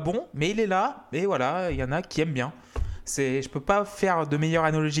 c'est pas bon, mais il est là, et voilà, il y en a qui aiment bien. Je peux pas faire de meilleure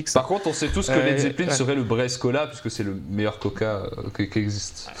analogie que ça. Par contre, on sait tous que Led Zeppelin serait le Brest Cola, puisque c'est le meilleur Coca qui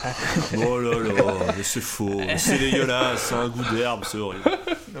existe. Oh là là, mais c'est faux, c'est dégueulasse, c'est un goût d'herbe, c'est horrible.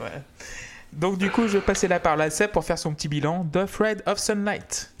 Ouais. Donc du coup, je vais passer la parole à Seb pour faire son petit bilan de Thread of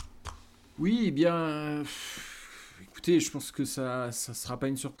Sunlight. Oui, eh bien, écoutez, je pense que ça sera pas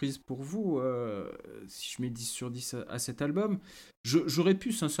une surprise pour vous si je mets 10 sur 10 à cet album. J'aurais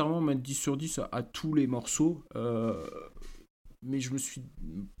pu sincèrement mettre 10 sur 10 à tous les morceaux, mais je me suis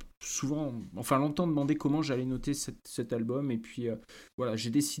longtemps demandé comment j'allais noter cet album, et puis voilà, j'ai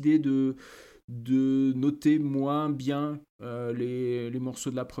décidé de noter moins bien les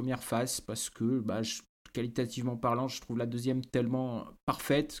morceaux de la première phase, parce que qualitativement parlant, je trouve la deuxième tellement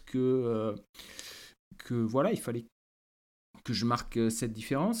parfaite que voilà, il fallait que je marque cette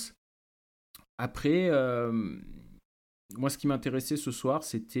différence. Après, moi, ce qui m'intéressait ce soir,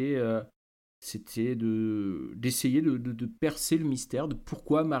 c'était d'essayer de percer le mystère de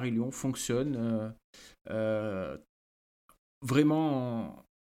pourquoi Marillion fonctionne vraiment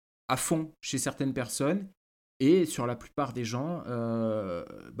à fond chez certaines personnes, et sur la plupart des gens,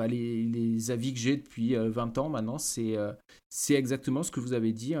 les avis que j'ai depuis 20 ans maintenant, c'est exactement ce que vous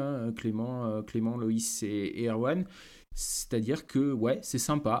avez dit, hein, Clément, Loïs et Erwan. C'est-à-dire que, ouais, c'est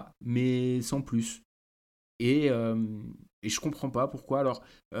sympa, mais sans plus. Et je comprends pas pourquoi. Alors,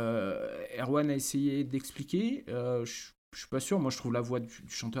 Erwan a essayé d'expliquer, je suis pas sûr. Moi, je trouve la voix du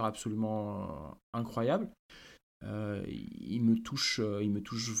chanteur absolument incroyable. Il me touche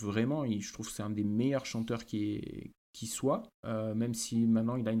vraiment. Je trouve que c'est un des meilleurs chanteurs qui soit, même si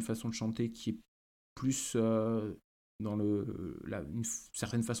maintenant il a une façon de chanter qui est plus dans une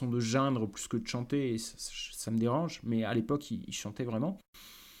certaine façon de geindre plus que de chanter, et ça me dérange. Mais à l'époque, il chantait vraiment.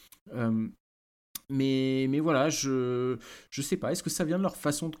 Mais voilà, je sais pas, est-ce que ça vient de leur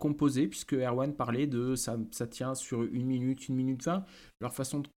façon de composer, puisque Erwan parlait de ça tient sur 1 minute 20, leur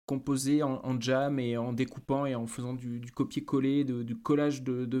façon de composer en jam et en découpant et en faisant du copier-coller, du collage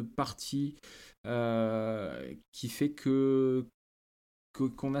de parties, qui fait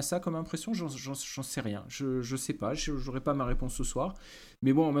qu'on a ça comme impression. J'en sais rien, je sais pas, j'aurais pas ma réponse ce soir,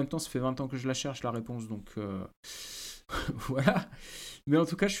 mais bon, en même temps, ça fait 20 ans que je la cherche, la réponse, donc voilà. Mais en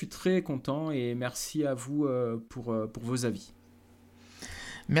tout cas, je suis très content, et merci à vous pour vos avis.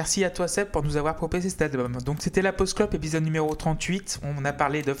 Merci à toi Seb pour nous avoir proposé cet album. Donc c'était la Post Club épisode numéro 38. On a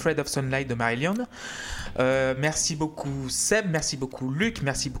parlé de Thread of Sunlight de Marillion. Merci beaucoup Seb, merci beaucoup Luc,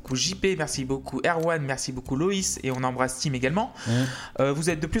 merci beaucoup JP, merci beaucoup Erwan, merci beaucoup Loïs, et on embrasse Tim également. Vous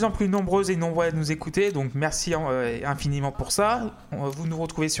êtes de plus en plus nombreuses et nombreux à nous écouter, donc merci infiniment pour ça. Vous nous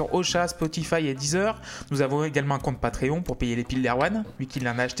retrouvez sur Ocha, Spotify et Deezer. Nous avons également un compte Patreon pour payer les piles d'Erwan, lui qui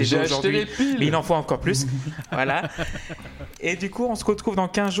en a acheté deux aujourd'hui, mais il en faut encore plus. Voilà. Et du coup, on se retrouve dans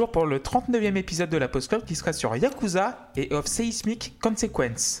 15 jours pour le 39e épisode de la Post Club, qui sera sur Yakuza et of Seismic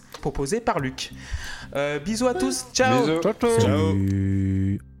Consequence, proposé par Luc. Bisous à tous, ciao. Bisous. Ciao.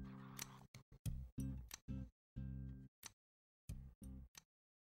 Ciao.